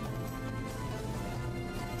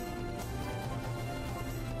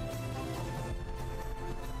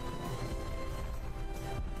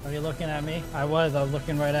 Are you looking at me? I was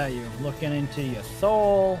looking right at you. Looking into your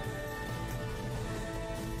soul.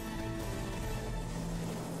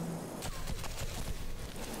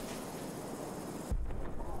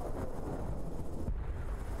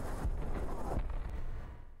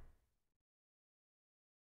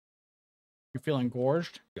 You feeling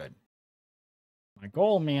gorged? Good. My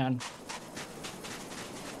goal, man.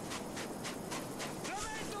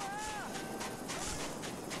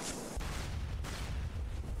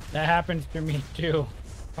 That happens to me too,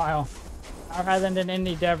 Kyle. How hasn't an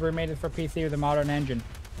indie dev remade it for PC with a modern engine?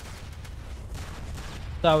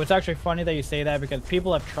 So it's actually funny that you say that because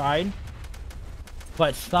people have tried,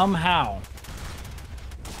 but somehow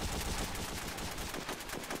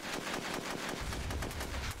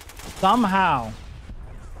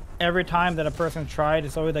every time that a person's tried,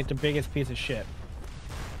 it's always like the biggest piece of shit.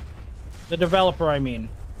 The developer, I mean.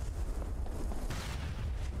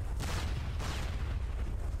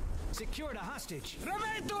 Secured a hostage.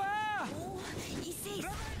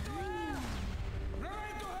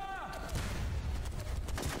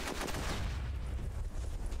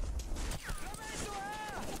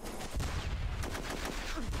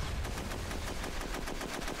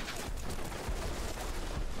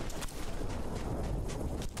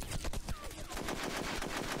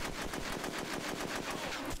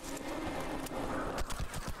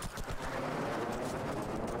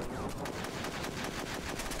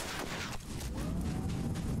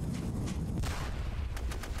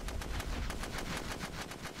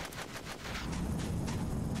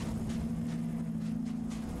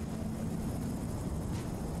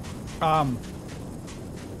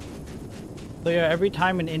 So yeah, every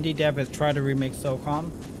time an indie dev has tried to remake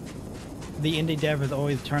SOCOM, the indie dev has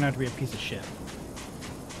always turned out to be a piece of shit.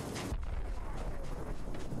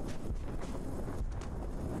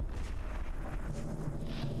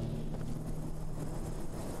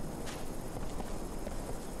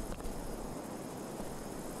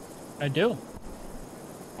 I do.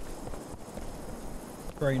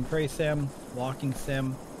 Spray and pray sim, walking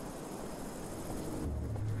sim.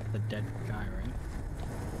 The dead guy, right?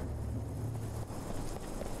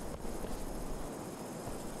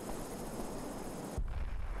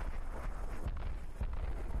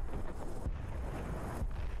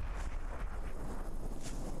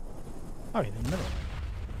 Oh, he's in the middle.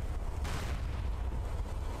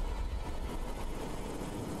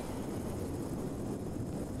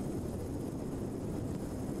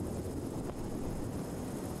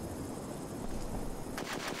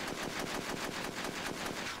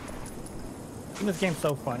 This game's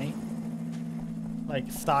so funny.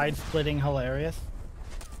 Like, side-splitting hilarious.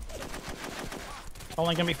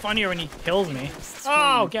 Only gonna be funnier when he kills me.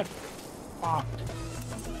 Oh, get fucked.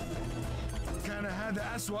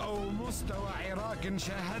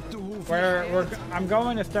 I'm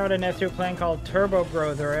going to start an SU clan called Turbo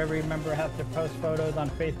Bros, where every member has to post photos on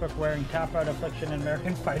Facebook wearing Tap Out Affliction and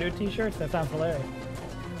American Fighter t-shirts. That sounds hilarious.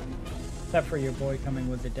 Except for your boy coming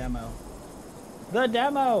with the demo. The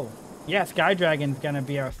demo! Yeah, Skydragon's gonna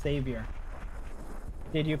be our savior.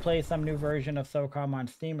 Did you play some new version of SOCOM on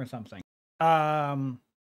Steam or something?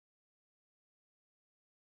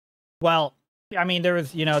 Well, I mean, there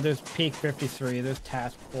was, you know, there's Peak 53, there's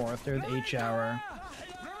Task Force, there's H-Hour.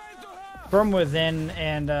 From Within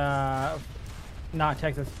and, not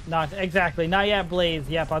Texas, not exactly, not yet Blaze.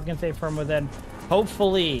 Yep, I was gonna say From Within.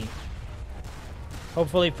 Hopefully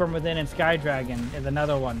From Within and Skydragon is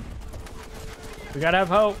another one. We gotta have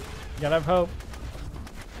hope. Gotta have hope.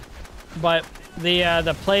 But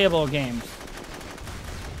the playable games.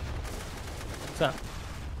 What's up?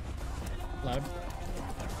 Loud.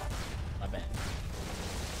 Love it.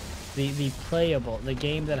 The playable, the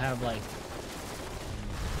game that have like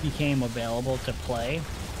became available to play.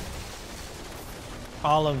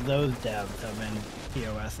 All of those devs have been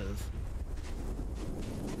POSs.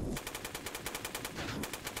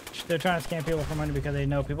 They're trying to scam people for money because they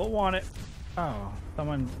know people want it. Oh,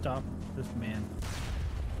 someone stop this man.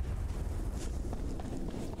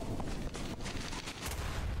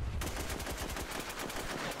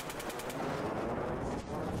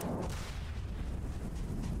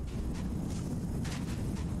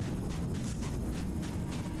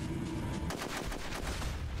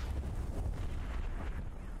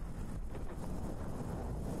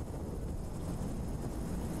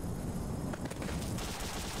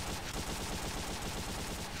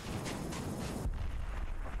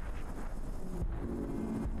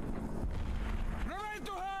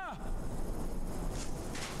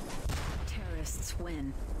 Terrorists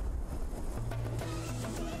win.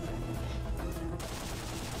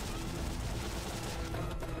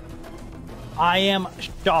 I am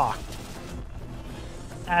shocked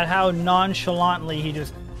at how nonchalantly he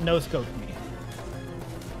just no-scoped me.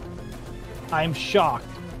 I'm shocked.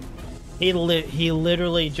 He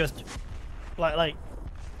literally just like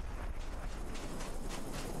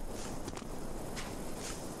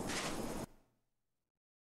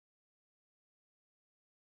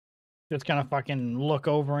just gonna fucking look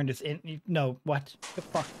over and just no, what the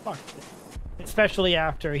fuck. Especially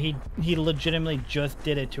after he legitimately just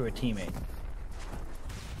did it to a teammate.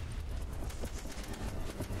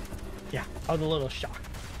 Yeah, I was a little shocked.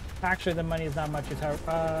 Actually, the money is not much as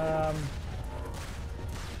how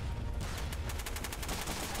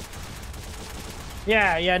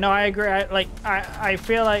yeah, no, I agree. I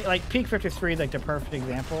feel like Peak 53 is like the perfect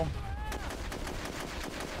example.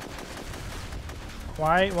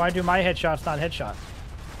 Why do my headshots not headshot?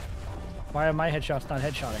 Why are my headshots not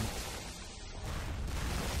headshotting?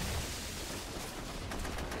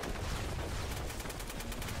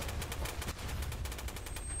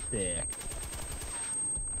 Sick.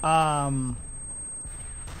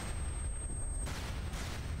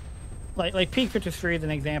 Like Peak 53 is an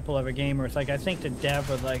example of a game where it's like, I think the dev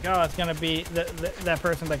was like, oh, it's gonna be that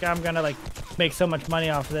person's like, I'm gonna like make so much money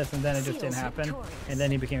off of this, and then it just didn't happen, and then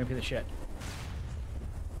he became a piece of shit.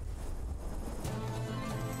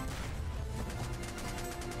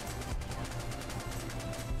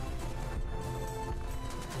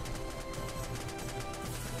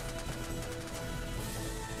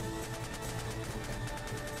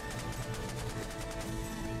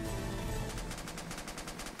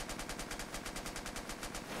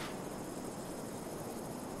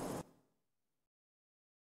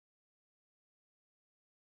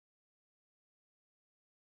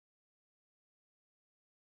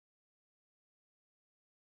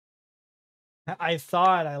 I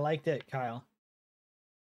saw it. I liked it, Kyle.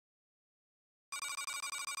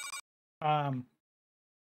 I'm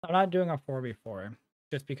not doing a 4v4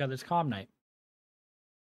 just because it's calm night.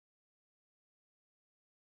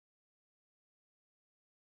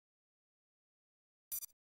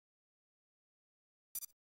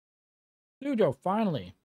 Sujo,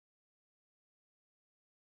 finally.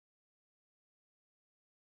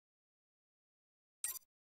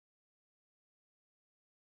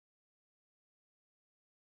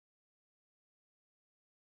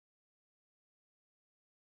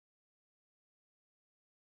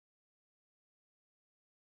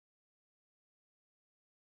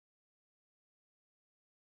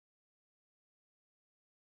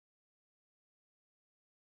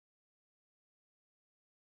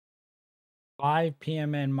 Five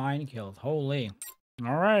PMN mine kills. Holy.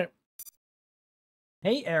 All right.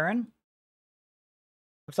 Hey, Aaron.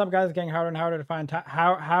 What's up, guys? It's getting harder and harder to find time.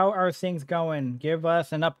 How are things going? Give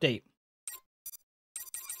us an update.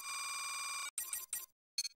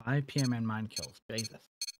 5 PMN mine kills. Jesus.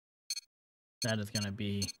 That is going to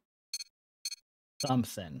be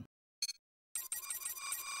something.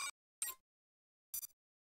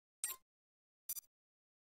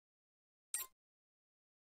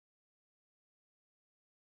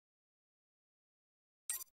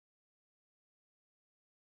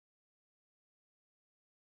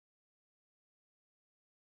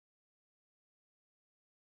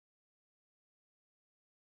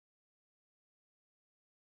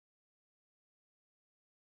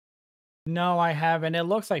 No, I haven't. It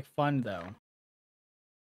looks like fun, though.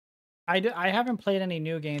 I haven't played any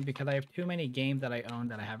new games because I have too many games that I own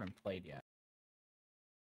that I haven't played yet.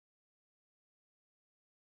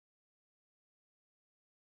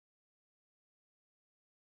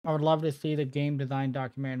 I would love to see the game design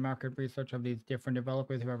document and market research of these different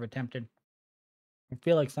developers who have attempted I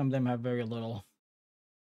feel like some of them have very little.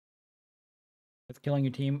 It's killing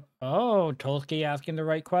your team. Oh, Tolsky asking the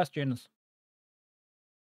right questions.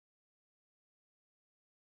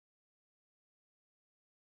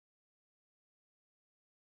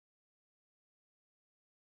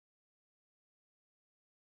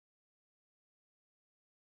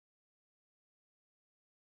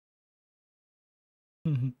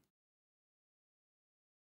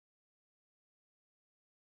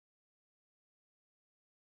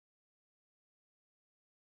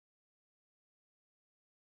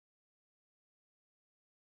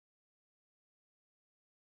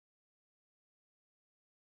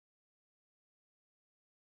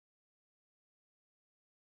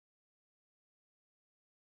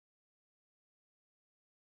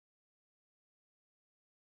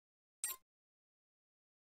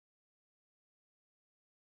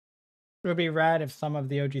 It would be rad if some of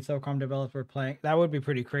the OG SOCOM developers were playing. That would be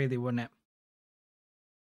pretty crazy, wouldn't it?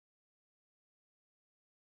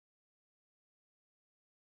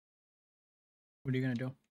 What are you gonna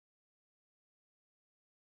do?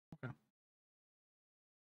 Okay.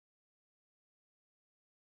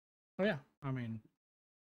 Oh yeah, I mean,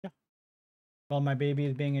 yeah. Well, my baby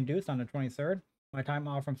is being induced on the 23rd. My time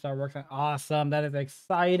off from Star Works. Awesome. That is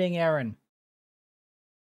exciting, Aaron.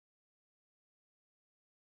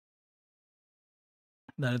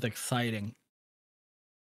 That is exciting.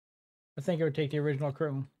 I think it would take the original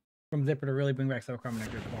crew from Zipper to really bring back SOCOM in a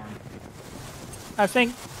good form. I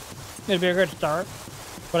think it'd be a good start,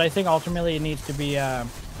 but I think ultimately it needs to be a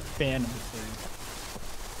fan of the series.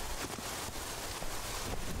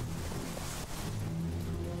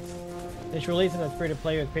 They should release it as free to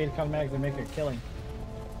play with paid cosmetics and make a killing.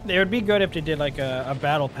 It would be good if they did like a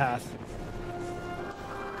battle pass.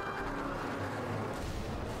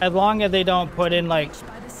 As long as they don't put in like,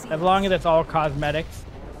 as long as it's all cosmetics.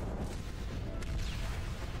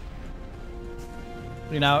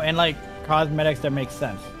 You know, and like cosmetics that make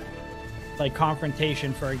sense. Like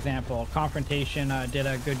Confrontation, for example. Confrontation did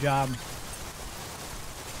a good job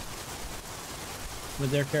with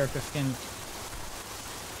their character skins.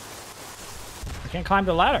 I can't climb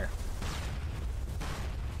the ladder.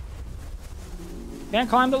 Can't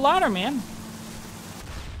climb the ladder, man.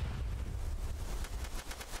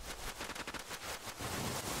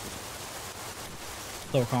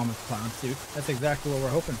 SOCOM is clown suit. That's exactly what we're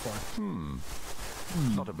hoping for.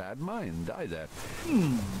 Not a bad mind either.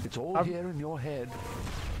 It's all here in your head.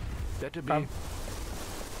 Better be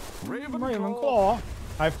Ravenclaw.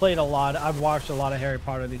 I've played a lot. I've watched a lot of Harry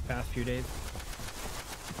Potter these past few days.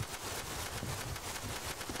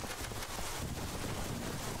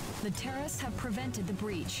 The terrorists have prevented the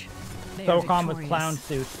breach. SOCOM with clown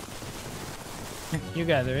suits. You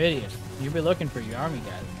guys are idiots. You'd be looking for your army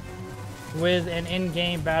guys. With an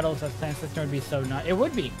in-game battle sustain system would be so nice. It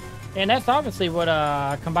would be. And that's obviously what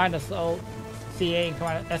Combined Assault CA and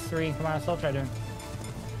Combined S3 and Combined Assault are doing.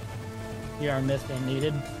 You are missed and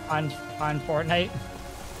needed on Fortnite.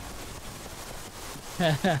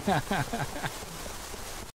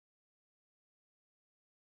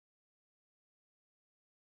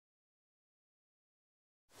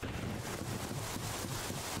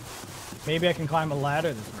 Maybe I can climb a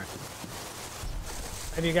ladder this round.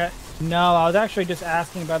 Have you got... No, I was actually just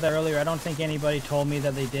asking about that earlier. I don't think anybody told me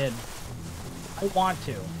that they did. I want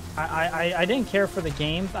to. I didn't care for the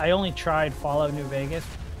games. I only tried Fallout New Vegas.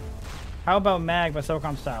 How about MAG by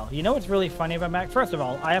SOCOM style? You know what's really funny about MAG? First of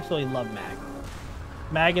all, I absolutely love MAG.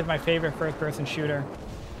 MAG is my favorite first-person shooter.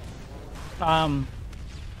 So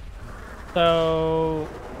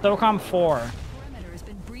SOCOM 4.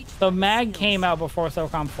 So MAG came out before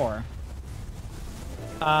SOCOM 4.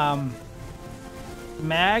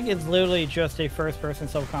 MAG is literally just a first-person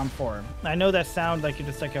SOCOM 4. I know that sounds like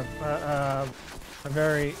just like a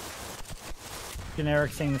very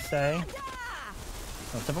generic thing to say.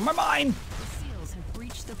 Don't step on my mind. The seals have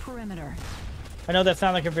breached the perimeter. I know that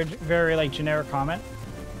sounds like a very like generic comment,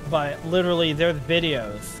 but literally there's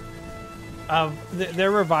videos of they're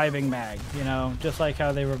reviving MAG. You know, just like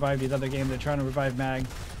how they revived these other games. They're trying to revive MAG,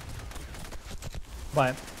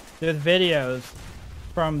 but there's videos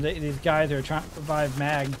from these guys who are trying to revive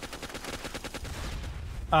MAG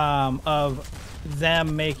of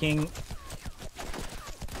them making...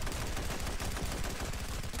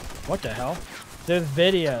 What the hell? There's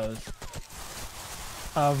videos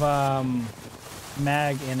of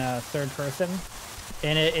MAG in a third person,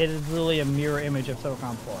 and it is really a mirror image of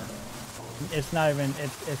SOCOM 4. It's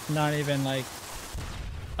not even like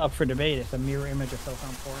up for debate. It's a mirror image of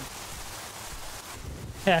SOCOM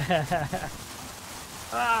 4.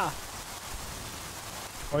 Ah!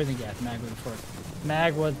 Poison gas. Mag was before.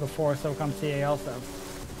 Mag was before SOCOM CA also.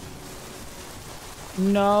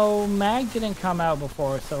 No, Mag didn't come out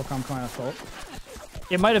before SOCOM Command Assault.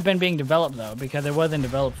 It might have been being developed though, because it was in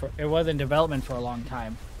development for a long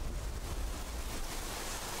time.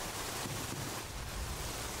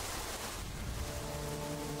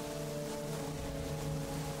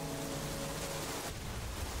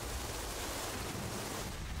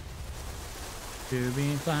 To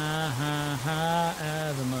be fly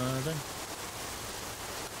as a mother.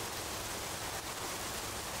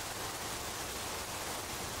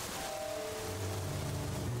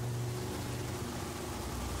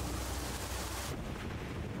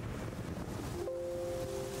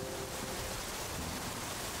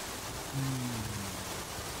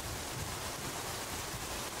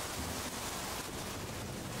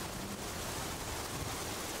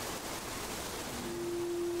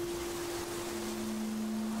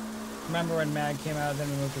 Remember when Mag came out, then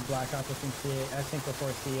we moved to Black Ops in CA, I think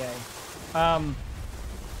before CA.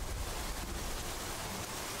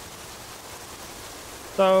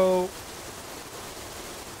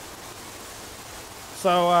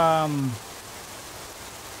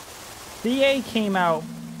 CA came out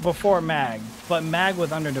before Mag, but Mag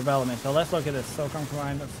was under development. So let's look at this. SOCOM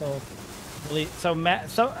Command Assault.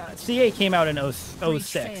 CA came out in 06.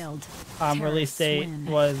 Release date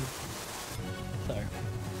was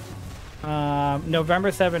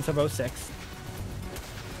November 7th of 06.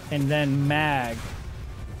 And then Mag.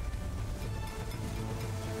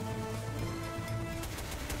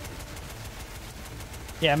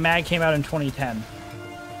 Yeah, Mag came out in 2010.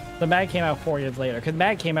 The Mag came out 4 years later, because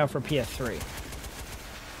Mag came out for PS3.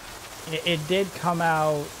 It did come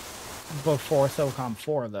out before SOCOM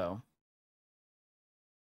 4, though.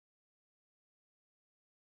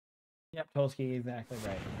 Yep, Tolsky, exactly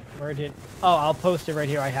right. Where did... Oh, I'll post it right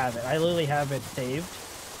here. I have it. I literally have it saved.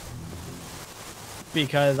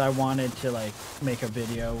 Because I wanted to, like, make a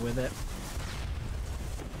video with it.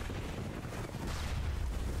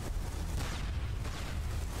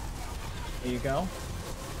 There you go.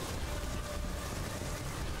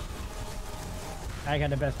 I got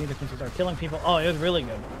the best music since we started killing people. Oh, it was really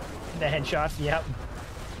good. The headshots, yep.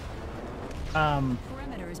 So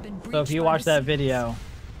if you watch that video,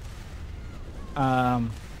 at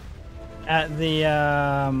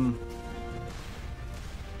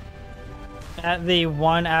the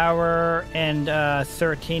 1 hour and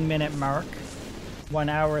 13 minute mark, 1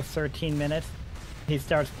 hour 13 minutes, he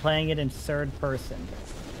starts playing it in third person.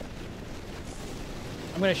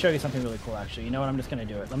 I'm going to show you something really cool, actually. You know what? I'm just going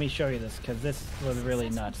to do it. Let me show you this, because this was really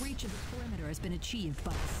nuts. Breach of the perimeter has been achieved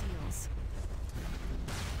by the SEALs.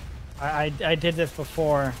 I did this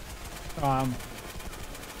before. Hold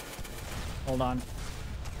on.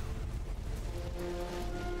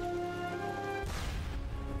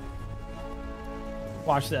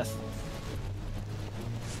 Watch this.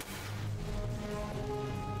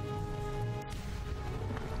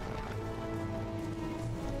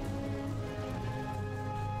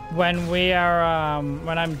 When we are,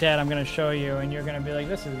 when I'm dead, I'm gonna show you, and you're gonna be like,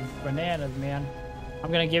 "This is bananas, man."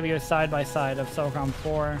 I'm gonna give you a side-by-side of SOCOM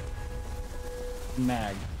 4 and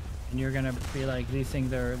Mag, and you're gonna be like, "These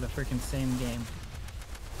things are the freaking same game."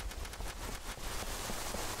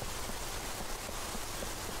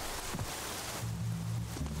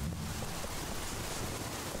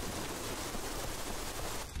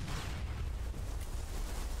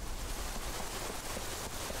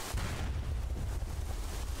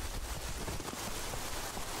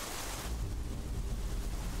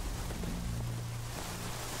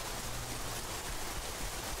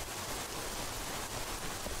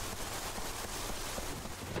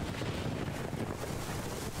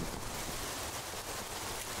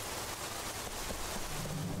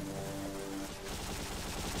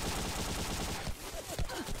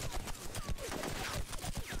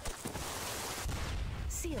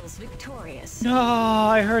 SEALs victorious. No,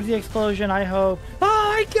 I heard the explosion. I hope. Oh,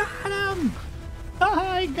 I got him!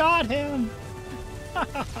 I got him!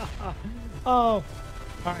 Oh, all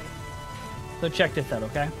right. So check this out,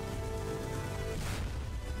 okay?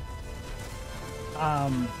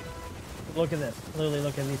 Look at this. Literally,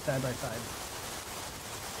 look at these side by side.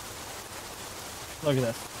 Look at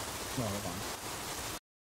this. No, hold on.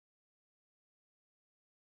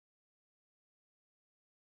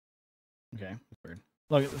 Okay, that's weird.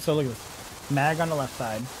 Look at this. Mag on the left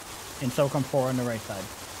side, and SOCOM 4 on the right side.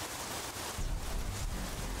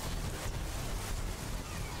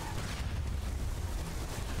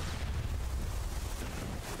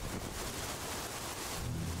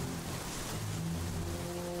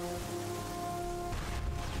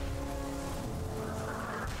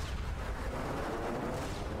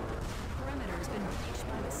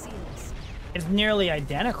 nearly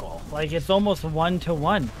identical. Like, it's almost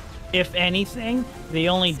 1-to-1. If anything, the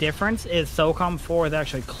only difference is SOCOM 4 is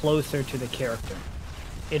actually closer to the character.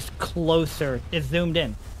 It's closer. It's zoomed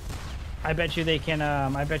in. I bet you they can.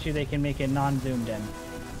 I bet you they can make it non-zoomed in,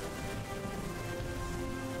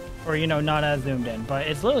 or you know, not as zoomed in. But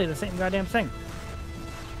it's literally the same goddamn thing.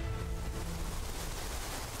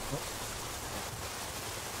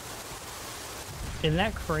 Isn't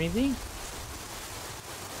that crazy?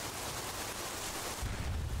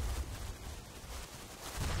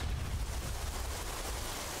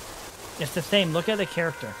 It's the same. Look at the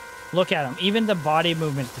character. Look at him. Even the body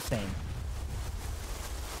movement's the same.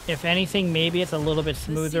 If anything, maybe it's a little bit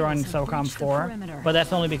smoother on SOCOM 4, but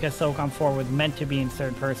that's only because SOCOM 4 was meant to be in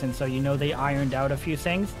third person, so you know they ironed out a few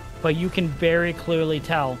things. But you can very clearly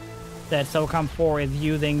tell that SOCOM 4 is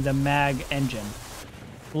using the MAG engine.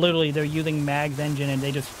 Literally, they're using MAG's engine and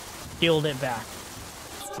they just peeled it back.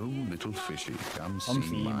 So little fishy, come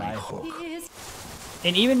see my hook.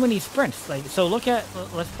 And even when he sprints, like, so look at,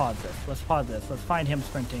 let's pause this. Let's pause this. Let's find him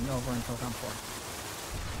sprinting over in SOCOM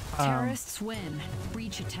 4. Terrorists win.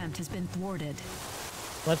 Breach attempt has been thwarted.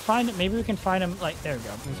 Let's find it. Maybe we can find him. Like, there we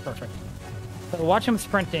go. This is perfect. So watch him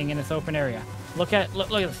sprinting in this open area. Look at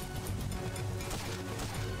this.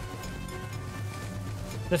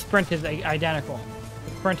 The sprint is identical.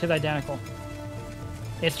 The sprint is identical.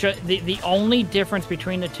 It's just the only difference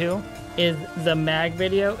between the two is the mag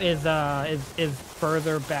video is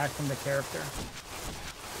further back from the character.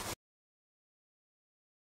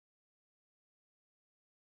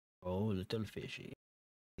 Oh, little fishy.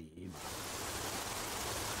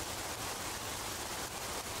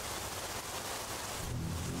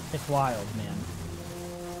 It's wild, man.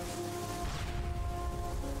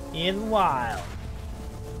 It's wild.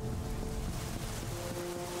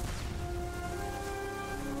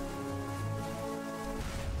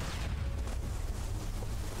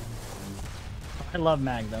 I love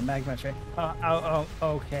Mag though. Mag's my favorite. Oh,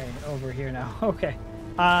 okay. Over here now. Okay.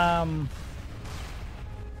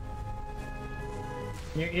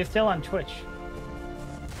 You're still on Twitch.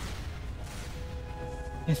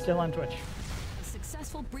 You're still on Twitch. A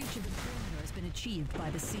successful breach of the perimeter has been achieved by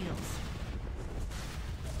the SEALs.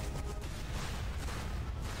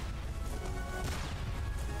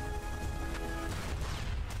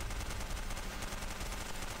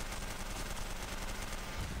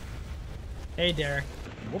 Hey, Derek.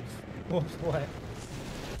 Whoops. Whoops, what?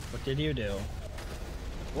 What did you do?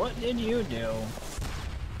 What did you do?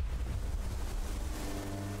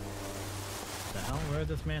 The hell? Where is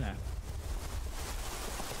this man at?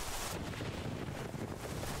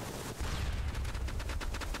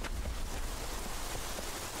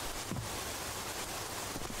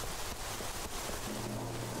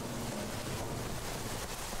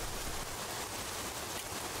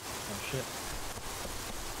 Oh, shit.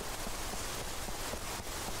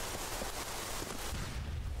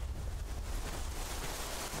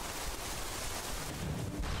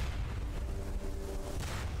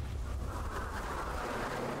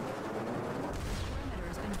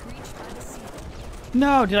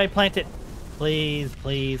 No, did I plant it? Please,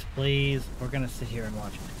 please, please. We're gonna sit here and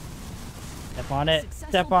watch it. Step on it.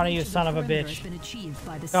 Step on it, you son of a bitch.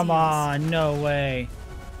 Come on, no way.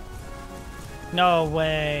 No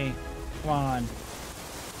way. Come on.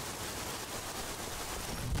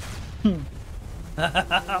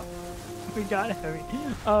 We got it.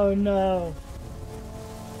 Oh no.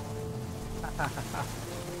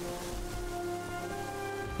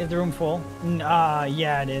 Is the room full?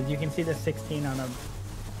 Yeah, it is. You can see the 16 on a...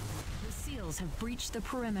 The SEALs have breached the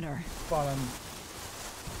perimeter. Bottom.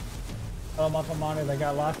 Oh, muscle monitors. I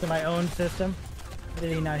got lost in my own system.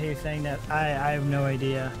 Did he not hear saying that? I have no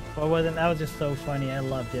idea. But wasn't that was just so funny. I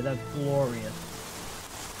loved it. That's glorious.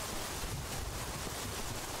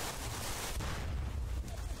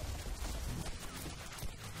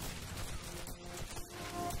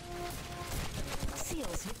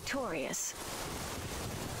 SEALs victorious.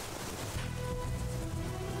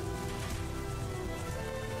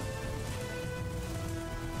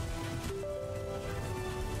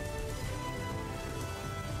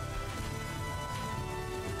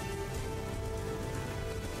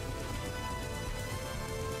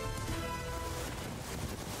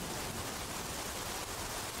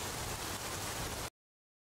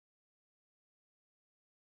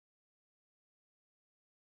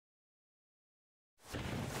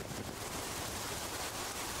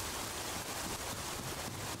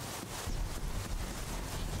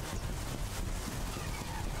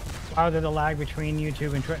 Wow, there's a lag between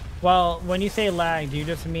YouTube and Twitch. Well, when you say lag, do you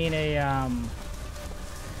just mean a,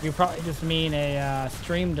 you probably just mean a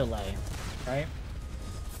stream delay, right?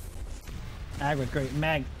 Mag was great.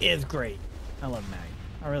 Mag is great. I love Mag.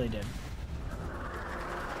 I really did.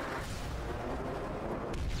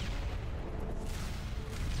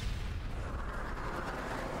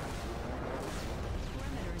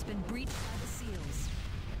 Perimeter has been breached by the seals.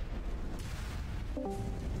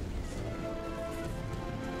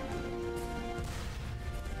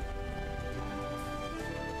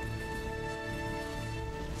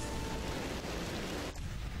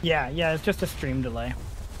 Yeah, it's just a stream delay.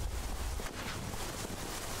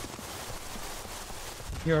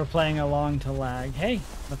 You were playing along to lag. Hey,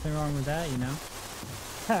 nothing wrong with that, you know.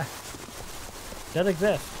 Ha. Does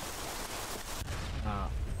exist.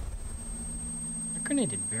 That grenade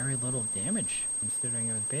did very little damage, considering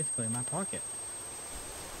it was basically in my pocket.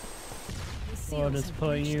 We'll just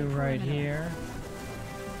put you right here.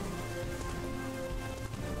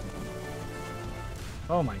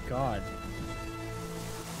 Oh my god.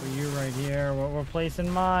 Put you right here. We're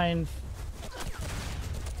placing mines.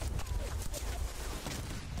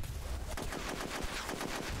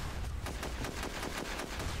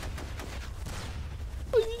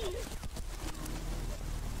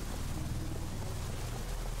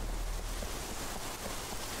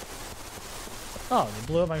 Oh, they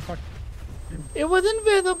blew up my fucking... It was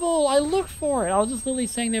invisible! I looked for it! I was just literally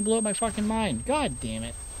saying they blew up my fucking mine. God damn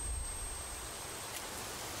it.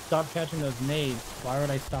 Stop catching those nades. Why would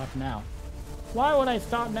I stop now? Why would I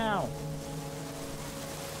stop now?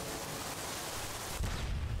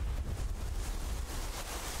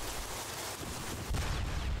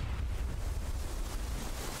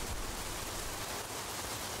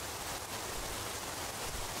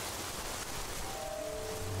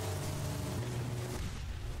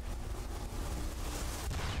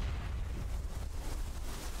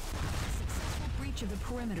 Of the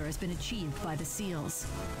perimeter has been achieved by the SEALs.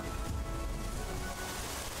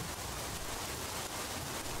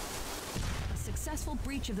 A successful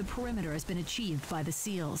breach of the perimeter has been achieved by the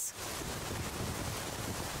SEALs.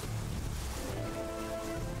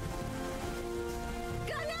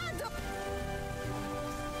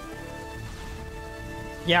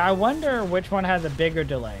 Yeah, I wonder which one has a bigger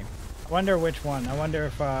delay. I wonder which one. I wonder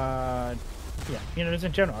if, yeah, you know, just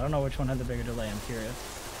in general, I don't know which one has a bigger delay. I'm curious.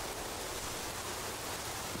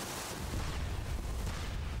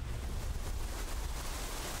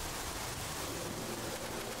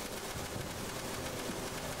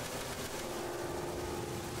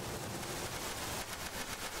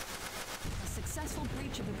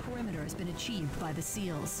 Of the perimeter has been achieved by the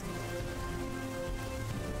SEALs.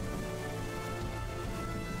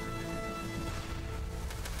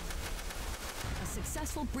 A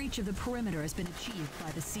successful breach of the perimeter has been achieved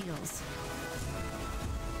by the SEALs.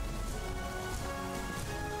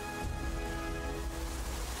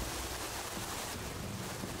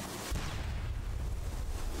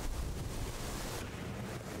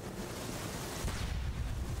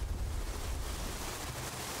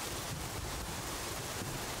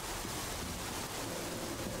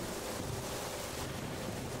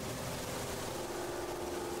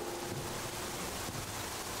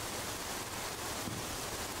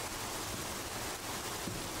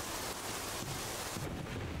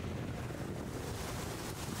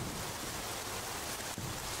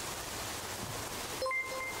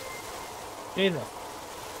 Jesus.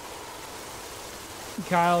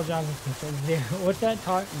 Kyle Johnson says zero. What's that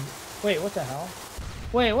talk? Wait, what the hell?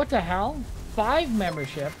 Wait, what the hell? 5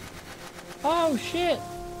 membership? Oh shit!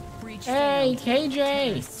 Hey,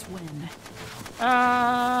 KJ!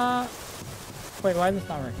 Wait, why is this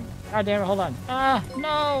not working? God damn it, hold on.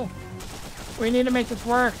 No! We need to make this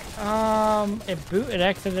work. It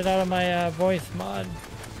exited out of my voice mod.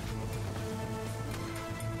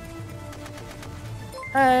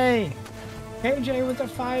 Hey! KJ with a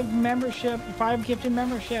 5 gifted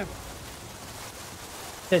membership.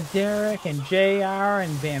 To Derek and JR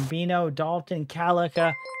and Bambino, Dalton,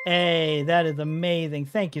 Calica. Hey, that is amazing.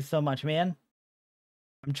 Thank you so much, man.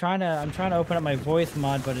 I'm trying to open up my voice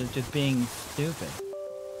mod, but it's just being stupid.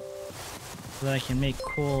 So that I can make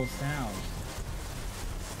cool sounds.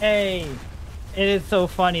 Hey, it is so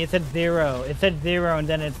funny. It said 0. It said 0 and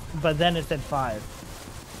then it said 5.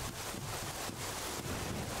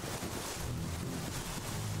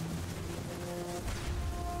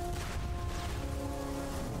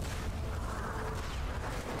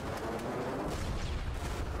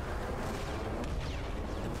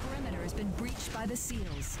 By the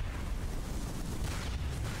SEALs.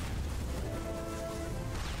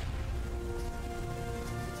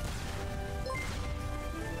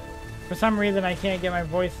 For some reason, I can't get my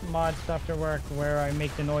voice mod stuff to work where I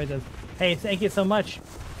make the noises. Hey, thank you so much.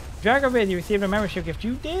 Dragovid, you received a membership gift.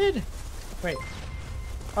 You did? Wait.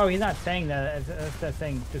 Oh, he's not saying that. That's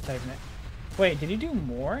saying just typing it. Wait, did you do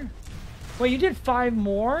more? Wait, you did 5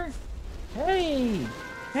 more? Hey!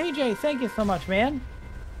 Hey, Jay, thank you so much, man.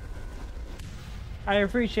 I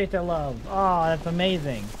appreciate the love. Oh, that's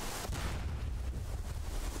amazing.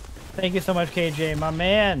 Thank you so much, KJ, my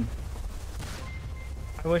man.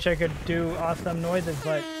 I wish I could do awesome noises,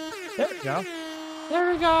 but there we go.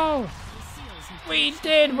 There we go. We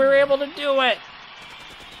did. We were able to do it.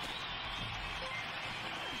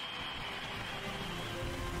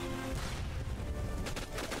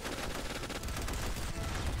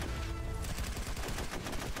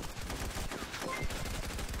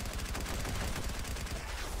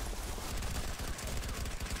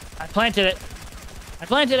 I planted it. I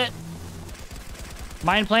planted it.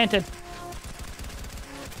 Mine planted.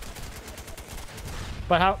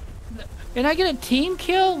 But how? Did I get a team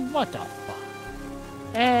kill? What the fuck?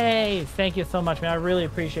 Hey, thank you so much, man. I really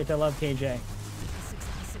appreciate the love, KJ. A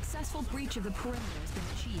successful breach of the perimeter has been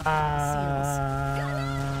achieved by the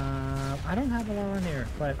SEALs. I don't have a lot on here,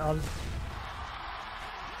 but I'll.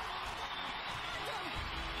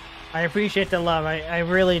 I appreciate the love. I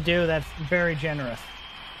really do. That's very generous.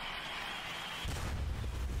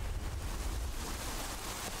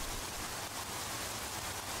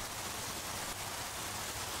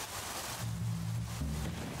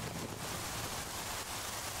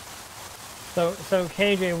 So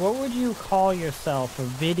KJ, what would you call yourself? A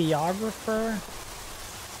videographer?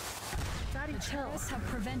 Terrorists have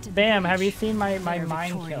prevented Bam, the have you breach. seen my They're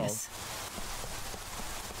mind victorious. kills?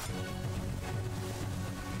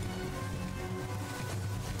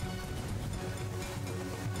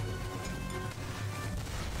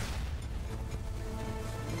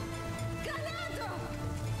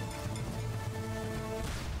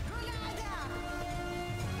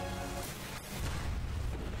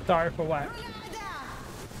 Sorry for what?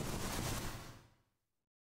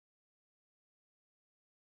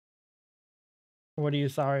 What are you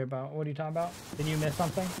sorry about? What are you talking about? Did you miss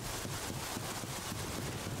something?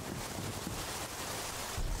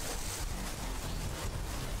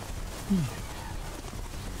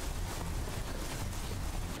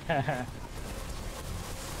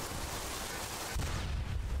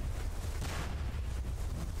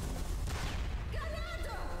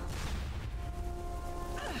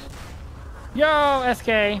 Yo, SK.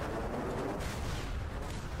 The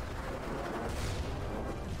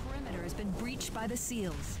perimeter has been breached by the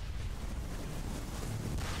SEALs.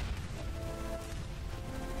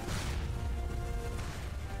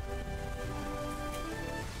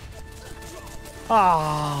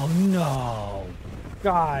 Oh no,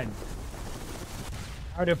 God.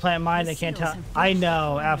 How to plant mine? They can't tell. I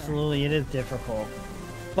know, absolutely, it is difficult.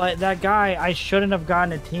 But that guy, I shouldn't have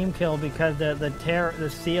gotten a team kill because the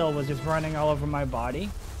seal was just running all over my body.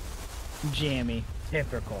 Jammy,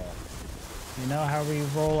 typical. You know how we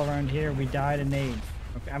roll around here? We die to nades.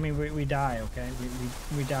 Okay, I mean we die. Okay,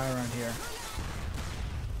 we die around here.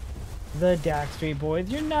 The Dak Street Boys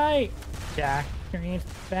unite. Dak Street's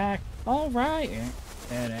back. All right.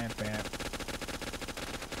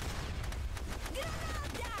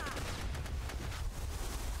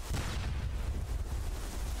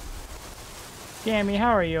 Jammy, how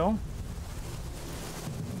are you?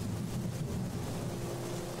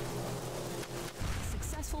 A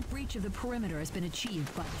successful breach of the perimeter has been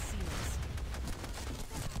achieved by the SEALs.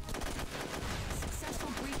 A successful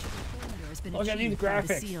breach of the perimeter has been Look at these achieved by the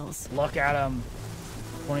graphics. SEALs. Look at them.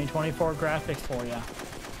 2024 graphics for you.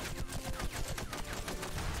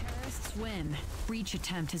 Terrorists win. Breach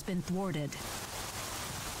attempt has been thwarted.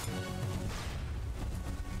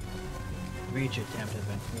 Breach attempt has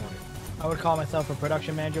been thwarted. I would call myself a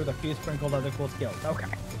production manager with a few sprinkled other cool skills. Okay.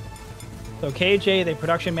 So KJ, the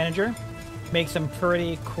production manager, makes some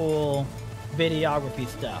pretty cool videography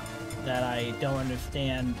stuff that I don't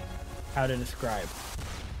understand how to describe.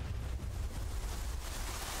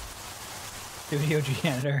 Studio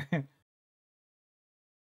janitor.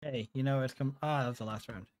 Hey, you know it's come. Ah, that was the last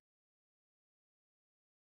round.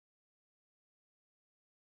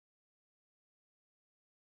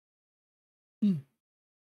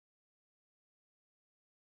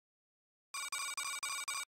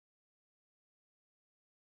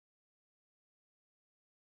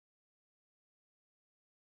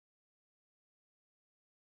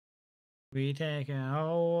 We taking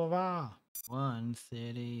over one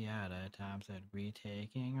city at a time. Said we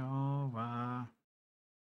taking over.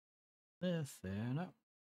 Listen up.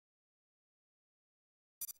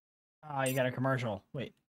 Ah, you got a commercial.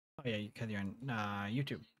 Wait. Oh yeah, because you're on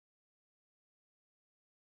YouTube.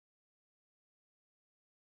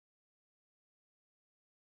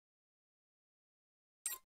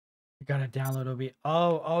 You gotta download OB.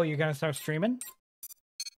 Oh, you're gonna start streaming?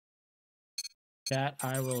 Chat,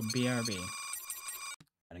 I will BRB.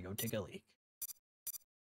 Gotta go take a leak.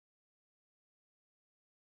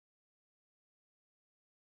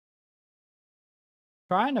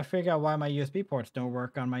 Trying to figure out why my USB ports don't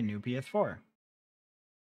work on my new PS4.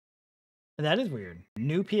 That is weird.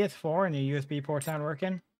 New PS4 and the USB ports aren't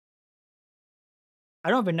working? I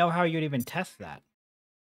don't even know how you'd even test that.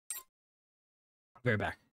 I'll be right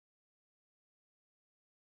back.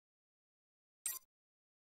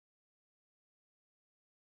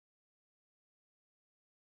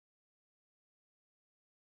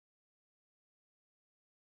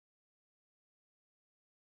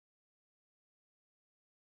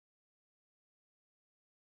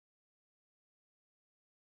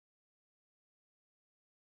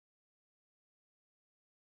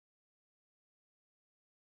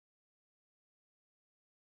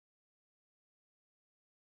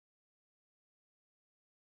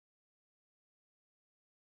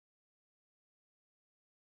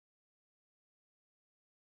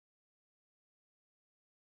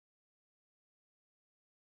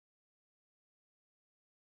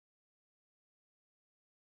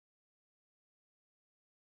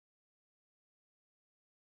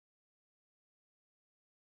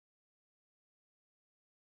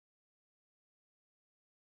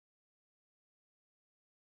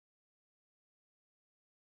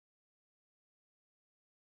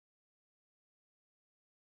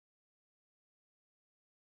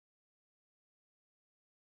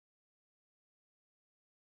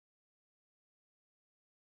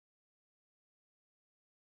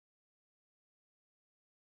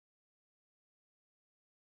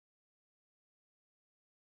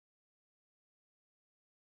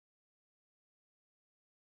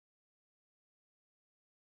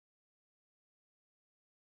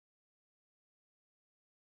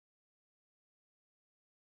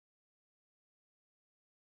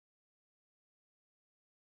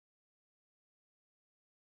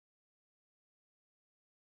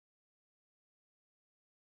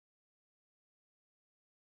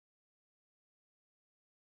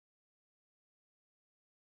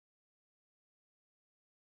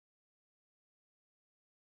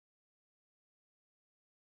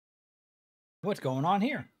 What's going on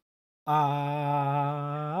here?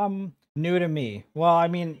 New to me. Well, I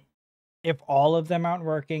mean, if all of them aren't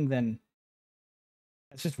working, then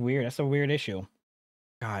that's just weird. That's a weird issue.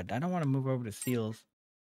 God, I don't want to move over to seals.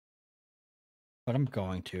 But I'm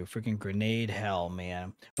going to. Freaking grenade hell,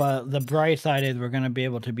 man. But the bright side is we're going to be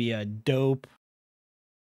able to be a dope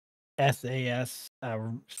SAS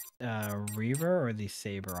Reaver or the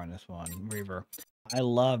Saber on this one. Reaver. I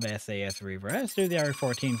love SAS Reaver. Let's do the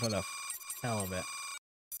R14 for the hell of it.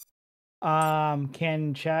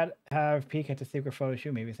 Can chat have peek at the secret photo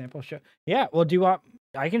shoot? Maybe sample show. Yeah, well, do you want?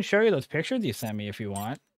 I can show you those pictures you sent me if you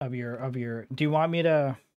want of your. Do you want me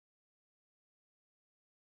to?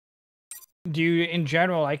 Do you, in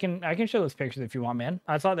general? I can show those pictures if you want, man.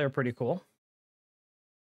 I thought they were pretty cool.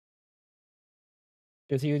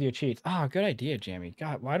 Just use your cheats. Ah, good idea, Jamie.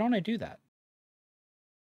 God, why don't I do that?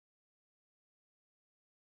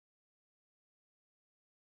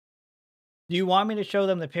 Do you want me to show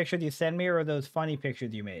them the pictures you sent me or those funny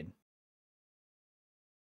pictures you made?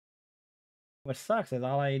 What sucks is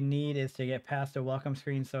all I need is to get past the welcome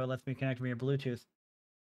screen so it lets me connect via Bluetooth.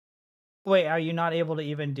 Wait, are you not able to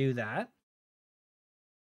even do that?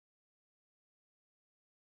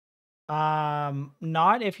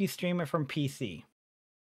 Not if you stream it from PC.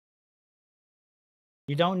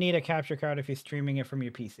 You don't need a capture card if you're streaming it from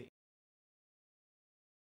your PC.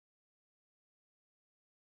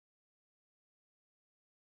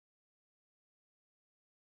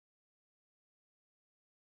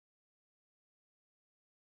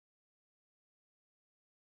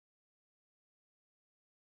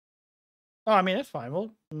 Oh, I mean, it's fine.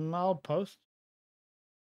 Well, I'll post.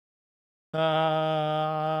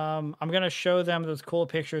 I'm gonna show them those cool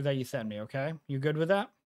pictures that you sent me, okay? You good with that?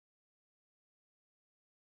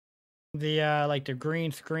 The like the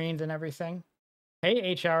green screens and everything.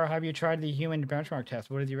 Hey HR, have you tried the human benchmark test?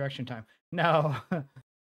 What is your reaction time? No.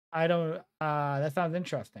 I don't that sounds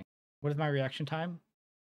interesting. What is my reaction time?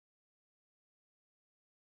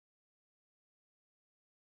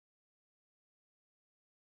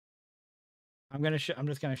 I'm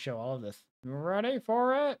just gonna show all of this. You ready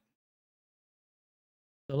for it?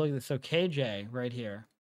 So look at this. So KJ right here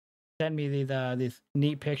sent me these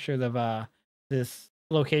neat pictures of this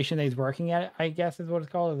location that he's working at, I guess is what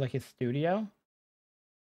it's called. It's like his studio.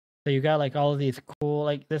 So you got like all of these cool,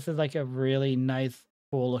 like this is like a really nice,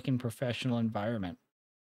 cool looking professional environment.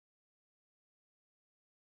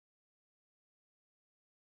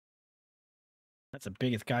 That's the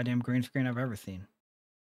biggest goddamn green screen I've ever seen.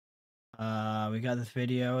 We got this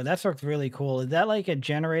video. That looks really cool. Is that like a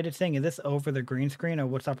generated thing? Is this over the green screen or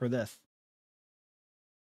what's up with this?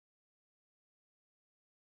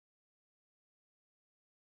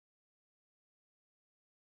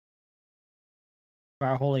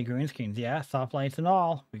 Our holy green screens. Yeah, soft lights and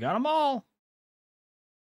all. We got them all.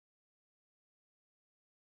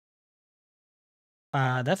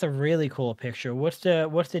 That's a really cool picture. What's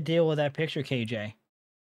the deal with that picture, KJ?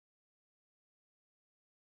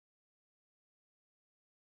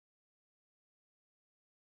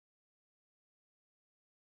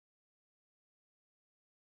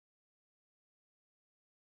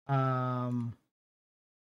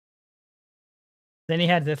 Then he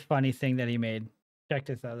had this funny thing that he made. Check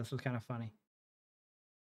this out. This was kind of funny.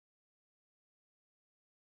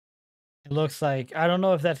 It looks like, I don't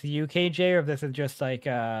know if that's UKJ or if this is just like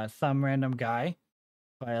some random guy,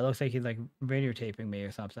 but it looks like he's like videotaping me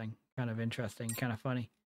or something. Kind of interesting, kind of funny.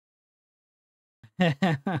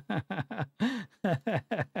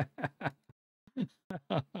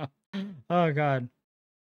 Oh God.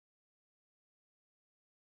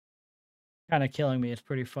 Kind of killing me. It's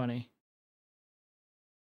pretty funny.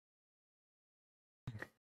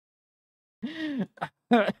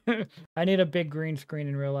 I need a big green screen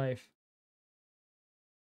in real life.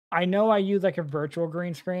 I know I use like a virtual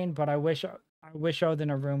green screen, but I wish I was in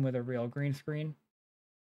a room with a real green screen.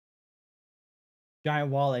 Giant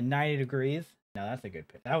wall at 90 degrees. No, that's a good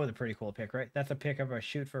pick. That was a pretty cool pick, right? That's a pick of a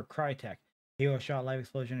shoot for Crytek. Hero shot, live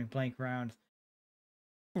explosion, and blank rounds.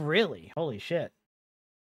 Really? Holy shit.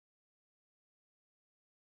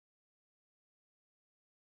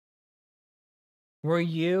 Were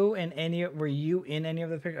you in any of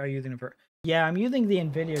the pictures? Are you using it? Yeah, I'm using the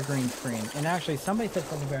NVIDIA green screen. And actually, somebody said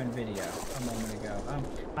something about NVIDIA a moment ago.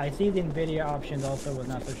 I see the NVIDIA options also. Was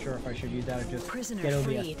not so sure if I should use that or just get OBS.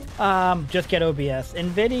 Freed. Just get OBS.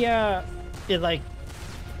 NVIDIA is like,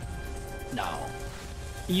 no.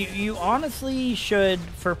 You honestly should,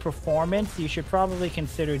 for performance, you should probably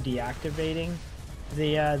consider deactivating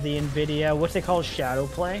the NVIDIA, what's they call shadow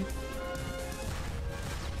play.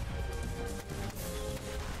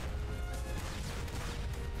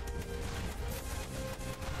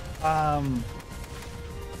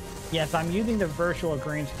 Yes, I'm using the virtual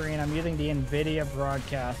green screen. I'm using the NVIDIA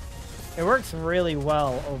broadcast. It works really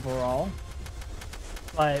well overall.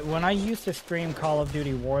 But when I used to stream Call of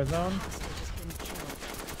Duty Warzone...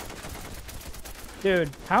 Dude,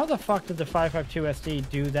 how the fuck did the 552 SD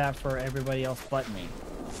do that for everybody else but me?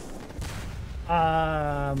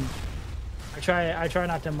 I try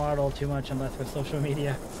not to model too much unless for social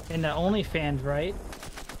media. In the OnlyFans, right?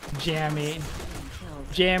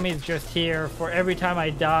 Jammy's just here for every time I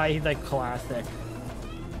die. He's like, classic.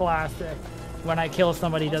 Classic. When I kill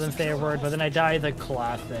somebody, he doesn't say a word, but then I die, he's like,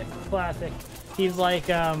 classic. Classic. He's like,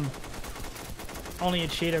 only a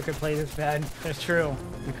cheater could play this bad. It's true.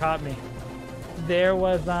 You caught me. There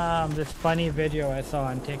was this funny video I saw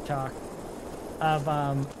on TikTok of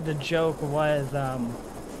the joke was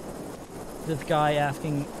this guy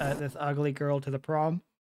asking this ugly girl to the prom,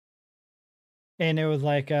 and it was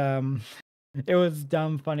like it was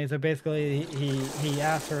dumb funny. So basically he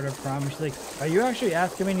asked her to prom, and she's like, are you actually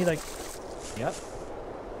asking me? And he's like, yep,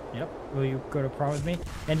 will you go to prom with me?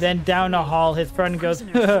 And then down the hall his friend goes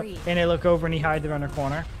and they look over and he hides around the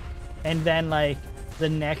corner. And then like the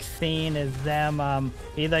next scene is them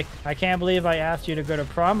he's like, I can't believe I asked you to go to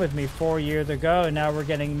prom with me 4 years ago and now we're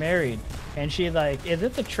getting married. And she's like, is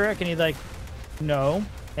this a trick? And he's like, no.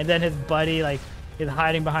 And then his buddy like is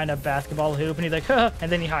hiding behind a basketball hoop and he's like, huh,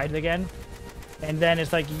 and then he hides again. And then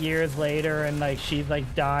it's like years later and like she's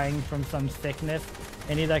like dying from some sickness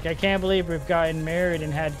and he's like, I can't believe we've gotten married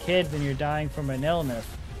and had kids and you're dying from an illness.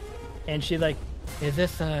 And she's like, is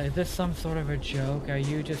this some sort of a joke? Are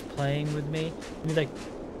you just playing with me? And he's like,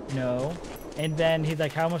 no. And then he's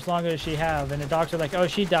like, how much longer does she have? And the doctor's like, oh,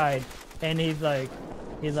 she died. And he's like,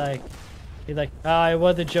 oh, it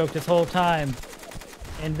was a joke this whole time.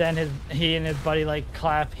 And then he and his buddy like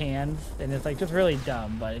clap hands and it's like just really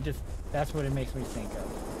dumb, but it just, that's what it makes me think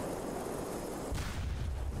of.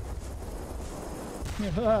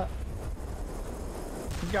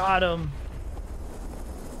 Got him.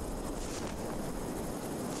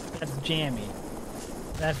 That's Jammy.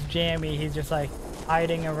 That's Jammy. He's just like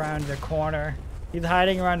hiding around the corner. He's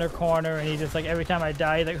hiding around the corner and he's just like, every time I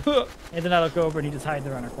die, he's like, huh! And then I look over and he just hides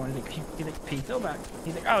around the corner. He's like, Pete, go back.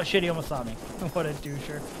 He's like, oh shit, he almost saw me. What a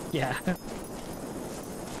doucher. Yeah.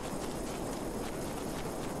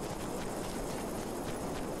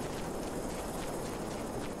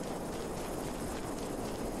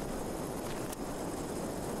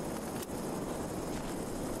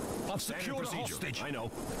 I've secured a hostage. I know.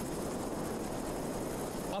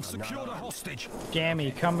 I've secured a hostage. Jammy,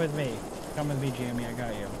 come with me. Come with me, Jammy. I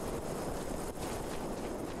got you.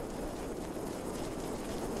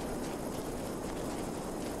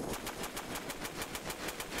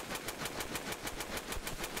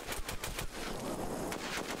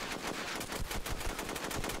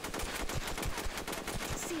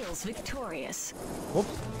 Seals victorious. Whoops.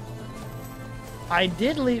 I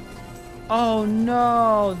did leave. Oh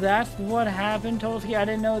no, that's what happened, Tolsky. I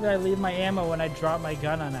didn't know that I leave my ammo when I dropped my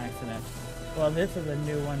gun on accident. Well, this is a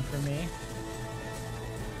new one for me.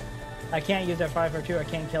 I can't use that 5.2. I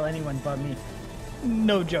can't kill anyone but me.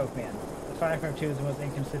 No joke, man. The 5.2 is the most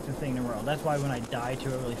inconsistent thing in the world. That's why when I die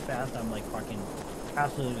to it really fast, I'm like fucking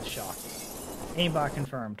absolutely shocked. Aimbot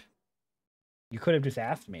confirmed. You could have just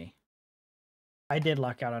asked me. I did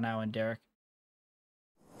luck out on that one, Derek.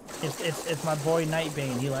 It's my boy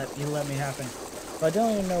Nightbane. He let me happen. But I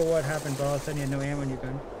don't even know what happened, but all of a sudden you had no ammo in your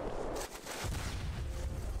gun.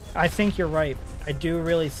 I think you're right. I do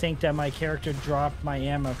really think that my character dropped my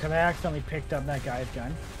ammo because I accidentally picked up that guy's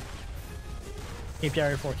gun. Keep the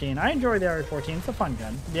RE-14. I enjoy the RE-14. It's a fun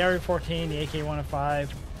gun. The RE-14, the AK-105,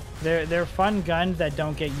 they're fun guns that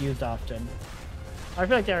don't get used often. I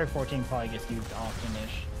feel like the RE-14 probably gets used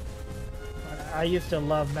often-ish. I used to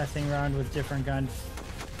love messing around with different guns.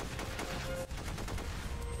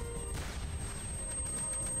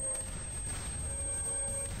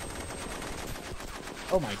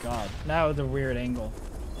 Oh my god, that was a weird angle.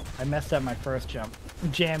 I messed up my first jump.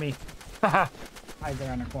 Jammy. Haha. Hide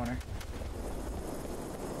there on the corner.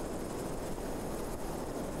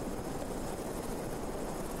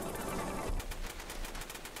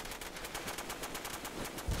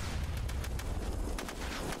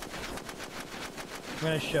 I'm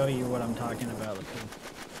gonna show you what I'm talking about. Look.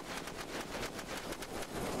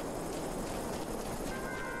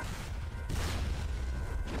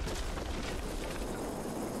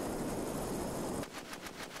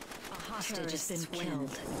 Hostage has been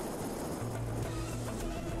killed.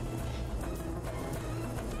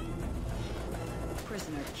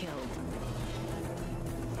 Prisoner killed.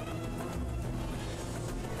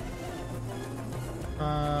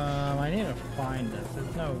 I need to find this.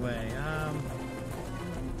 There's no way.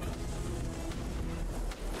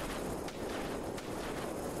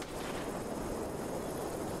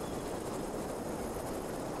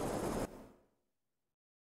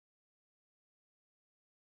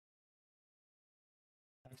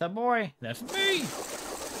 That's a boy. That's me.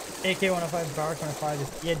 AK-105 Bar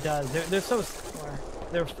 25. Yeah, it does. They're so similar.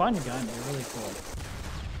 They're fun gun. They're really cool.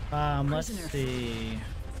 Let's see.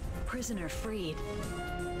 Prisoner freed.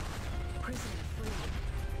 Prisoner freed.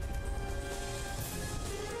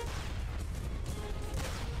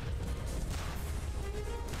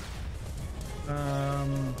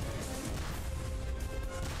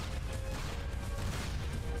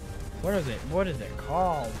 What is it? What is it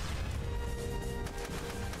called?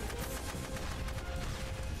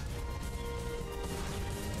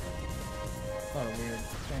 A lot of weird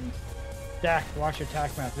things. Dak, watch your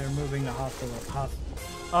tac map. They're moving the hospital.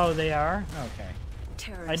 Oh, they are? Okay.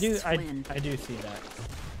 I do see that.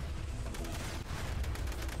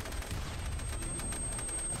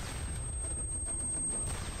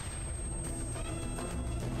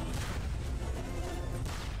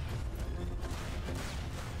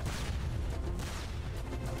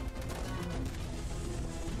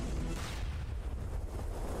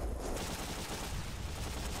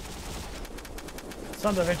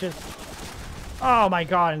 Sons of bitches. Oh my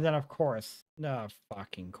god, and then of course. No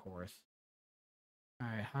fucking course.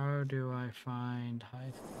 Alright, how do I find high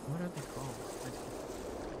school? What are they called?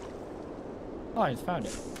 Oh, I just found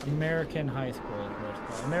it. American High School is what it's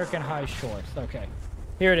called. American High Shorts. Okay.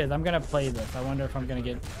 Here it is. I'm gonna play this. I wonder if I'm gonna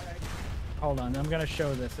get... Hold on, I'm gonna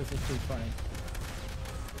show this. This is too funny.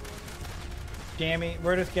 Jammy,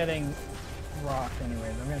 we're just getting rocked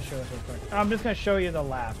anyways. I'm gonna show this real quick. I'm just gonna show you the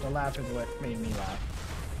laugh. The laugh is what made me laugh.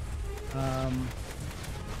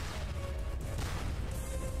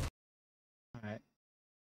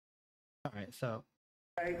 Alright, so.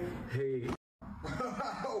 Hey.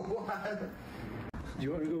 What? Do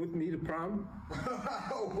you want to go with me to prom?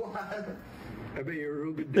 What? I bet you're a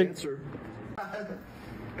real good dancer.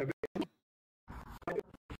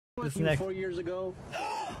 This next... 4 years ago.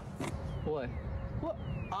 What? What?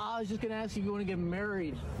 I was just gonna ask you want to get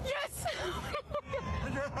married. Yes!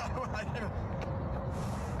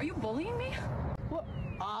 Are you bullying me? What?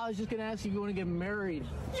 I was just gonna ask you want to get married.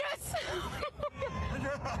 Yes!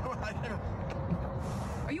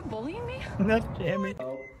 Are you bullying me? That's Jammy.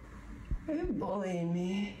 Oh. Are you bullying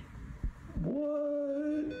me?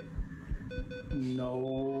 What?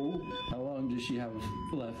 No. How long does she have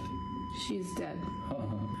left? She's dead.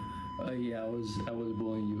 Yeah, I was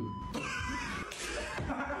bullying you.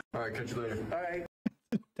 All right, catch you later. All right.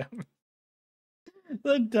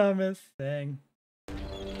 The dumbest thing.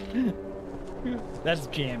 That's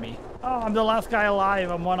jammy. Oh, I'm the last guy alive.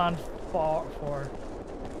 I'm 1 on 4.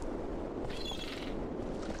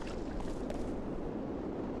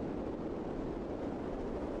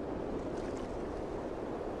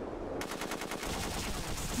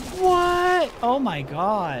 What? Oh my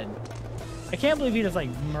god. I can't believe he just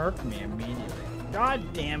like murked me immediately.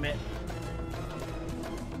 God damn it.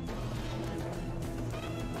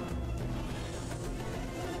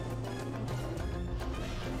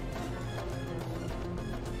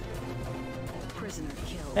 Prisoner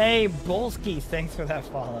killed. Hey, Bolski, thanks for that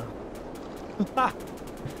follow.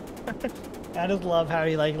 I just love how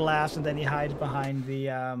he like laughs and then he hides behind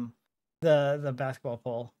the basketball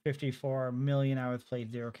pole. 54 million hours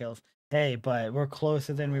played, 0 kills. Hey, but we're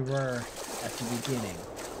closer than we were at the beginning.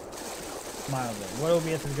 Mildly. What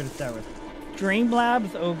OBS is good to start with?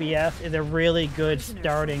 Streamlabs OBS is a really good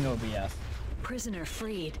starting OBS. Prisoner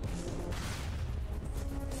freed.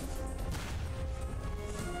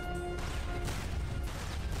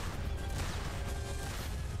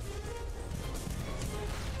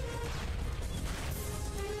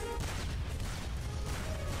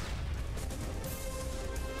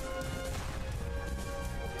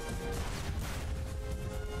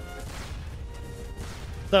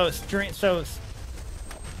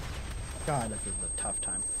 God, this is a tough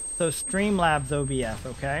time. So Streamlabs OBS,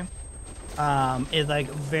 okay, is like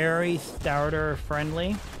very starter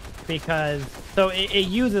friendly because it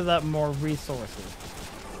uses up more resources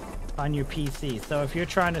on your PC. So if you're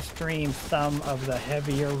trying to stream some of the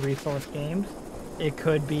heavier resource games, it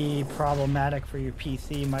could be problematic for your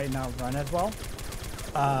PC, might not run as well.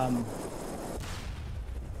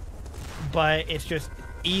 But it's just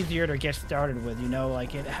easier to get started with, you know,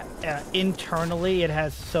 like it internally it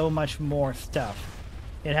has so much more stuff.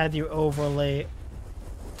 It has your overlay,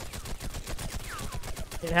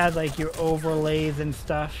 it has like your overlays and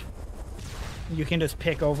stuff. You can just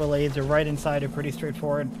pick overlays, they're right inside it, pretty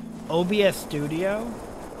straightforward. OBS Studio,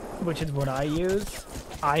 which is what I use,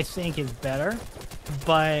 I think is better,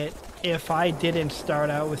 but if I didn't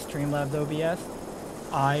start out with Streamlabs OBS,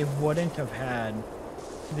 I wouldn't have had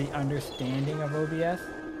the understanding of OBS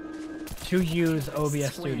to use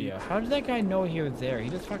OBS Studio. How did that guy know he was there? He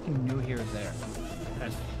just fucking knew he was there.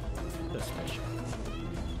 That's suspicious.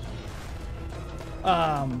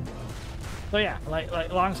 So yeah, like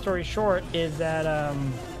long story short is that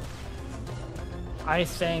I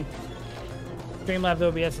think Streamlabs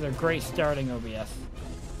OBS is a great starting OBS.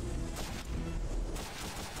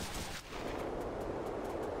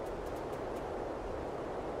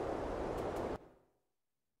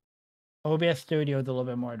 OBS Studio is a little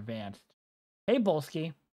bit more advanced. Hey,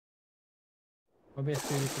 Bolski. OBS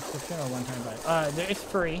Studio subscription or one-time buy? It's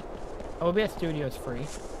free. OBS Studio is free.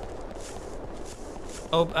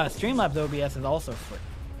 Streamlabs OBS is also free.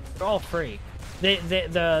 They're all free.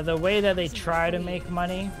 The way that they try to make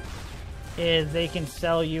money is they can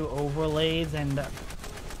sell you overlays and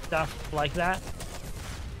stuff like that.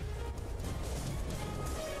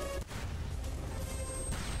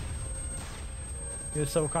 New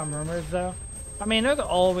SOCOM rumors, though? I mean, there's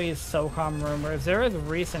always SOCOM rumors. There is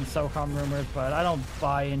recent SOCOM rumors, but I don't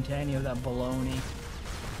buy into any of that baloney.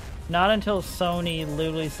 Not until Sony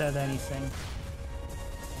literally says anything.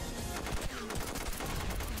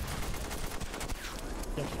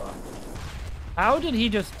 Get fucked. How did he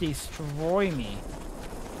just destroy me?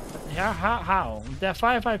 How? That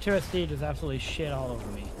 552 SD just absolutely shit all over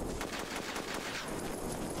me.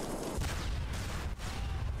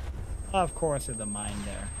 Of course there's a mine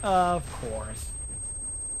there. Of course.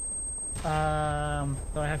 So I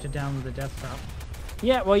have to download the desktop.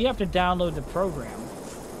 Yeah, well you have to download the program.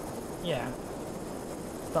 Yeah.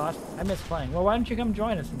 Thought I miss playing. Well, why don't you come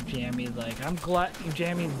join us? And Jammy's like, I'm glad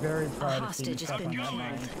Jammy's very proud to see me stuff on that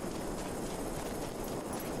mine.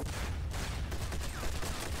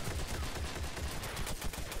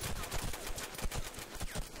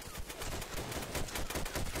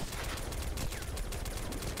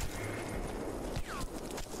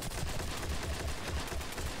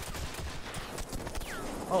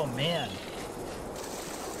 Oh man.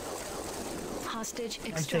 Hostage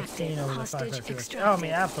extracted. Hostage extracted. Oh, I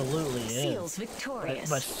mean, absolutely is. Seals victorious.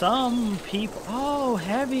 But some people. Oh,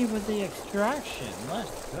 heavy with the extraction.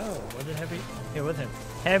 Let's go. Was it heavy? It was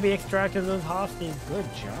heavy extracted those hostages. Good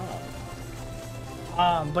job.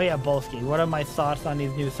 But yeah, Bolski. What are my thoughts on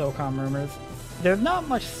these new SOCOM rumors? There's not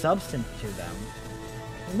much substance to them.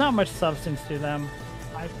 There's not much substance to them.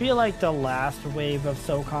 I feel like the last wave of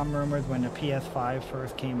SOCOM rumors when the PS5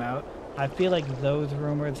 first came out, I feel like those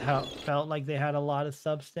rumors felt like they had a lot of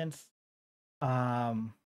substance. But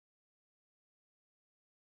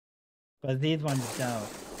these ones don't.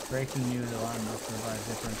 Breaking news: Elon Musk provides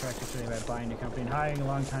different practice today by buying the company and hiring a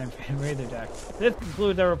longtime fan Razor Deck. This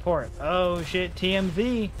concludes our report. Oh shit,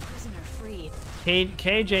 TMZ. Prisoner freed.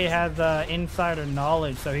 KJ has insider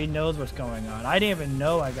knowledge, so he knows what's going on. I didn't even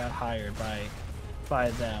know I got hired by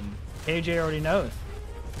them. KJ already knows.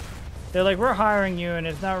 They're like, we're hiring you, and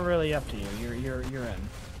it's not really up to you. You're in.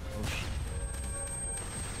 Oh shit.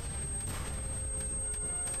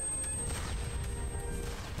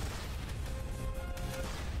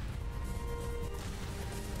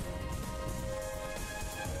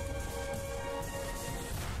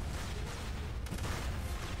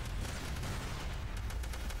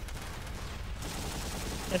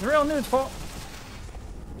 It's real news, folks.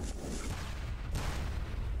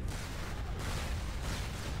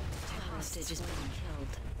 Hostage is being killed.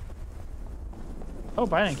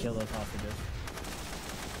 Hope I didn't kill those hostages.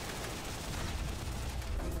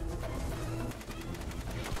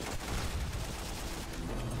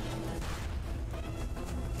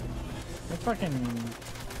 They're fucking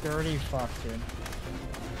dirty fucks, dude.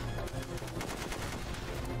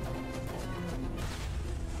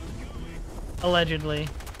 Allegedly.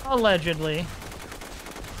 Allegedly.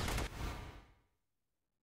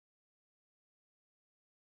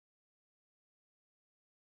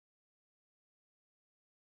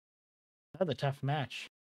 That's a tough match.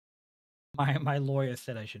 My lawyer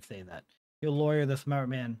said I should say that. Your lawyer, the smart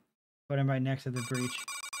man. Put him right next to the breach.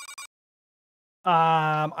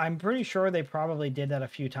 I'm pretty sure they probably did that a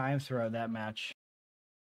few times throughout that match.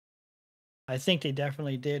 I think they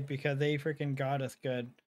definitely did because they freaking got us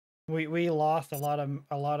good. We lost a lot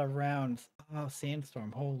of rounds. Oh,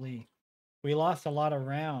 Sandstorm, holy. We lost a lot of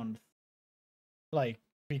rounds. Like,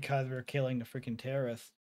 because we're killing the freaking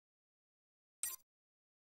terrorists.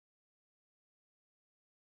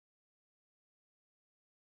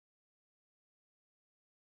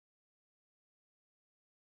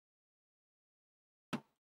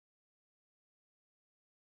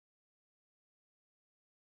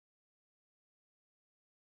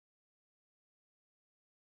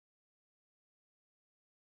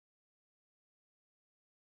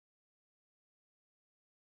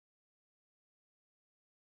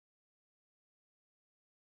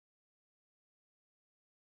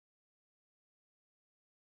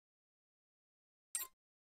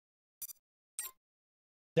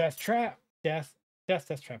 Death Trap. Death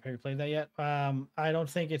Trap. Have you played that yet? I don't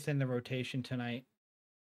think it's in the rotation tonight.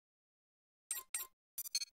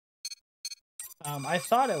 I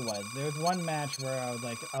thought it was. There was one match where I was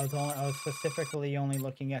like, I was specifically only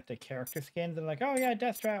looking at the character skins and like, oh yeah,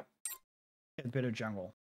 Death Trap. It's Bitter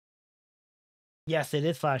Jungle. Yes, it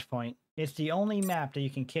is Flashpoint. It's the only map that you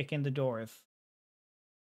can kick in the doors.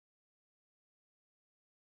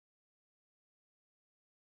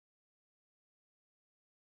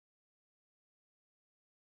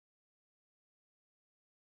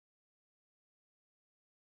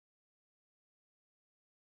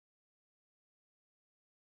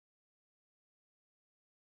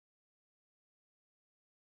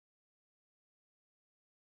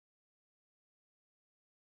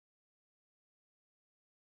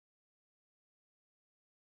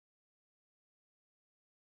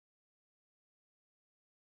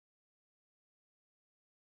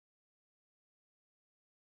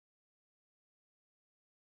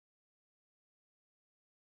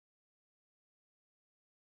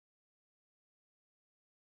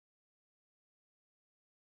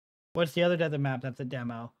 What's the other desert map that's a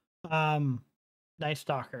demo? Night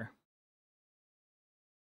Stalker.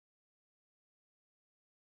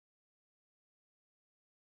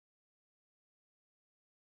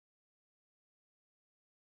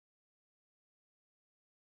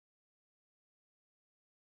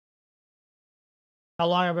 How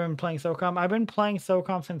long have I been playing SOCOM? I've been playing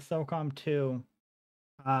SOCOM since SOCOM II.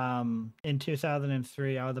 In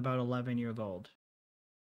 2003, I was about 11 years old.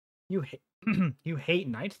 You hate you hate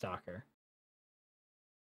Night Stalker.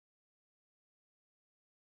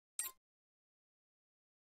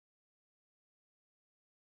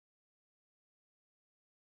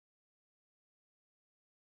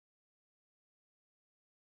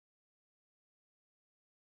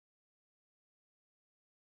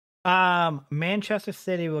 Manchester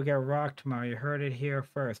City will get rocked tomorrow. You heard it here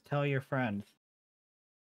first. Tell your friends.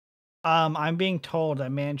 I'm being told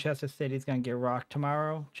that Manchester City's gonna get rocked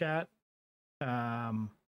tomorrow, chat.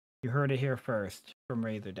 You heard it here first from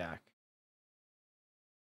Razor Deck.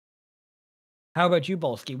 How about you,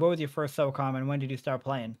 Bolsky? What was your first SOCOM and when did you start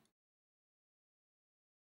playing?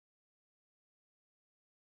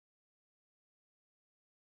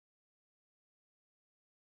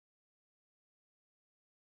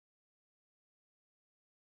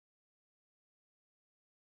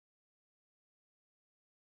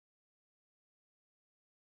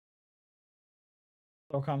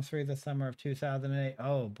 SOCOM 3 the summer of 2008.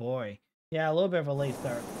 Oh boy. Yeah, a little bit of a late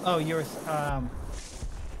start. Oh, you were I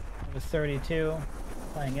was 32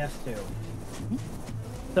 playing S2.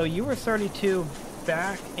 So you were 32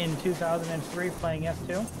 back in 2003 playing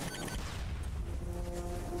S2?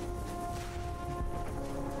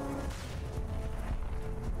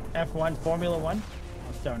 F1, Formula 1?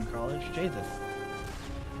 I'm starting college. Jesus.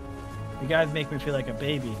 You guys make me feel like a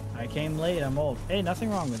baby. I came late, I'm old. Hey, nothing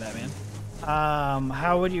wrong with that, man.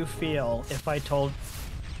 How would you feel if I told...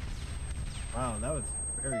 Wow, that was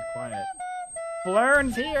very quiet.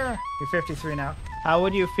 Blurn's here! You're 53 now. How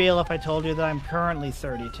would you feel if I told you that I'm currently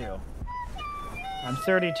 32? I'm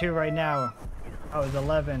 32 right now. I was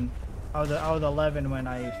 11. I was 11 when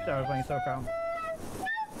I started playing SOCOM.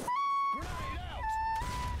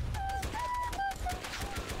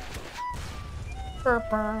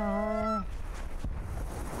 Burp.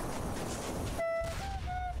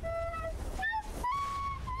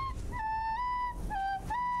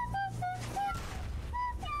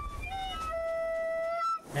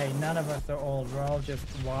 Hey, none of us are old. We're all just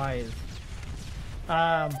wise.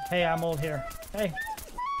 Hey, I'm old here. Hey.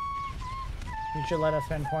 You should let us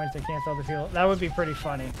spend points to cancel the fuel. That would be pretty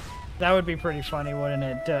funny. That would be pretty funny, wouldn't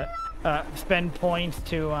it? Spend points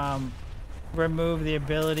to, remove the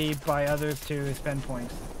ability by others to spend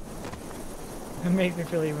points. It makes me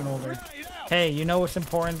feel even older. Hey, you know what's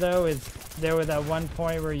important though? Is there was that one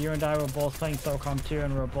point where you and I were both playing SOCOM 2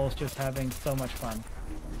 and we were both just having so much fun.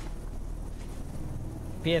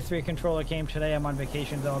 PS3 controller came today. I'm on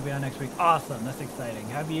vacation, so I'll be on next week. Awesome, that's exciting.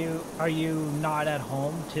 Are you not at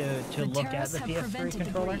home to look at the PS3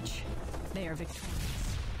 controller? They are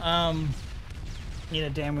victorious. Need a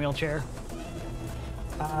damn wheelchair.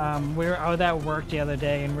 I was at work the other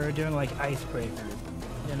day and we were doing like icebreakers,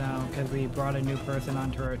 you know, because we brought a new person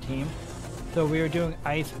onto our team. So we were doing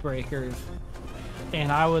icebreakers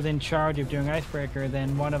and I was in charge of doing icebreaker.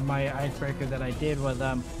 Then one of my icebreakers that I did was,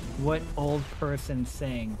 what old person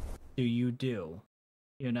saying do you do?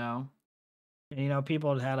 You know? And, you know,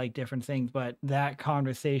 people had like different things, but that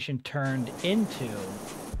conversation turned into,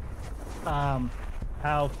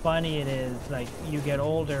 how funny it is, like, you get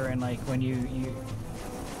older and like when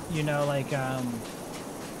you know, like, I'm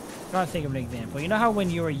trying to think of an example. You know how when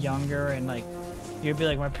you were younger and like, you'd be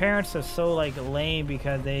like, my parents are so like lame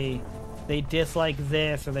because they dislike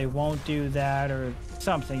this or they won't do that or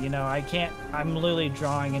something, you know. I'm literally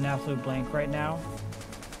drawing an absolute blank right now,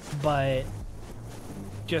 but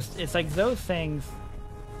just, it's like those things,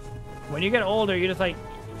 when you get older, you just like,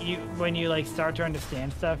 when you like start to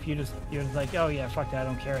understand stuff, you're just like, oh yeah, fuck that, I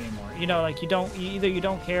don't care anymore. You know, like either you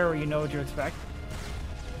don't care or you know what you expect.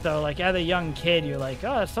 So like as a young kid, you're like,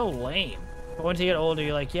 oh, that's so lame. But once you get older,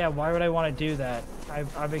 you're like, yeah, why would I want to do that?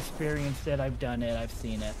 I've experienced it, I've done it, I've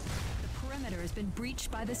seen it. The perimeter has been breached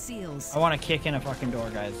by the SEALs. I want to kick in a fucking door,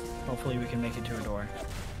 guys. Hopefully we can make it to a door.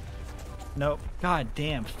 Nope. God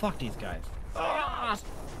damn, fuck these guys.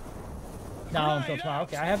 No, until tomorrow.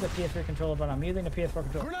 Okay, I have the PS3 controller, but I'm using the PS4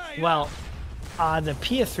 controller. Well, the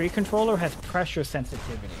PS3 controller has pressure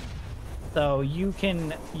sensitivity. So you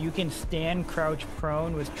can stand crouch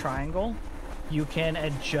prone with triangle. You can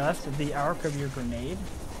adjust the arc of your grenade.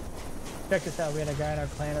 Check this out, we had a guy in our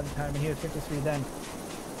clan at the time and he was 53 then.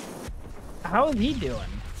 How is he doing?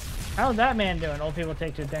 How's that man doing? Old people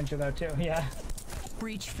take to adventure though too, yeah.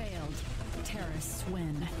 Breach failed. Terrorists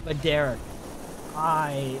win. But Derek,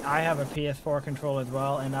 I have a PS4 controller as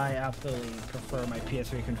well, and I absolutely prefer my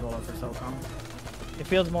PS3 controller for SOCOM. It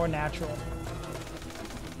feels more natural.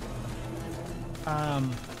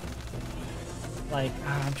 Like,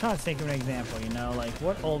 I'm trying to think of an example, you know, like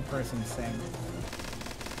what old person sing?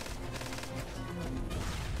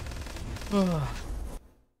 I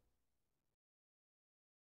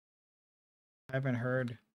haven't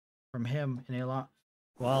heard from him in a lot.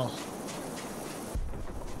 Well,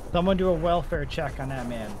 someone do a welfare check on that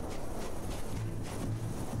man.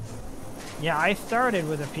 Yeah, I started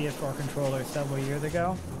with a PS4 controller several years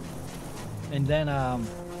ago, and then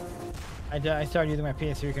I started using my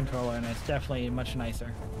PS3 controller, and it's definitely much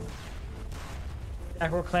nicer.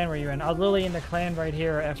 Jack, what clan were you in? I was literally in the clan right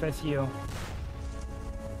here, FSU.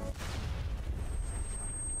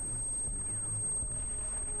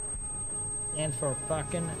 Stands for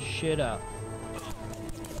fucking shit up.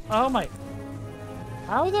 Oh my...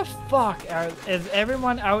 How the fuck is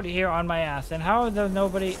everyone out here on my ass? And how is there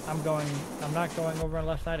nobody? I'm not going over on the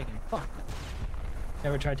left side again. Fuck.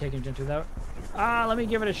 Never tried taking Gentries out. Let me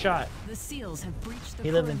give it a shot. The SEALs have breached the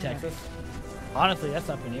He lives in perimeter. Texas. Honestly, that's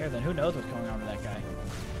up in here. Then who knows what's going on with that guy?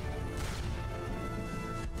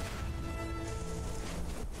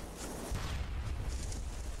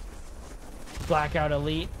 Blackout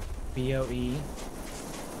Elite, BOE.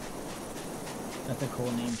 That's a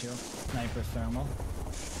cool name too. Sniper Thermal.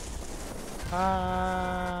 I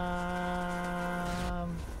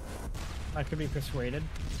could be persuaded.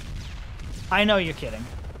 I know you're kidding.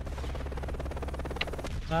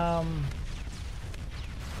 The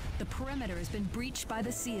perimeter has been breached by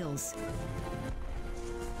the SEALs.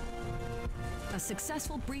 A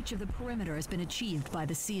successful breach of the perimeter has been achieved by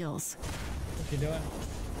the SEALs. What you doing?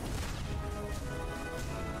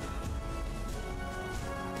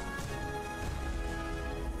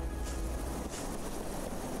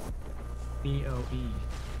 BOE.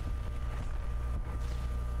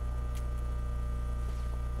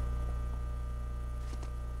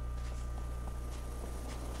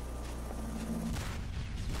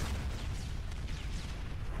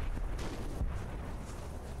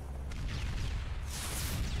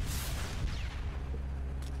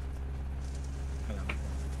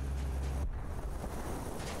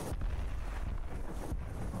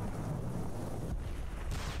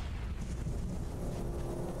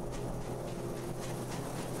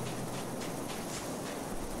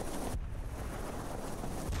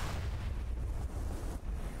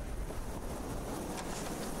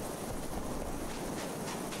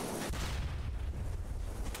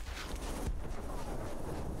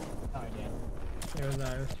 It was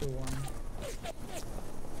 2-1.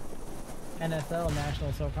 NFL,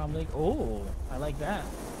 National SOCOM League. Oh, I like that.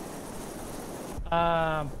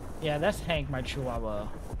 Yeah, that's Hank, my Chihuahua.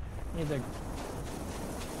 He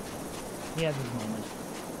has his moment.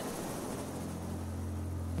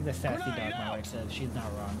 He's a sassy dog, my wife says. She's not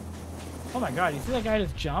wrong. Oh my god, you see that guy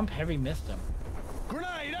just jump? Heavy missed him.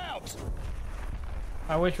 Grenade out!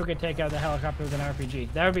 I wish we could take out the helicopter with an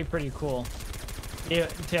RPG. That would be pretty cool.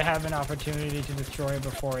 To have an opportunity to destroy it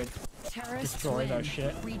before it destroys our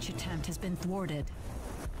shit. Breach attempt has been thwarted.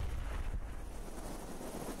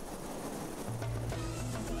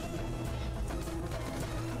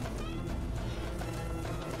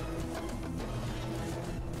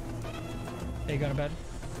 Hey, you go to bed?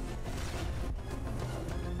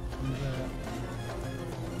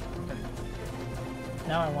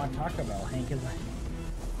 Now I want Taco Bell. Hank is...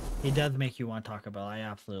 He does make you want Taco Bell. I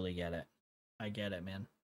absolutely get it. I get it, man.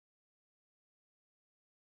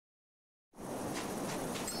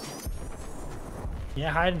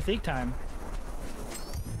 Yeah, hide and seek time.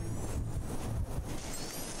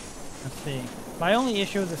 Let's see. My only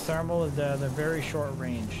issue with the thermal is the very short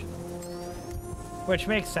range, which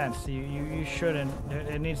makes sense. You shouldn't.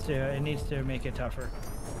 It needs to make it tougher.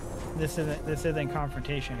 This isn't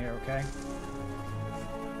confrontation here, okay?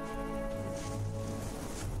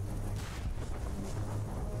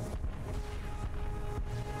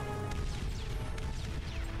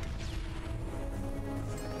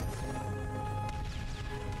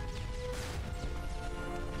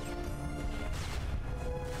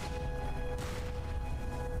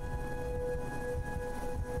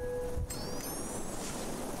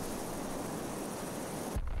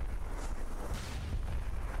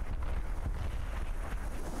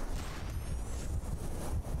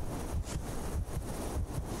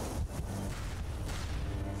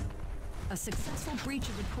 A successful breach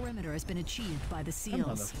of the perimeter has been achieved by the That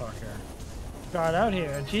SEALs. motherfucker got out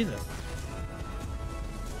here. Jesus.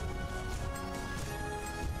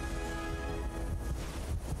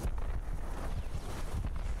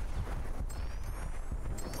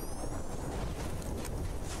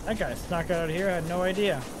 That guy snuck out here. I had no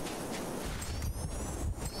idea.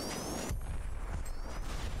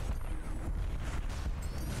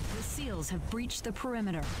 The SEALs have breached the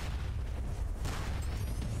perimeter.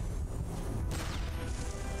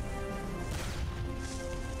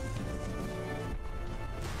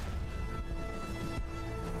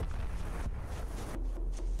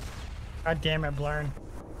 God damn it, Blurn.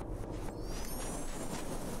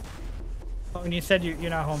 Oh, and you said you're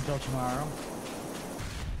not home till tomorrow.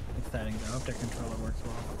 Settings. I hope their controller works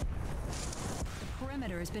well. The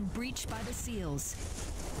perimeter has been breached by the SEALs.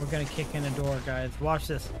 We're gonna kick in the door, guys. Watch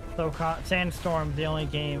this. So Sandstorm, the only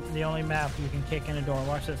map you can kick in a door.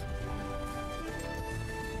 Watch this.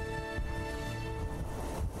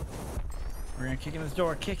 We're gonna kick in this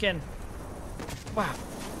door. Kick in. Wow.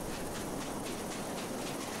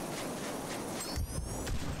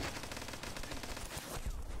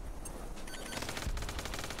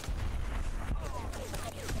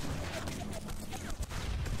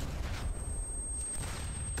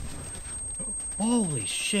 Holy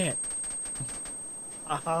shit.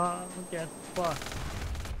 Get fucked.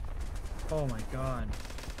 Oh my god.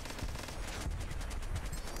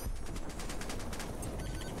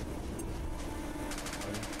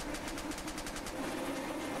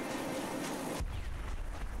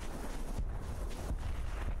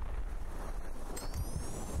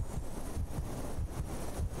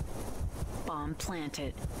 Bomb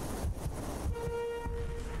planted.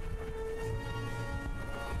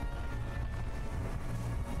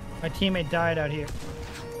 My teammate died out here.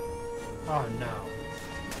 Oh no.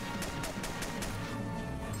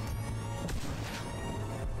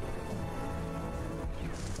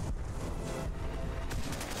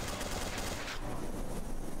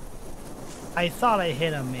 I thought I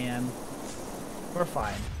hit him, man. We're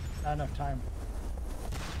fine. Not enough time.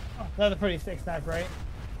 Oh, that's a pretty sick sniper, right?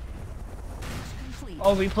 Complete.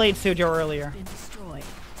 Oh, we played Sujo earlier. Been destroyed.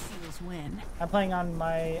 Seals win. I'm playing on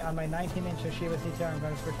my 19-inch Toshiba CTR. I'm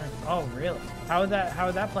going to switch. Oh, really? How is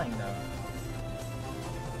that playing though?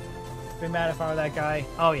 Be mad if I were that guy.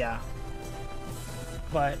 Oh yeah.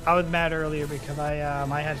 But I was mad earlier because I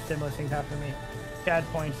had similar things happen to me. Bad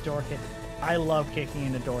points, door kick. I love kicking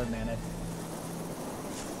into doors, man.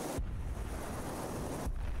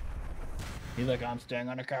 He's like, I'm staying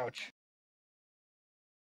on the couch.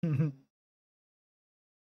 The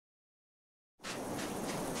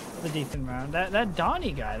decent round. That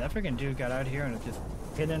Donnie guy, that freaking dude got out here and just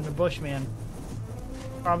hit in the bush, man.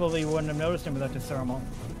 Probably wouldn't have noticed him without the thermal.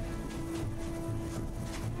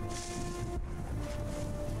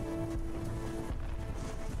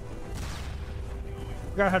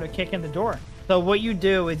 Forgot how to kick in the door. So what you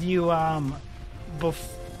do is you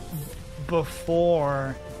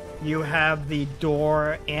before you have the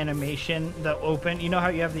door animation, the open, you know how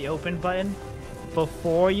you have the open button?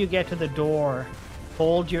 Before you get to the door,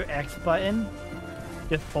 hold your X button,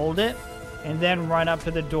 just hold it, and then run up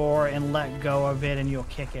to the door and let go of it and you'll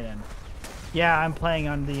kick it in. Yeah, I'm playing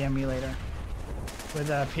on the emulator with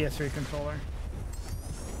a PS3 controller.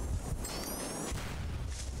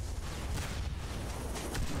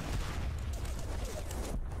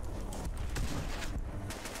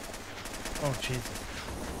 Oh, Jesus.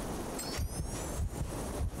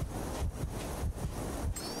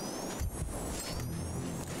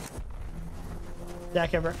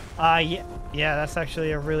 Zach ever? Yeah, that's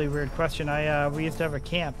actually a really weird question. We used to have a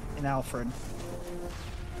camp in Alfred.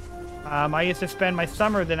 I used to spend my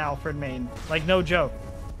summers in Alfred, Maine. Like, no joke.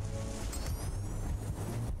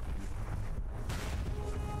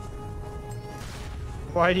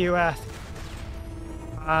 Why do you ask?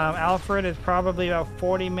 Alfred is probably about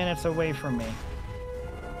 40 minutes away from me.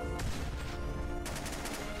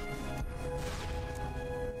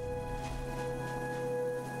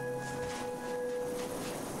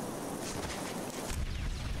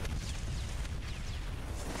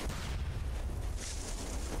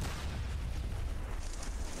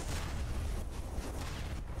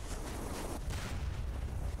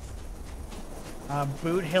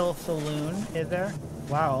 Boot Hill Saloon, is there?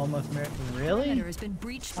 Wow, almost married. Really? Has been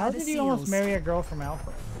breached How by did the you almost seals. marry a girl from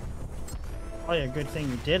Alpha? Oh yeah, good thing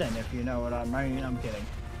you didn't, if you know what I'm mean. I'm kidding.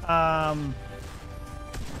 I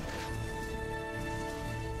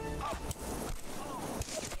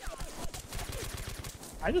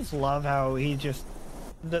just love how he just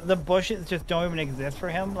the bushes just don't even exist for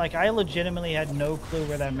him. Like, I legitimately had no clue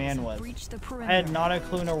where that man was. Breached the I perimeter. had not a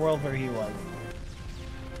clue in the world where he was.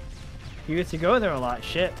 You used to go there a lot.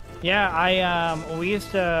 Shit. Yeah, we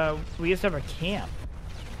used to have a camp.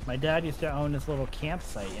 My dad used to own this little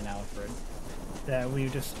campsite in Alfred that we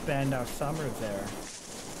would just spend our summers there.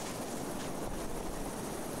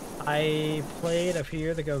 I played a few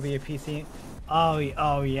years ago via PC. Oh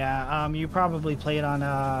yeah. You probably played on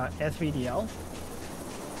SVDL.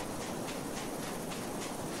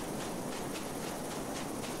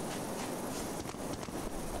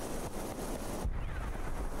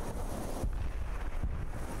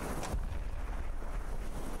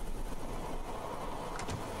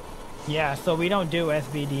 Yeah, so we don't do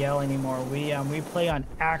SVDL anymore. We play on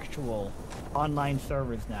actual online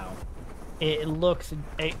servers now.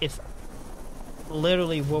 It's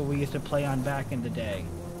literally what we used to play on back in the day.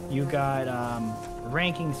 You got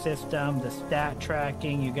ranking system, the stat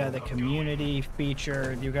tracking, you got the community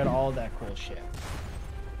feature, you got all that cool shit.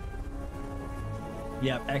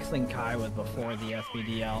 Yep, X-Link Kai was before the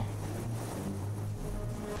SVDL.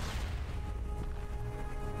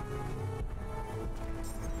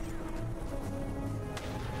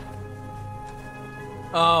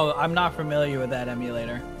 Oh, I'm not familiar with that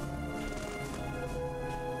emulator.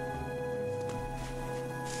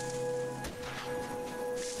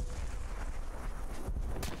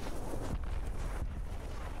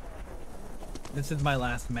 This is my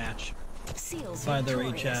last match. Seals By the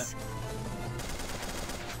victorious. chat.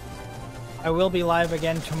 I will be live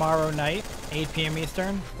again tomorrow night, 8 p.m.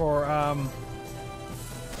 Eastern, for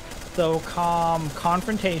SOCOM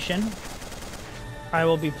Confrontation. I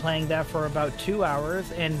will be playing that for about 2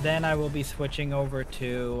 hours, and then I will be switching over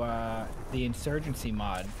to the Insurgency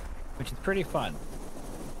mod, which is pretty fun.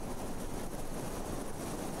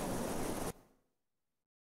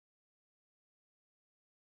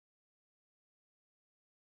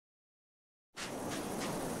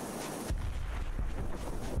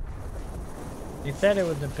 They said it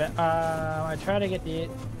was the best. I tried to get the.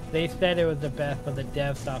 They said it was the best, but the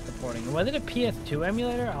dev stopped supporting it. Was it a PS2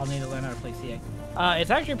 emulator? I'll need to learn how to play CA.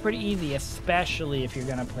 It's actually pretty easy, especially if you're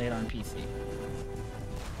gonna play it on PC.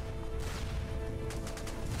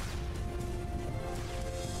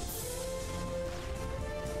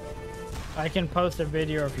 I can post a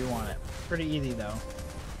video if you want it. Pretty easy though.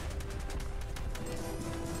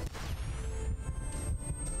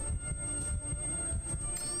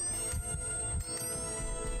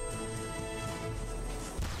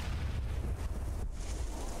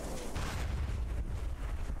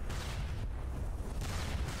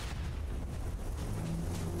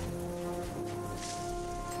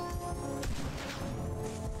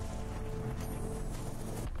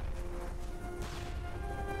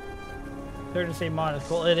 Insurgency mod is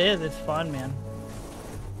cool. It is. It's fun, man.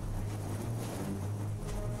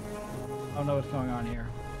 I don't know what's going on here.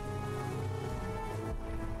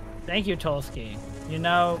 Thank you, Tolsky. You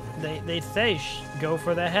know, they say go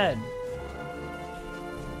for the head.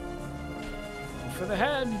 Go for the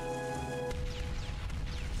head.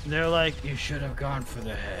 They're like, you should have gone for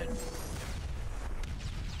the head.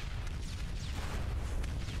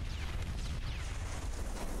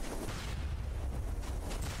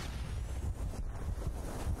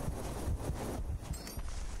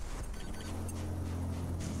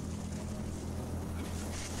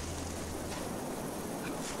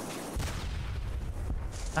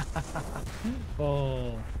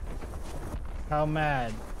 Oh, how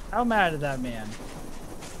mad? How mad is that man?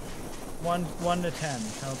 1 to 10.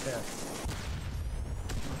 How pissed?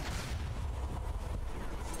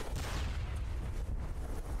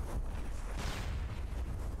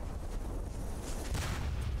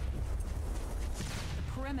 The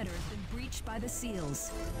perimeter has been breached by the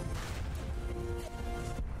SEALs.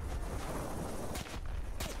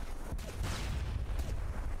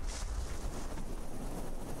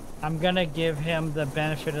 I'm gonna give him the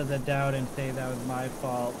benefit of the doubt and say that was my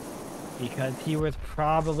fault because he was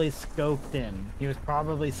probably scoped in. He was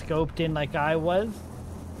probably scoped in like I was,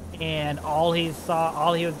 and all he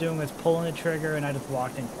was doing was pulling the trigger, and I just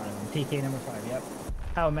walked in front of him. TK number 5. Yep.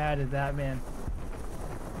 How mad is that, man?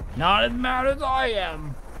 Not as mad as I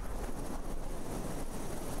am.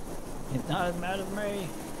 He's not as mad as me.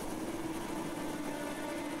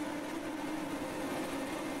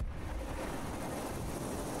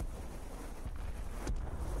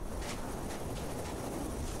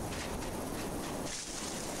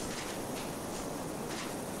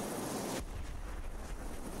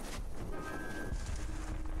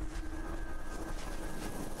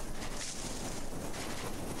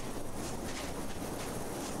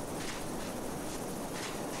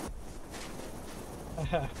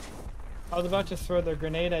 I was about to throw the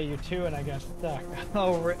grenade at you too, and I got stuck.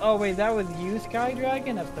 Oh wait, that was you, Sky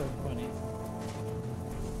Dragon? That's so funny.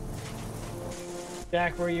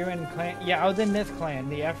 Jack, were you in clan? Yeah, I was in this clan,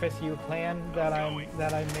 the FSU clan that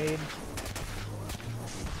I made.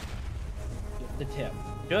 Just a tip.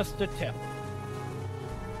 Just a tip.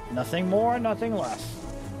 Nothing more, nothing less.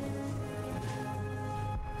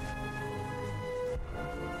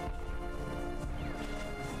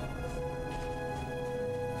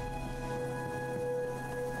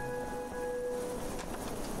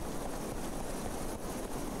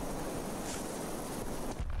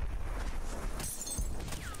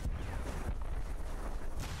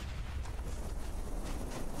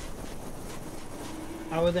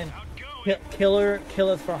 I was in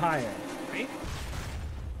Killers for Hire, right?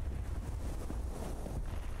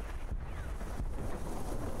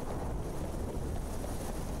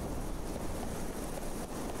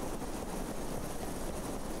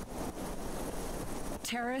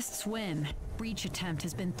 Terrorists win. Breach attempt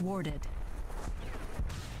has been thwarted.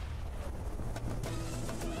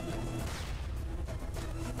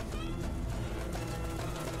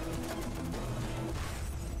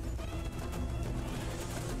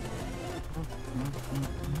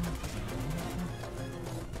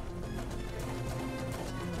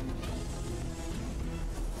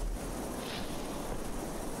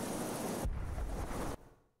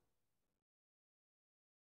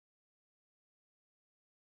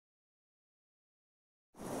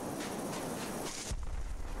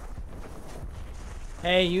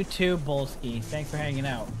 Hey, you too, Bolski. Thanks for hanging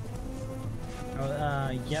out.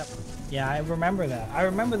 Yep. Yeah, I remember that. I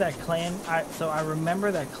remember that clan. So I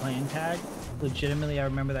remember that clan tag. Legitimately, I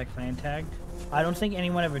remember that clan tag. I don't think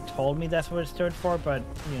anyone ever told me that's what it stood for, but,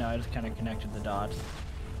 you know, I just kind of connected the dots.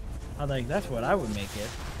 I was like, that's what I would make it.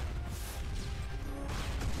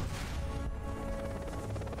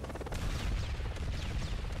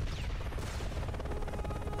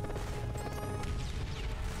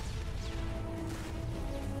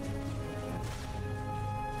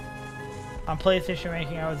 On PlayStation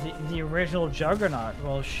ranking, I was the original Juggernaut.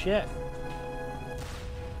 Well, shit.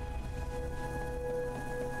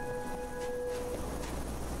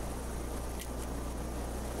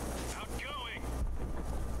 Outgoing.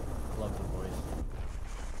 Love the voice.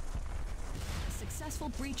 A successful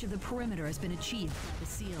breach of the perimeter has been achieved by the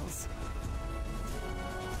SEALs.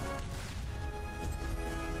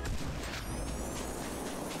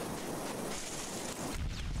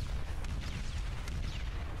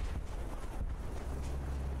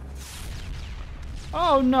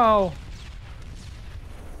 Oh no!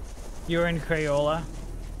 You're in Crayola.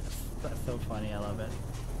 That's so funny, I love it.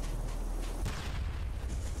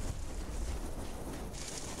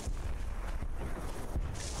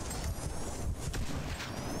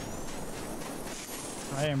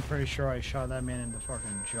 I am pretty sure I shot that man in the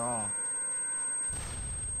fucking jaw.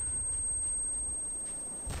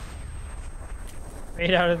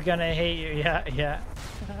 Radar is gonna hate you, yeah.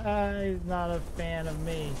 He's not a fan of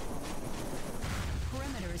me.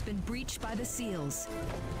 Perimeter has been breached by the SEALs.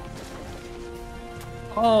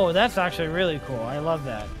 Oh, that's actually really cool. I love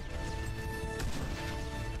that.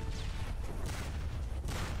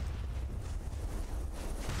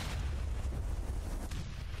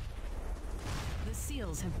 The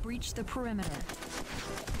SEALs have breached the perimeter.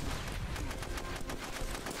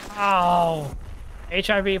 Oh,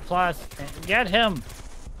 HIV plus. Get him.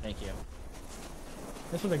 Thank you.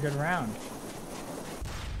 This was a good round.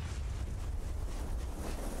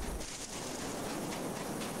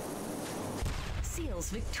 SEALs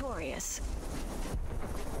victorious.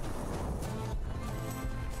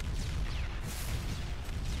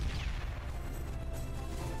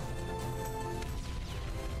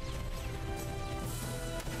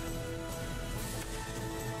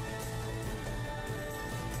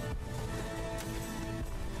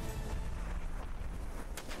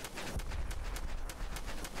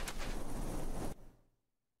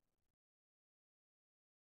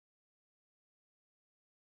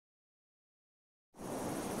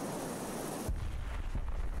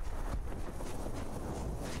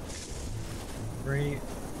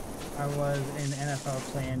 I was in NFL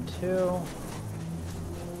Plan 2.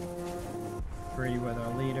 Brady with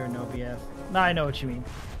our leader, no BS. No, I know what you mean.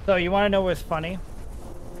 So you want to know what's funny?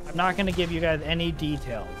 I'm not going to give you guys any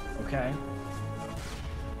details, okay?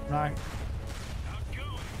 I'm not...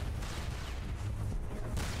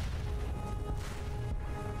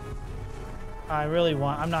 I really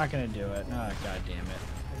want... I'm not going to do it. Oh, God damn it.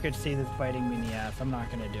 I could see this biting me in the ass. I'm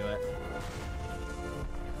not going to do it.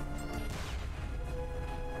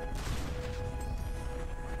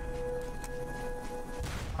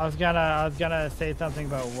 I was gonna say something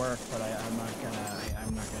about work, but I'm not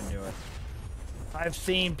gonna do it. I've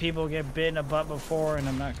seen people get bit in a butt before, and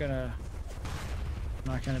I'm not gonna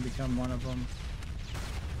become one of them.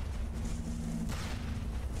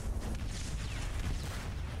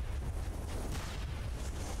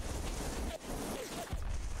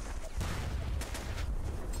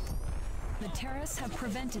 The terrorists have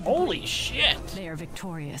prevented. Holy shit! They are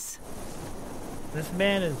victorious. This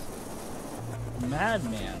man is a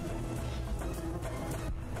madman.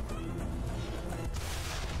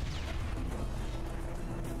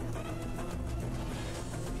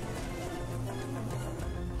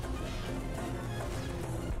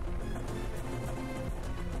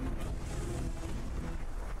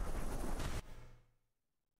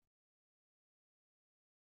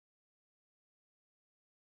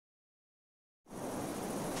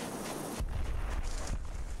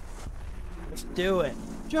 Let's do it.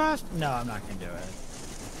 No, I'm not gonna do it.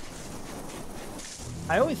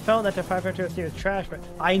 I always felt that the 552 was trash, but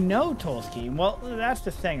I know Tolsky. Well, that's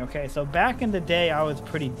the thing, okay? So back in the day, I was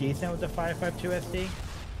pretty decent with the 552 SD,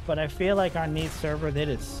 but I feel like on these servers, it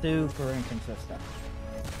is super inconsistent.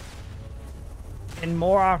 And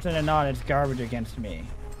more often than not, it's garbage against me.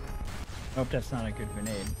 Hope that's not a good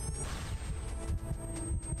grenade.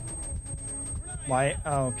 Why?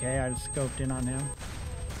 Oh, okay, I just scoped in on him.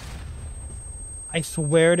 I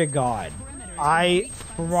swear to God, I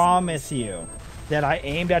promise you that I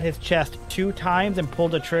aimed at his chest 2 times and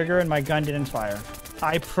pulled the trigger and my gun didn't fire.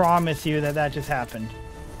 I promise you that that just happened.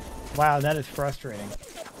 Wow, that is frustrating.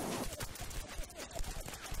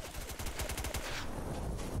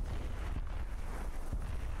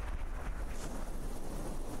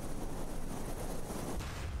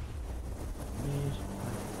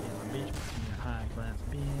 Beach, high glass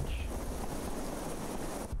beach.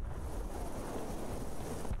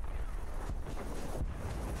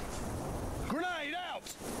 Grenade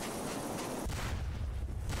out!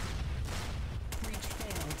 Breach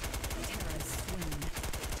failed. Terrorists win.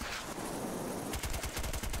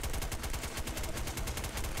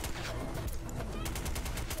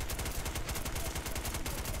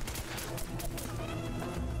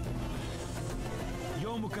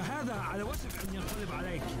 يومك هذا على وشك أن ينقلب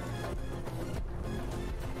عليك.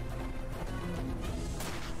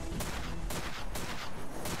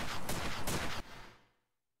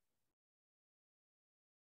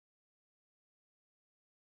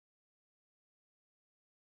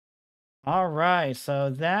 All right,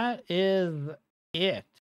 so that is it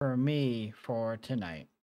for me for tonight.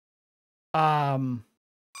 Hey,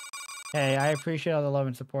 I appreciate all the love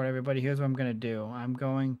and support, everybody. Here's what I'm gonna do. I'm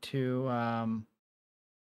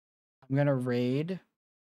gonna raid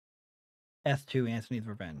S2 Anthony's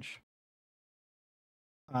Revenge.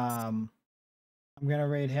 I'm gonna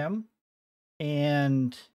raid him,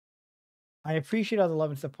 and I appreciate all the love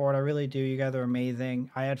and support. I really do. You guys are amazing.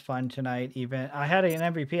 I had fun tonight. Even I had an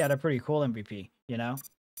MVP. I had a pretty cool MVP. You know.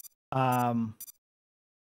 I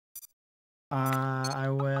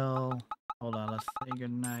will. Hold on. Let's say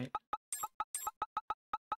good night.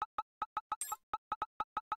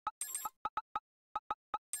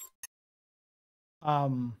 I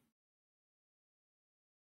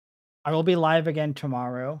will be live again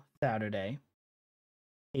tomorrow, Saturday,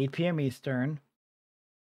 8 p.m. Eastern,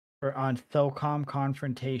 on SOCOM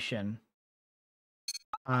Confrontation.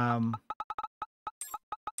 And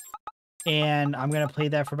I'm gonna play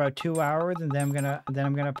that for about 2 hours, and then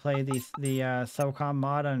I'm gonna play the SOCOM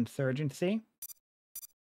mod on Insurgency.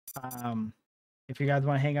 If you guys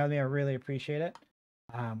want to hang out with me, I really appreciate it.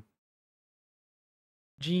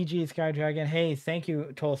 GG Sky Dragon. Hey, thank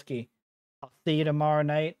you, Tolsky. I'll see you tomorrow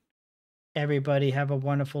night. Everybody have a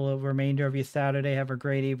wonderful remainder of your Saturday. Have a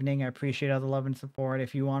great evening. I appreciate all the love and support.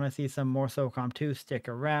 If you want to see some more SOCOM 2, stick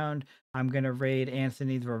around. I'm gonna raid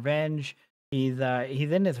Anthony's Revenge. He's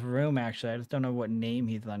in this room actually. I just don't know what name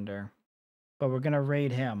he's under. But we're gonna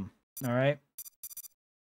raid him. Alright?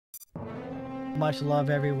 Much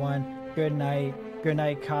love, everyone. Good night. Good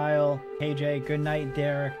night, Kyle. KJ. Good night,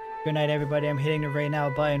 Derek. Good night, everybody. I'm hitting the raid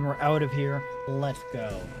now button. We're out of here. Let's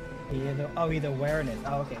go. He's awareness.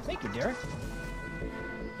 Oh, okay. Thank you, Derek.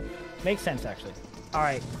 Makes sense, actually.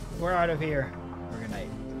 Alright. We're out of here. Good night.